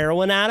blame a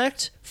heroin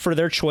addict for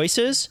their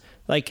choices?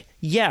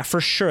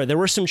 For sure. There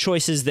were some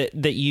choices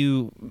that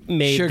you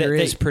made. Sugar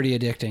that is pretty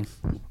addicting.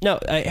 No,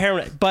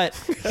 heroin. But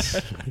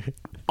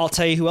I'll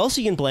tell you who else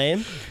you can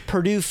blame.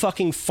 Purdue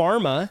fucking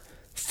Pharma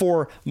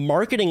for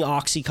marketing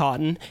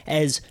OxyContin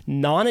as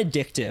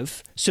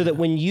non-addictive so that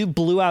when you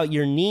blew out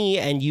your knee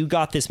and you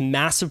got this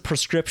massive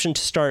prescription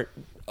to start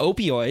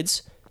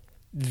opioids,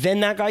 then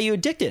that got you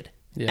addicted.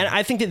 Yeah. And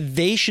I think that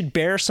they should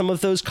bear some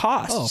of those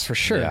costs. Oh, for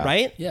sure. Yeah.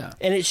 Right? Yeah.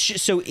 And it's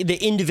so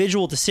the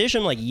individual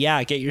decision,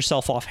 get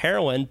yourself off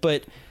heroin,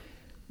 but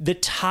the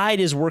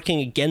tide is working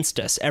against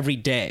us every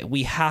day.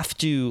 We have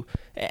to,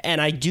 and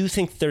I do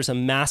think there's a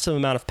massive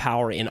amount of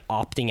power in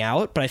opting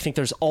out, but I think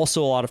there's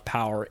also a lot of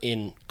power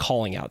in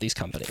calling out these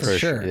companies. For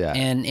sure. Yeah.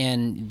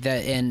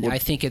 And I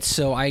think it's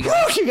so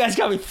You guys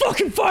got me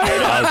fucking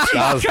fired up.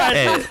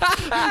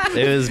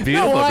 It was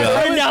beautiful, bro.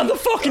 Burn down the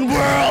fucking world.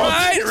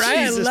 Right,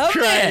 I Jesus love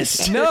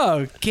Christ. it.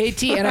 No,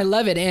 KT, and I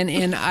love it.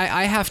 And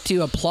I have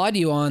to applaud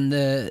you on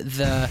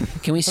the.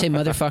 Can we say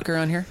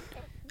motherfucker on here?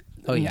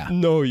 Oh yeah.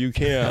 No, you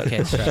can't.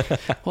 Okay, sorry.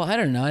 Well, I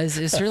don't know.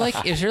 Is there like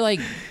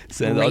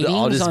So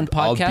ratings on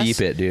podcasts? I'll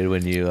beep it, dude,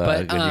 when you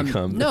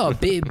come. No,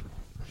 big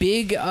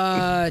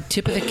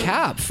tip of the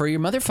cap for your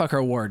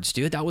motherfucker awards,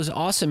 dude. That was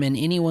awesome, and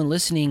anyone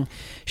listening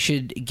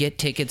should get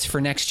tickets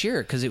for next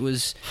year because it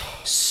was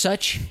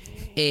such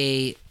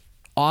a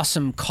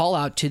awesome call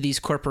out to these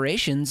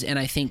corporations, and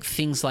I think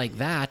things like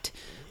that,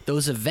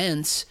 those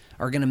events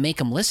are going to make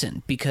them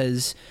listen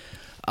because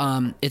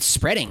it's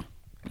spreading.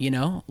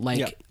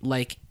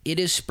 Like it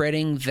is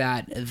spreading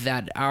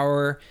that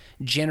our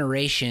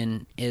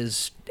generation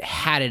is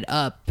had it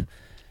up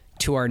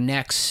to our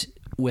necks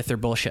with their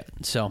bullshit.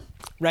 So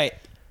Right.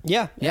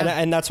 Yeah. Yeah.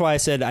 And that's why I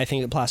said I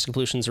think that plastic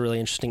pollution is a really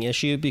interesting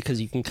issue because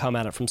you can come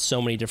at it from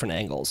so many different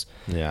angles.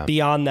 Yeah.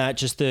 Beyond that,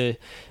 just the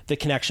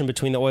connection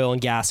between the oil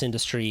and gas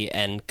industry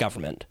and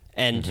government.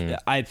 And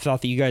I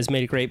thought that you guys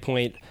made a great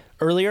point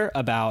earlier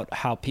about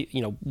how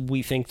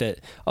we think that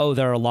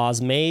there are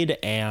laws made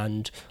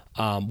and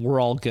we're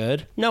all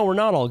good. No, we're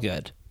not all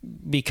good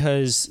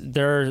because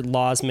there are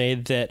laws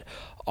made that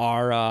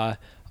are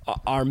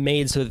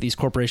made so that these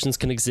corporations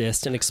can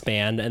exist and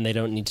expand and they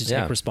don't need to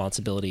take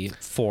responsibility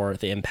for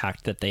the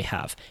impact that they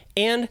have.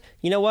 And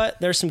you know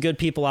what? There's some good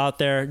people out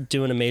there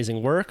doing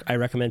amazing work. I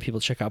recommend people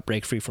check out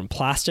Break Free from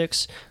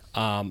Plastics.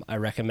 I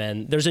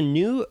recommend there's a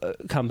new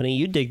company,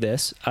 you dig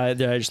this,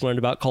 that I just learned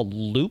about called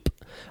Loop.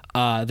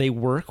 They're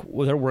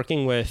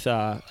working with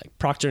like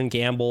Procter and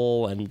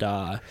Gamble and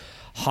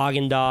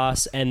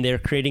Haagen-Dazs, and they're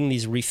creating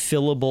these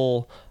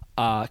refillable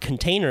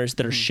containers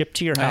that are shipped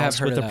to your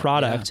house with the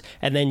product,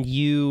 and then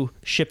you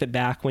ship it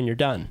back when you're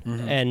done.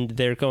 And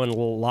they're going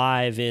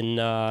live in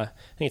I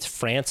think it's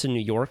France and New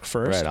York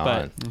first. Right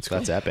on. But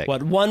That's epic.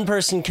 what one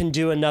person can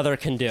do, another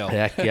can do.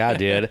 Heck yeah,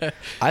 dude.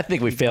 I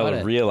think we fail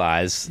to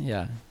realize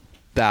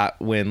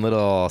that when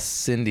little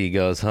Cindy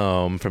goes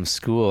home from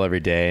school every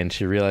day and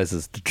she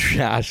realizes the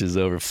trash is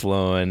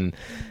overflowing,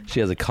 she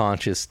has a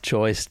conscious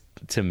choice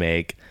to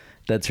make.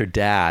 That's her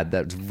dad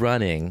that's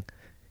running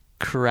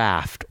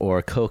Kraft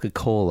or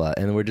Coca-Cola,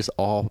 and we're just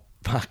all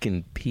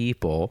fucking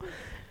people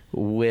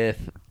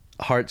with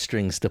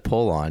heartstrings to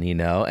pull on,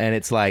 and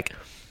it's like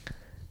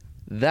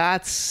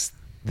that's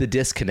the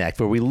disconnect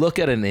where we look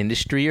at an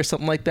industry or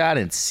something like that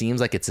and it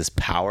seems like it's this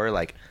power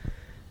like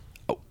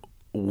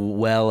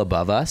well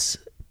above us,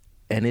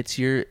 and it's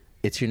your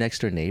next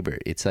door neighbor.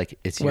 It's like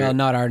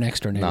not our next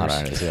door neighbors. Not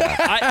ours. Yeah.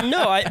 I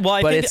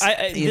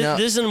think this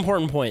is an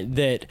important point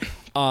that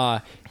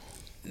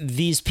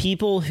these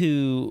people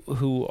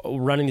who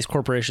running these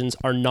corporations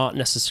are not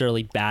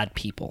necessarily bad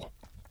people.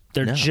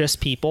 They're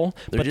just people,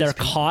 but they're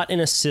caught in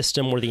a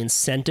system where the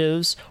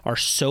incentives are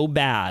so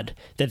bad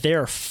that they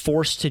are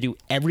forced to do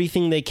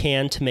everything they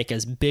can to make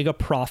as big a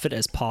profit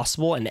as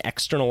possible and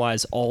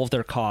externalize all of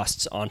their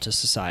costs onto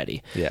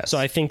society. Yes. So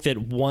I think that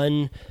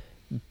one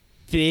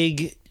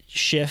big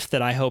shift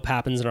that I hope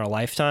happens in our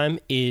lifetime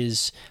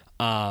is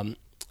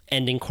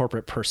ending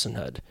corporate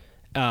personhood.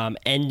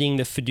 Ending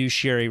the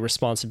fiduciary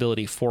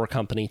responsibility for a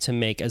company to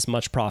make as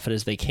much profit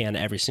as they can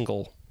every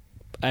single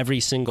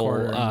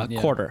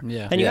quarter.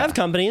 Yeah. And you have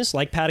companies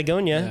like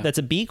Patagonia that's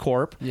a B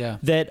Corp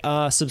that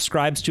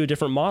subscribes to a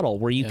different model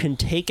where you can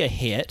take a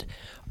hit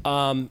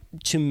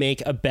to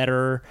make a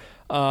better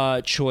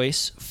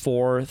choice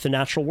for the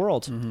natural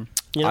world.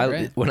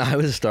 When I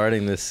was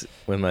starting this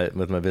with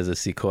my business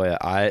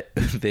Sequoia,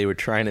 they were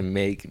trying to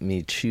make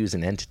me choose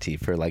an entity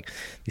for like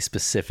these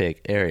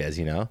specific areas.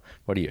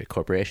 What are you, a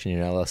corporation?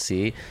 You're an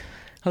LLC.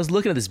 I was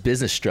looking at this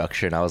business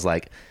structure and I was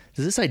like,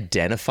 does this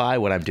identify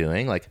what I'm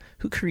doing? Like,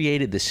 who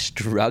created this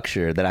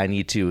structure that I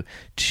need to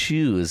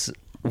choose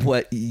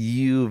what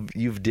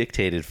you've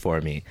dictated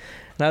for me?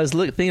 And I was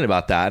thinking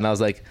about that, and I was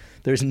like,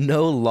 there's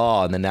no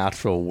law in the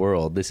natural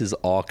world. This is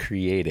all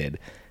created.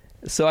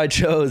 So I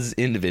chose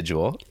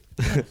individual,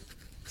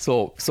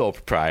 sole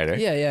proprietor.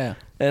 Yeah.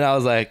 And I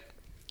was like,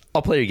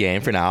 I'll play your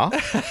game for now.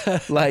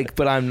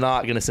 But I'm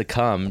not gonna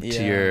succumb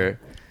to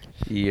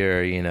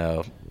your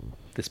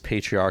this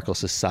patriarchal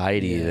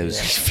society and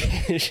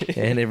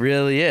it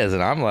really is.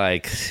 And I'm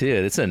like,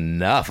 dude, it's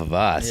enough of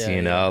us,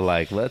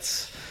 like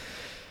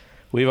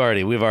we've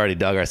already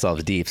dug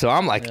ourselves deep. So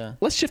I'm like,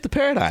 let's shift the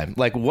paradigm.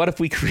 Like, what if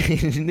we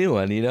created a new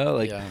one,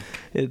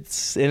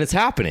 it's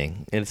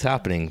happening. It's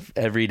happening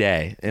every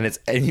day. And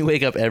you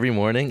wake up every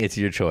morning, it's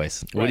your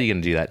choice. What are you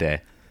going to do that day?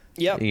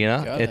 Yep. You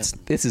know,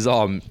 this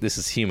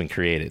is human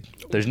created.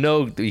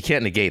 You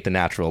can't negate the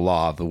natural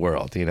law of the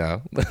world, you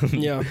know?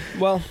 Yeah.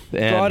 Well, go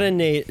out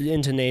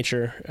into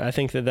nature. I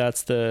think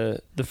that's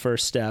the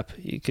first step.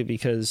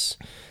 Because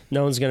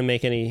no one's going to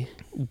make any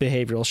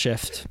behavioral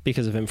shift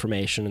because of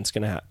information. It's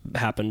going to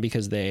happen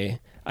because they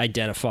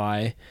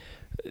identify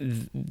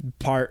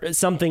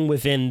something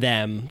within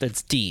them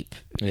that's deep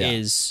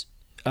is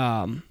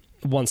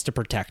wants to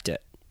protect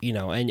it. You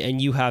know,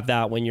 and you have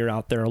that when you're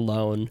out there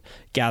alone,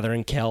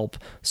 gathering kelp,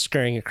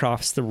 scurrying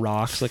across the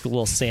rocks like a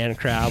little sand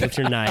crab with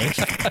your knife.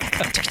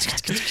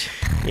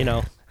 You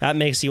know, that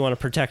makes you want to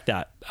protect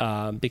that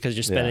because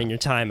you're spending your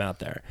time out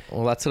there.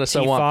 Well, that's what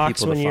I want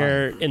Fox, people to when find.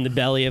 you're in the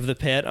belly of the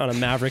pit on a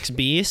Maverick's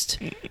beast,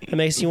 it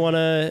makes you want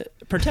to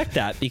protect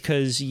that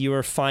because you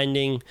are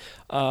finding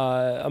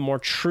a more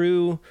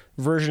true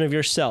version of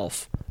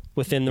yourself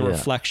within the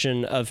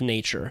reflection of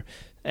nature.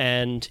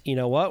 And you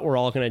know what? We're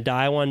all going to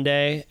die one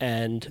day,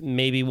 and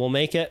maybe we'll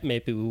make it,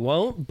 maybe we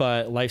won't,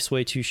 but life's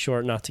way too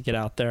short not to get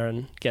out there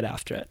and get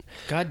after it.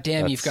 God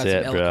damn, you've got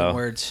That's some it, eloquent bro.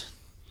 words.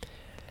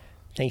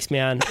 Thanks,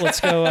 man.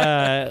 Let's go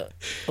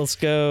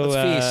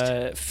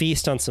Let's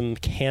feast on some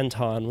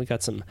Canton. We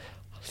got some,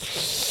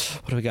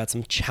 what do we got?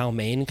 Some chow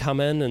mein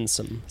coming and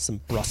some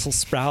Brussels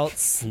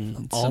sprouts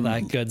and all Some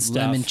that good stuff.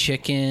 Lemon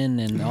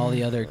chicken and all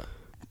the other...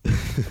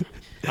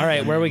 All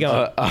right, where are we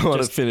going? I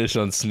want to finish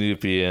on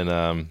Snoopy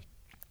and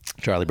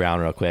Charlie Brown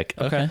real quick.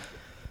 Okay.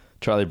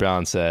 Charlie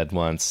Brown said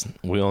once,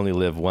 "We only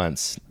live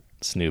once,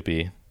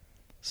 Snoopy."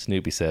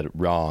 Snoopy said,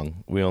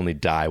 "Wrong. We only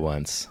die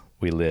once.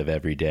 We live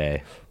every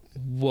day."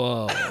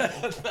 Whoa.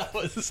 That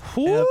was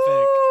Woo!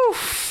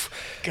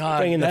 God,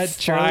 Bringing the that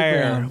Charlie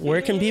fire. Brown.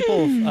 Where can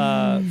people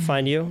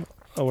find you?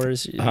 Or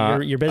where's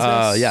your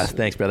business? Yeah,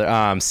 thanks,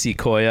 brother.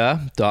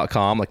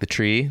 Sequoia.com, like the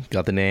tree.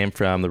 Got the name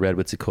from the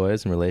redwood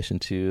sequoias in relation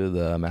to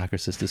the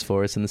macrocystis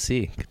forest in the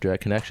sea.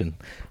 Direct connection.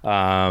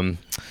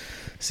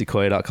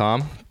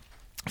 Sequoia.com.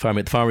 Find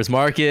me at the farmers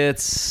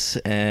markets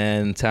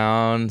and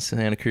town,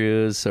 Santa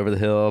Cruz, over the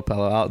hill,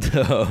 Palo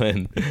Alto,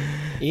 and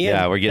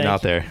Ian, we're getting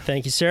out there.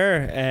 Thank you,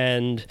 sir.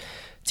 And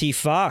T.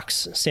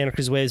 Fox, Santa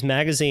Cruz Waves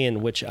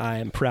Magazine, which I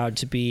am proud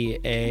to be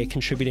a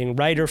contributing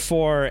writer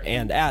for,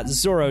 and at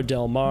Zorro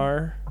Del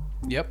Mar.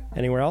 Yep.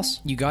 Anywhere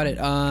else? You got it.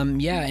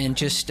 Yeah, and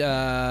just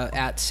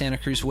at Santa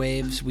Cruz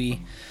Waves,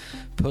 we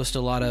post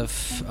a lot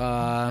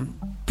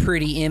of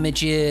pretty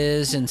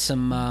images and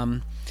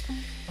some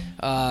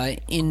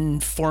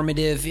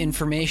informative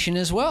information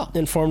as well.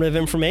 Informative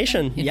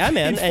information. Yeah,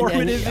 man.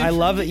 And I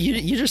love it.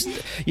 You just...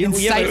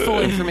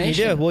 Insightful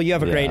information. You do. Well, you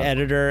have a great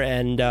editor,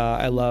 and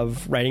I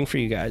love writing for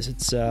you guys.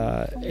 It's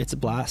a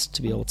blast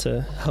to be able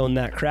to hone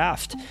that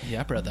craft.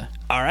 Yeah, brother.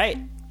 All right.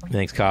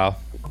 Thanks, Kyle.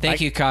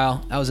 Thank you,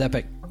 Kyle. That was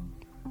epic.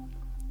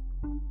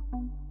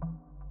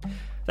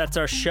 That's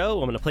our show.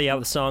 I'm going to play you out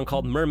with a song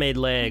called Mermaid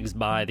Legs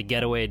by the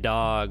Getaway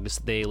Dogs.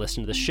 They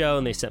listened to the show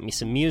and they sent me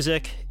some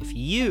music. If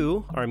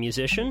you are a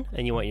musician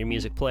and you want your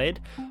music played,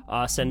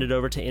 send it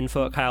over to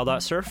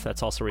info@kyle.surf.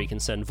 That's also where you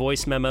can send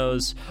voice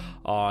memos,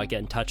 get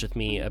in touch with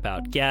me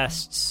about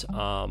guests,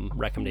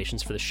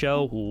 recommendations for the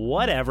show,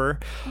 whatever.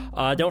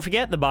 Don't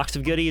forget, the box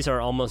of goodies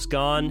are almost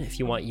gone. If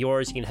you want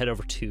yours, you can head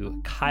over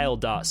to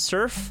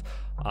kyle.surf.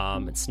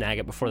 And snag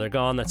it before they're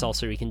gone. That's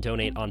also where you can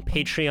donate on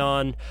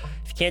Patreon.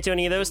 If you can't do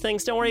any of those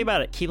things, don't worry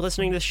about it. Keep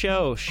listening to the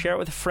show. Share it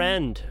with a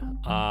friend.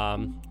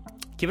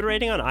 Give it a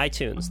rating on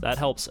iTunes. That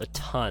helps a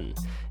ton.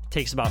 It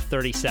takes about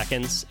 30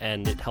 seconds,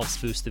 and it helps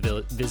boost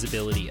the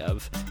visibility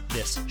of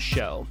this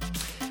show.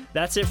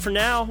 That's it for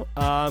now.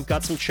 I've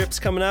got some trips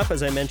coming up,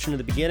 as I mentioned in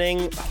the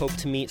beginning. Hope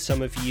to meet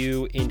some of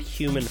you in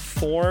human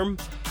form.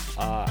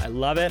 I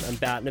love it. I'm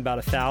batting about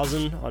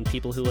 1,000 on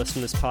people who listen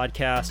to this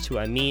podcast, who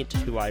I meet,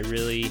 who I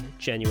really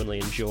genuinely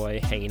enjoy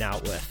hanging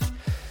out with.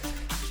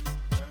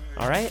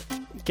 All right,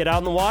 get out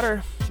in the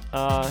water.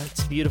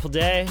 It's a beautiful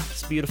day.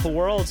 It's a beautiful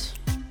world.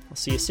 I'll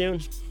see you soon.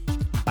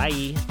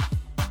 Bye.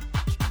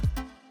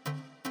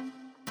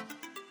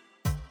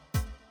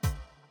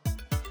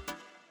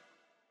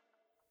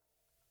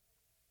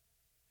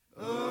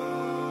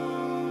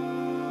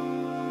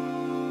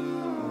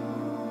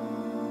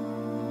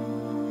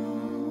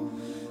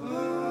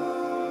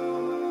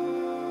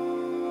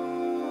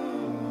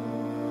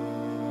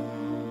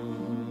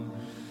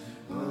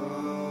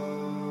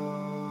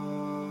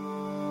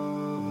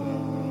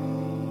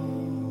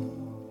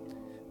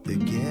 The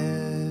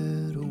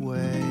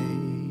getaway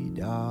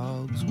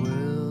dogs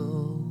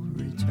will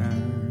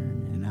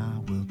return, and I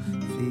will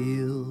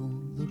feel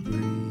the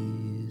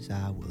breeze.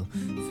 I will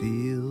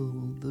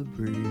feel the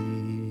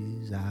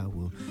breeze. I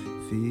will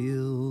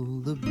feel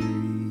the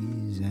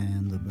breeze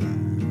and the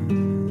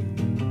burn.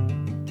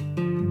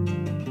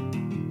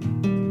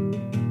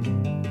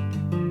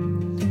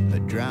 A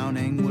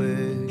drowning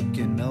wick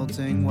and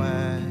melting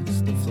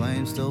wax, the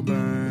flame still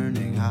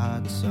burning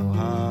hot, so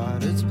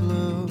hot it's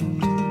blue.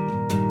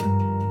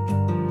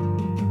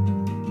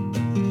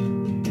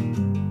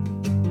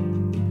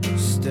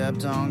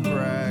 Stepped on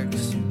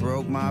cracks,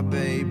 broke my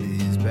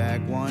baby's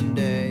back one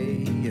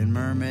day. In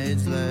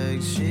mermaid's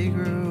legs she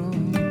grew.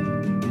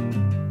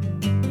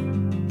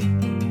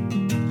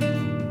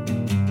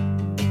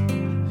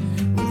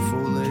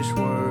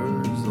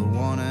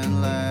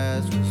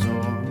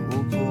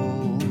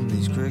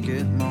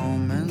 get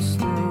moments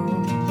through.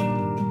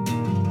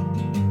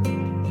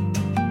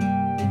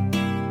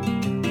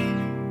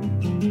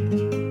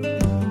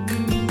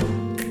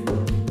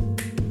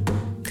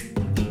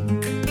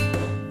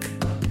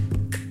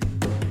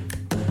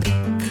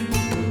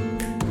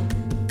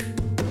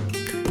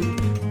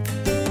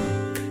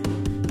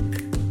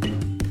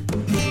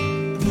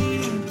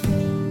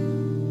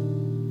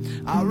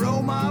 I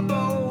row my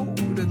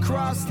boat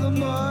across the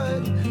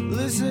mud,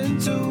 listen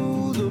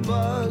to the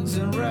bugs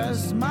and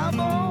rest my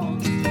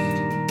bones.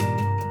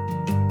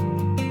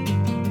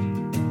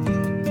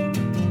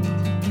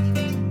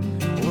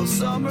 Well,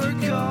 summer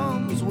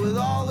comes with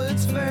all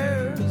its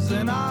fairs,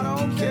 and I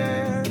don't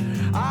care,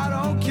 I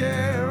don't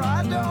care,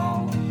 I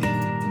don't.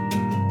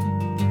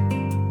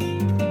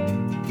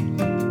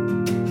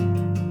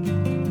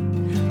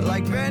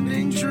 Like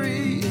bending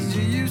trees,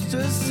 you used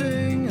to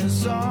sing a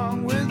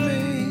song with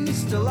me.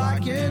 Still I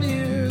can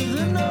hear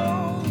the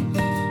notes,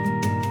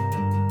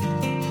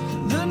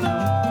 the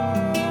notes.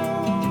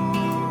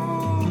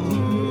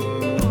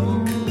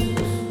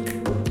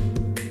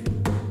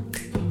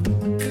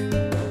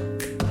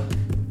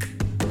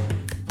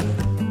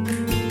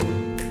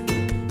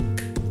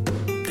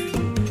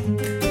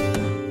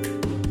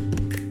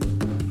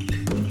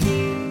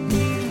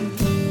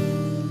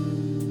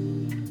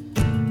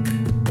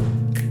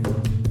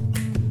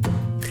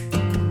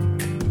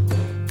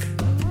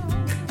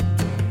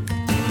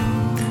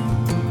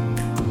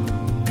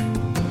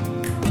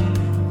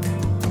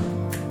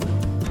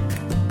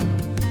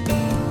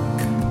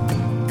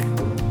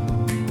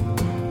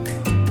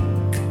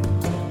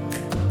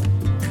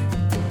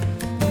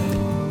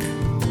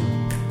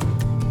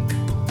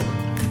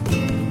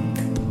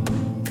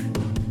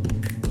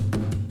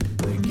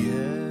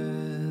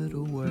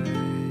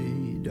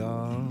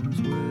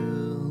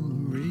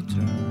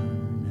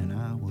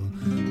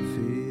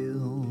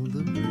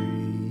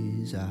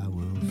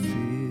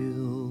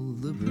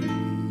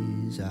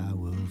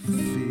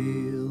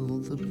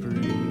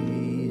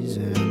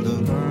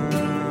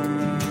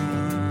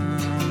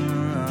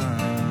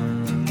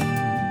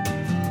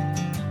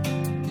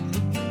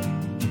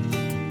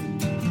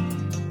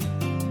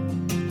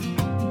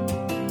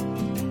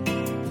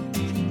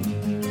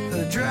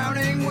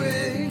 Drowning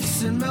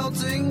wicks and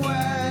melting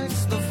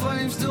wax, the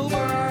flames still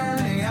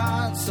burning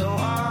hot, so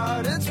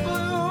hot it's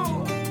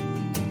blue,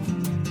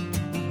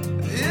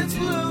 it's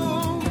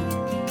blue.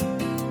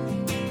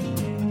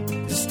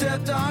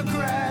 Stepped on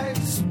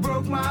cracks,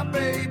 broke my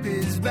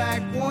baby's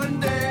back one